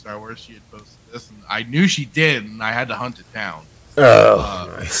OG Star Wars. She had posted this, and I knew she did, and I had to hunt it down.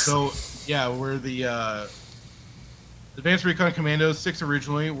 Oh, nice. So yeah, we're the Advanced Recon Commandos 6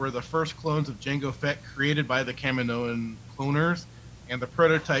 originally were the first clones of Jango Fett created by the Kaminoan cloners, and the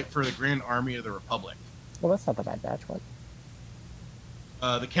prototype for the Grand Army of the Republic. Well, that's not the Bad Batch one.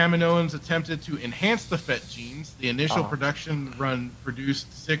 The Kaminoans attempted to enhance the Fett genes. The initial production run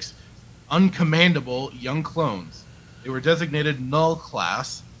produced 6 uncommandable young clones. They were designated Null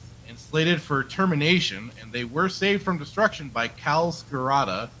class and slated for termination, and they were saved from destruction by Cal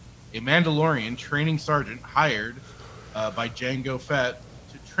Skirata, a Mandalorian training sergeant hired by Jango Fett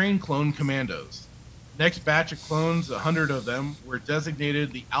to train clone commandos. Next batch of clones, 100 of them, were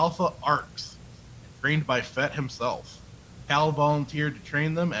designated the Alpha Arcs, trained by Fett himself. Cal volunteered to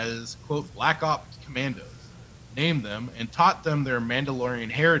train them as, quote, Black Ops commandos, named them, and taught them their Mandalorian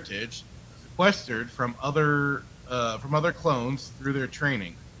heritage, sequestered from other clones through their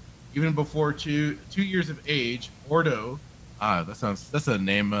training. Even before 2 years of age, Ordo, that's a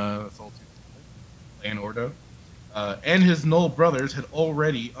name, that's all too Lan Ordo, and his Null brothers had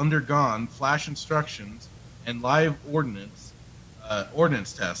already undergone flash instructions and live ordnance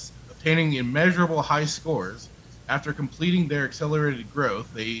tests, obtaining immeasurable high scores. After completing their accelerated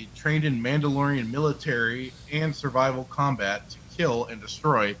growth, they trained in Mandalorian military and survival combat to kill and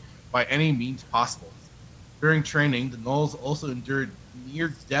destroy by any means possible. During training, the Nulls also endured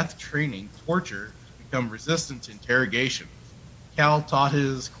near-death training, torture, to become resistant to interrogation. Cal taught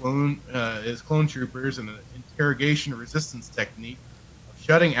his clone troopers an interrogation resistance technique of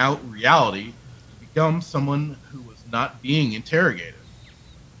shutting out reality to become someone who was not being interrogated.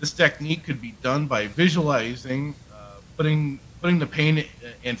 This technique could be done by visualizing, putting the pain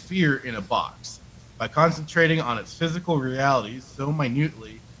and fear in a box, by concentrating on its physical realities so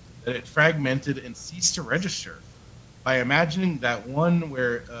minutely that it fragmented and ceased to register, by imagining that one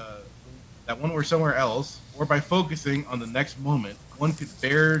were somewhere else, or by focusing on the next moment one could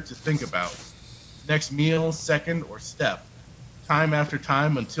bear to think about, next meal, second, or step, time after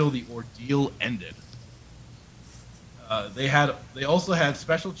time until the ordeal ended. They also had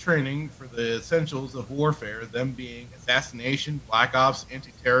special training for the essentials of warfare, them being assassination, black ops,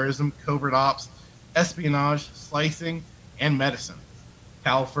 anti-terrorism, covert ops, espionage, slicing, and medicine.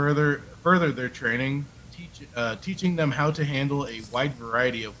 Cal further further their training, teaching them how to handle a wide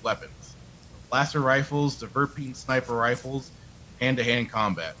variety of weapons, from blaster rifles to Verpine sniper rifles, hand-to-hand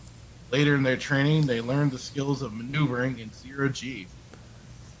combat. Later in their training, they learned the skills of maneuvering in zero-G.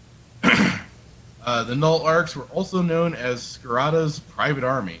 The Null Arcs were also known as Scarata's private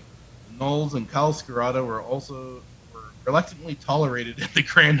army. The Nulls and Kal Scarata were reluctantly tolerated in the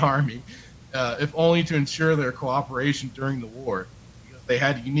Grand Army, if only to ensure their cooperation during the war, because they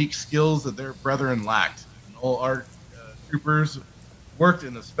had unique skills that their brethren lacked. The Null Arc troopers worked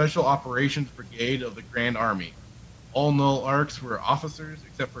in the Special Operations Brigade of the Grand Army. All Null Arcs were officers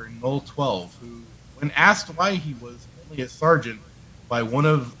except for Null 12, who, when asked why he was only a sergeant by one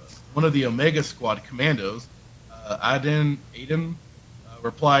of the Omega Squad commandos, Aiden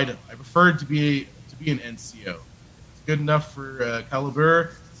replied, "I preferred to be an NCO. It's good enough for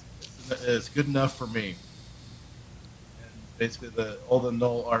Caliber. It's good enough for me." And basically, all the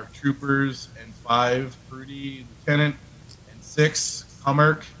Null Arc troopers and 5 Prudy Lieutenant and 6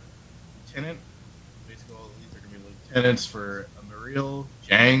 Hummerk Lieutenant. Basically, all these are going to be lieutenants for Amariel,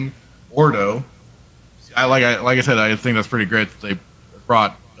 Jang, Ordo. Like I said, I think that's pretty great that they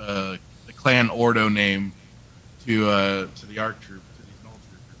brought the clan Ordo name to the Arc troop, to these Null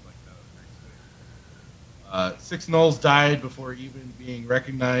troopers like that. 6 Nulls died before even being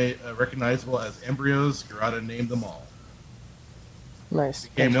recognizable as embryos. Scarata named them all. Nice.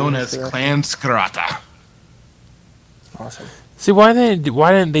 Became known as Clan Scarata. Awesome. See, why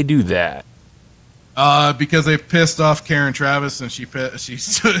didn't they do that? Because they pissed off Karen Travis, and she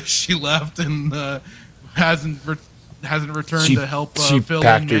left and hasn't returned to help fill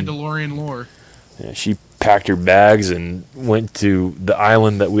in Mandalorian lore. Yeah, she packed her bags and went to the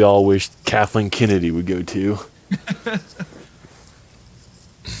island that we all wished Kathleen Kennedy would go to.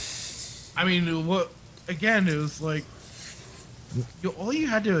 I mean, what? Again, it was like all you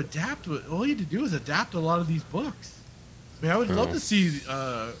had to do was adapt a lot of these books. I mean, I would love to see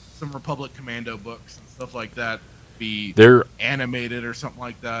some Republic Commando books and stuff like that be animated or something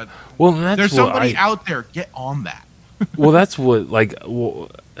like that. Well, there's somebody out there. Get on that. Well, that's what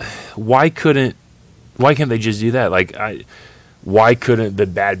why can't they just do that? Why couldn't the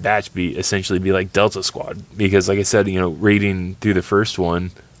Bad Batch essentially be like Delta Squad? Because, like I said, reading through the first one,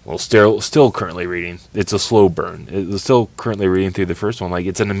 well, still currently reading. It's a slow burn. It's still currently reading through the first one. Like,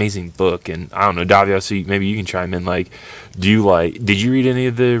 it's an amazing book, and I don't know, Davio, so maybe you can chime in. Like, did you read any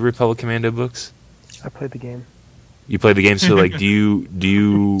of the Republic Commando books? I played the game. You played the game, so like, do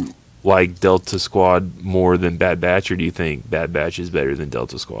you like Delta Squad more than Bad Batch, or do you think Bad Batch is better than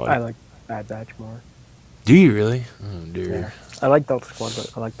Delta Squad? I like Bad Batch more. Do you really? Oh dear. Yeah. I like Delta Squad,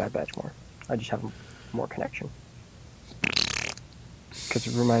 but I like Bad Batch more. I just have more connection. Because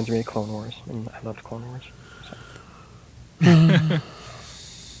it reminds me of Clone Wars, and I loved Clone Wars.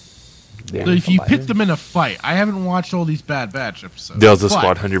 So if you pit them in a fight, I haven't watched all these Bad Batch episodes. Delta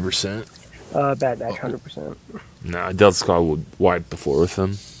Squad 100%. Bad Batch 100%. Nah, Delta Squad will wipe the floor with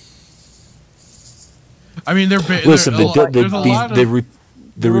them. I mean, the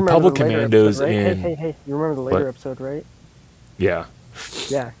Republic Commandos episode, right? and Hey, you remember the later episode, right? Yeah.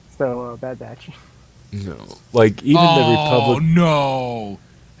 Yeah. So Bad Batch. No, like even the Republic. Oh no!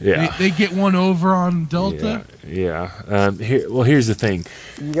 Yeah, they get one over on Delta. Yeah. Here's the thing.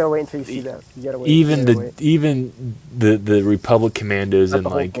 You gotta wait until you see that. You gotta wait. Even the Republic Commandos and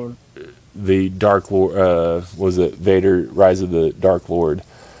like the Dark Lord. Was it Vader? Rise of the Dark Lord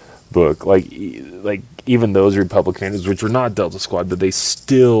book? Like even those Republic Commandos, which were not Delta Squad, but they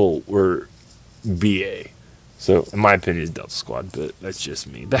still were BA. So, in my opinion, it's Delta Squad, but that's just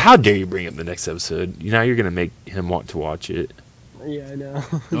me. But how dare you bring up the next episode? Now you're gonna make him want to watch it. Yeah, I know.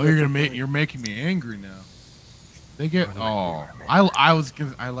 No, you're making me angry now. They get I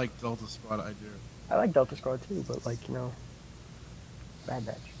like Delta Squad. I do. I like Delta Squad too, but Bad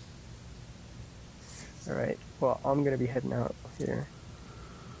Batch. All right. Well, I'm gonna be heading out here.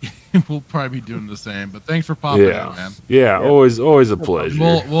 We'll probably be doing the same, but thanks for popping in, man. Yeah, always a pleasure.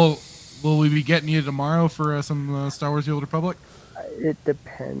 Will we be getting you tomorrow for some Star Wars: The Old Republic? It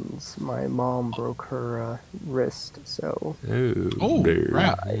depends. My mom broke her wrist, so. Oh,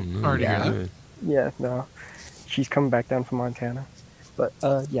 crap! Sorry to hear that. Yeah, no, she's coming back down from Montana, but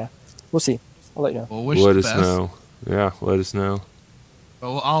yeah, we'll see. I'll let you know. Well, let us know. Yeah, let us know.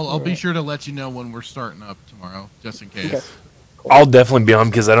 Well, I'll be sure to let you know when we're starting up tomorrow, just in case. Okay. Cool. I'll definitely be on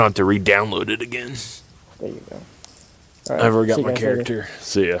because I don't have to re-download it again. There you go. All right, I've already got my character.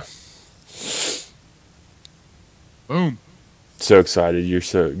 See ya. Boom. So excited.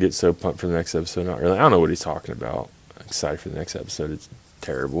 Get so pumped for the next episode. Not really. I don't know what he's talking about. I'm excited for the next episode. It's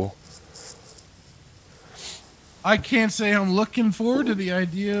terrible. I can't say I'm looking forward to the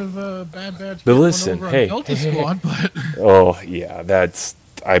idea of Bad Batch. But listen, hey, Delta Squad, but oh yeah,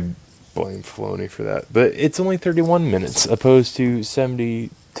 I blame Filoni for that. But it's only 31 minutes opposed to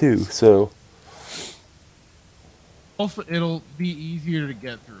 72, so also it'll be easier to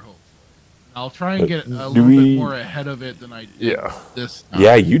get through. Hopefully, I'll try and get a little bit more ahead of it than I did this time.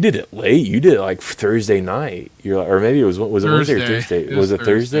 Yeah, you did it late. You did it like Thursday night. You're like, or maybe it was Wednesday or Thursday? Was it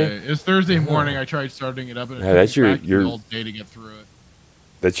Thursday? It was Thursday morning. I tried starting it up, and that's your all day to get through it.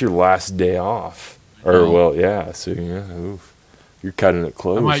 That's your last day off, or well, yeah. So yeah, oof. You're cutting it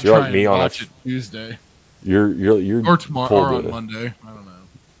close. I might you're try like me and on watch it Tuesday. You're or tomorrow or on Monday. I don't know.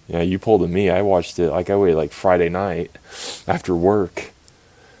 Yeah, you pulled a me. I watched it like I waited like Friday night after work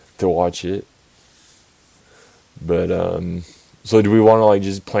to watch it. But so do we want to like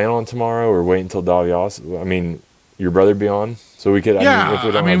just plan on tomorrow or wait until Davios? I mean, your brother be on, so we could. Yeah, if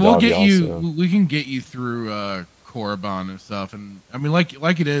we don't we'll have get Davios, you. so. We can get you through Korriban and stuff, and I mean,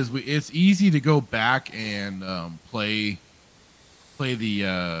 like it is. It's easy to go back and play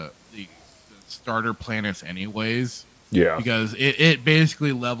the starter planets anyways. Yeah, because it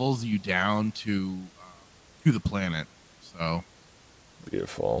basically levels you down to the planet. So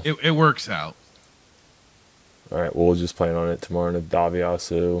beautiful. It works out. All right, we'll just plan on it tomorrow. And if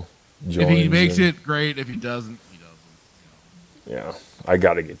Daviaso joins, if he makes it, great. If he doesn't, he doesn't. Yeah, I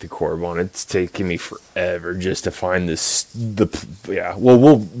got to get to Korriban. It's taking me forever just to find this. Well,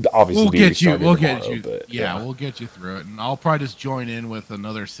 we'll obviously get you. We'll tomorrow, get you. But, yeah, we'll get you through it, and I'll probably just join in with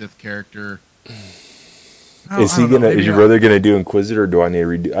another Sith character. Is your brother gonna do Inquisitor? Or do I need to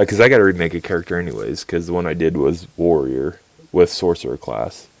redo? Because I got to remake a character anyways. Because the one I did was Warrior with Sorcerer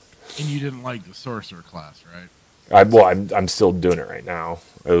class. And you didn't like the Sorcerer class, right? I'm still doing it right now.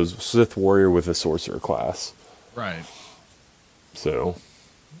 It was Sith Warrior with a Sorcerer class. Right. So,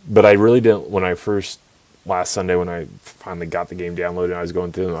 but I really didn't. When I first last Sunday when I finally got the game downloaded, and I was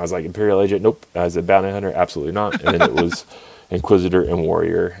going through them. I was like, Imperial Agent, nope. As a bounty hunter, absolutely not. And then it was Inquisitor and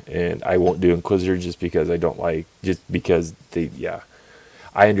Warrior, and I won't do Inquisitor just because I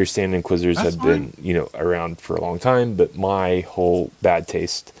understand Inquisitors have been, around for a long time, but my whole bad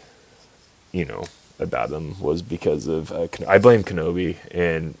taste, about them was because of I blame Kenobi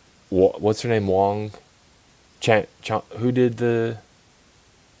and what's her name, Wong, who did the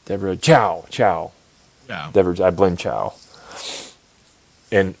Deborah Chow. Yeah. Deborah, I blame Chow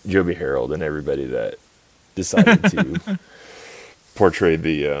and Joby Harold and everybody that decided to portray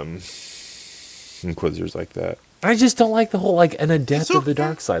the Inquisitors like that. I just don't like the whole an adept of the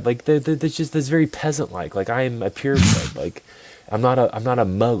dark side. That's just this very peasant like. Like I am a purebred. Like I'm not a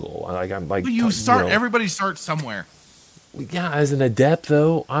muggle. Everybody starts somewhere. Yeah, as an adept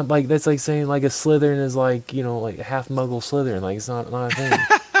though, I'm like that's like saying like a Slytherin is like half muggle Slytherin. Like it's not a thing.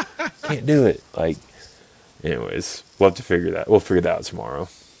 Can't do it. Like, anyways, we'll have to figure that. We'll figure that out tomorrow.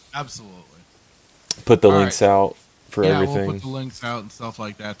 Absolutely. Put the links out for everything. We'll put the links out and stuff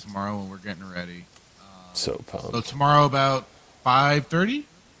like that tomorrow when we're getting ready. So pumped. So tomorrow about 5:30.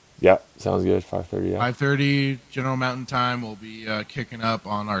 Yeah, sounds good. 5:30. Yeah. 5:30 General Mountain Time. We'll be kicking up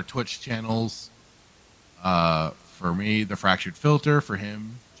on our Twitch channels. For me, the Fractured Filter. For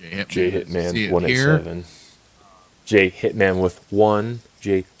him, J Hitman 187. J Hitman with 1.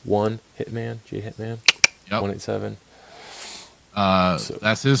 J1 Hitman. J Hitman. Yep. 187.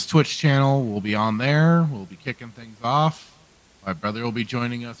 That's his Twitch channel. We'll be on there. We'll be kicking things off. My brother will be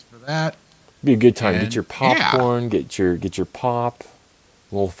joining us for that. Be a good time. Get your popcorn. Get your pop.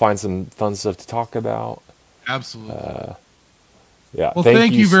 We'll find some fun stuff to talk about. Absolutely. Yeah. Well,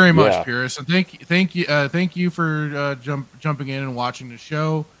 thank you very much, Pierce, and thank you for jumping in and watching the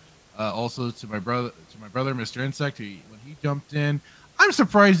show. Also to my brother, Mr. Insect, when he jumped in. I'm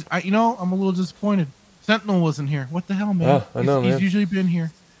surprised. I'm a little disappointed. Sentinel wasn't here. What the hell, man? I know, he's usually been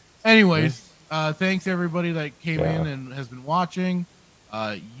here. Anyways, thanks everybody that came in and has been watching.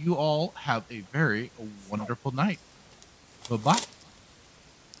 You all have a very wonderful night. Bye-bye.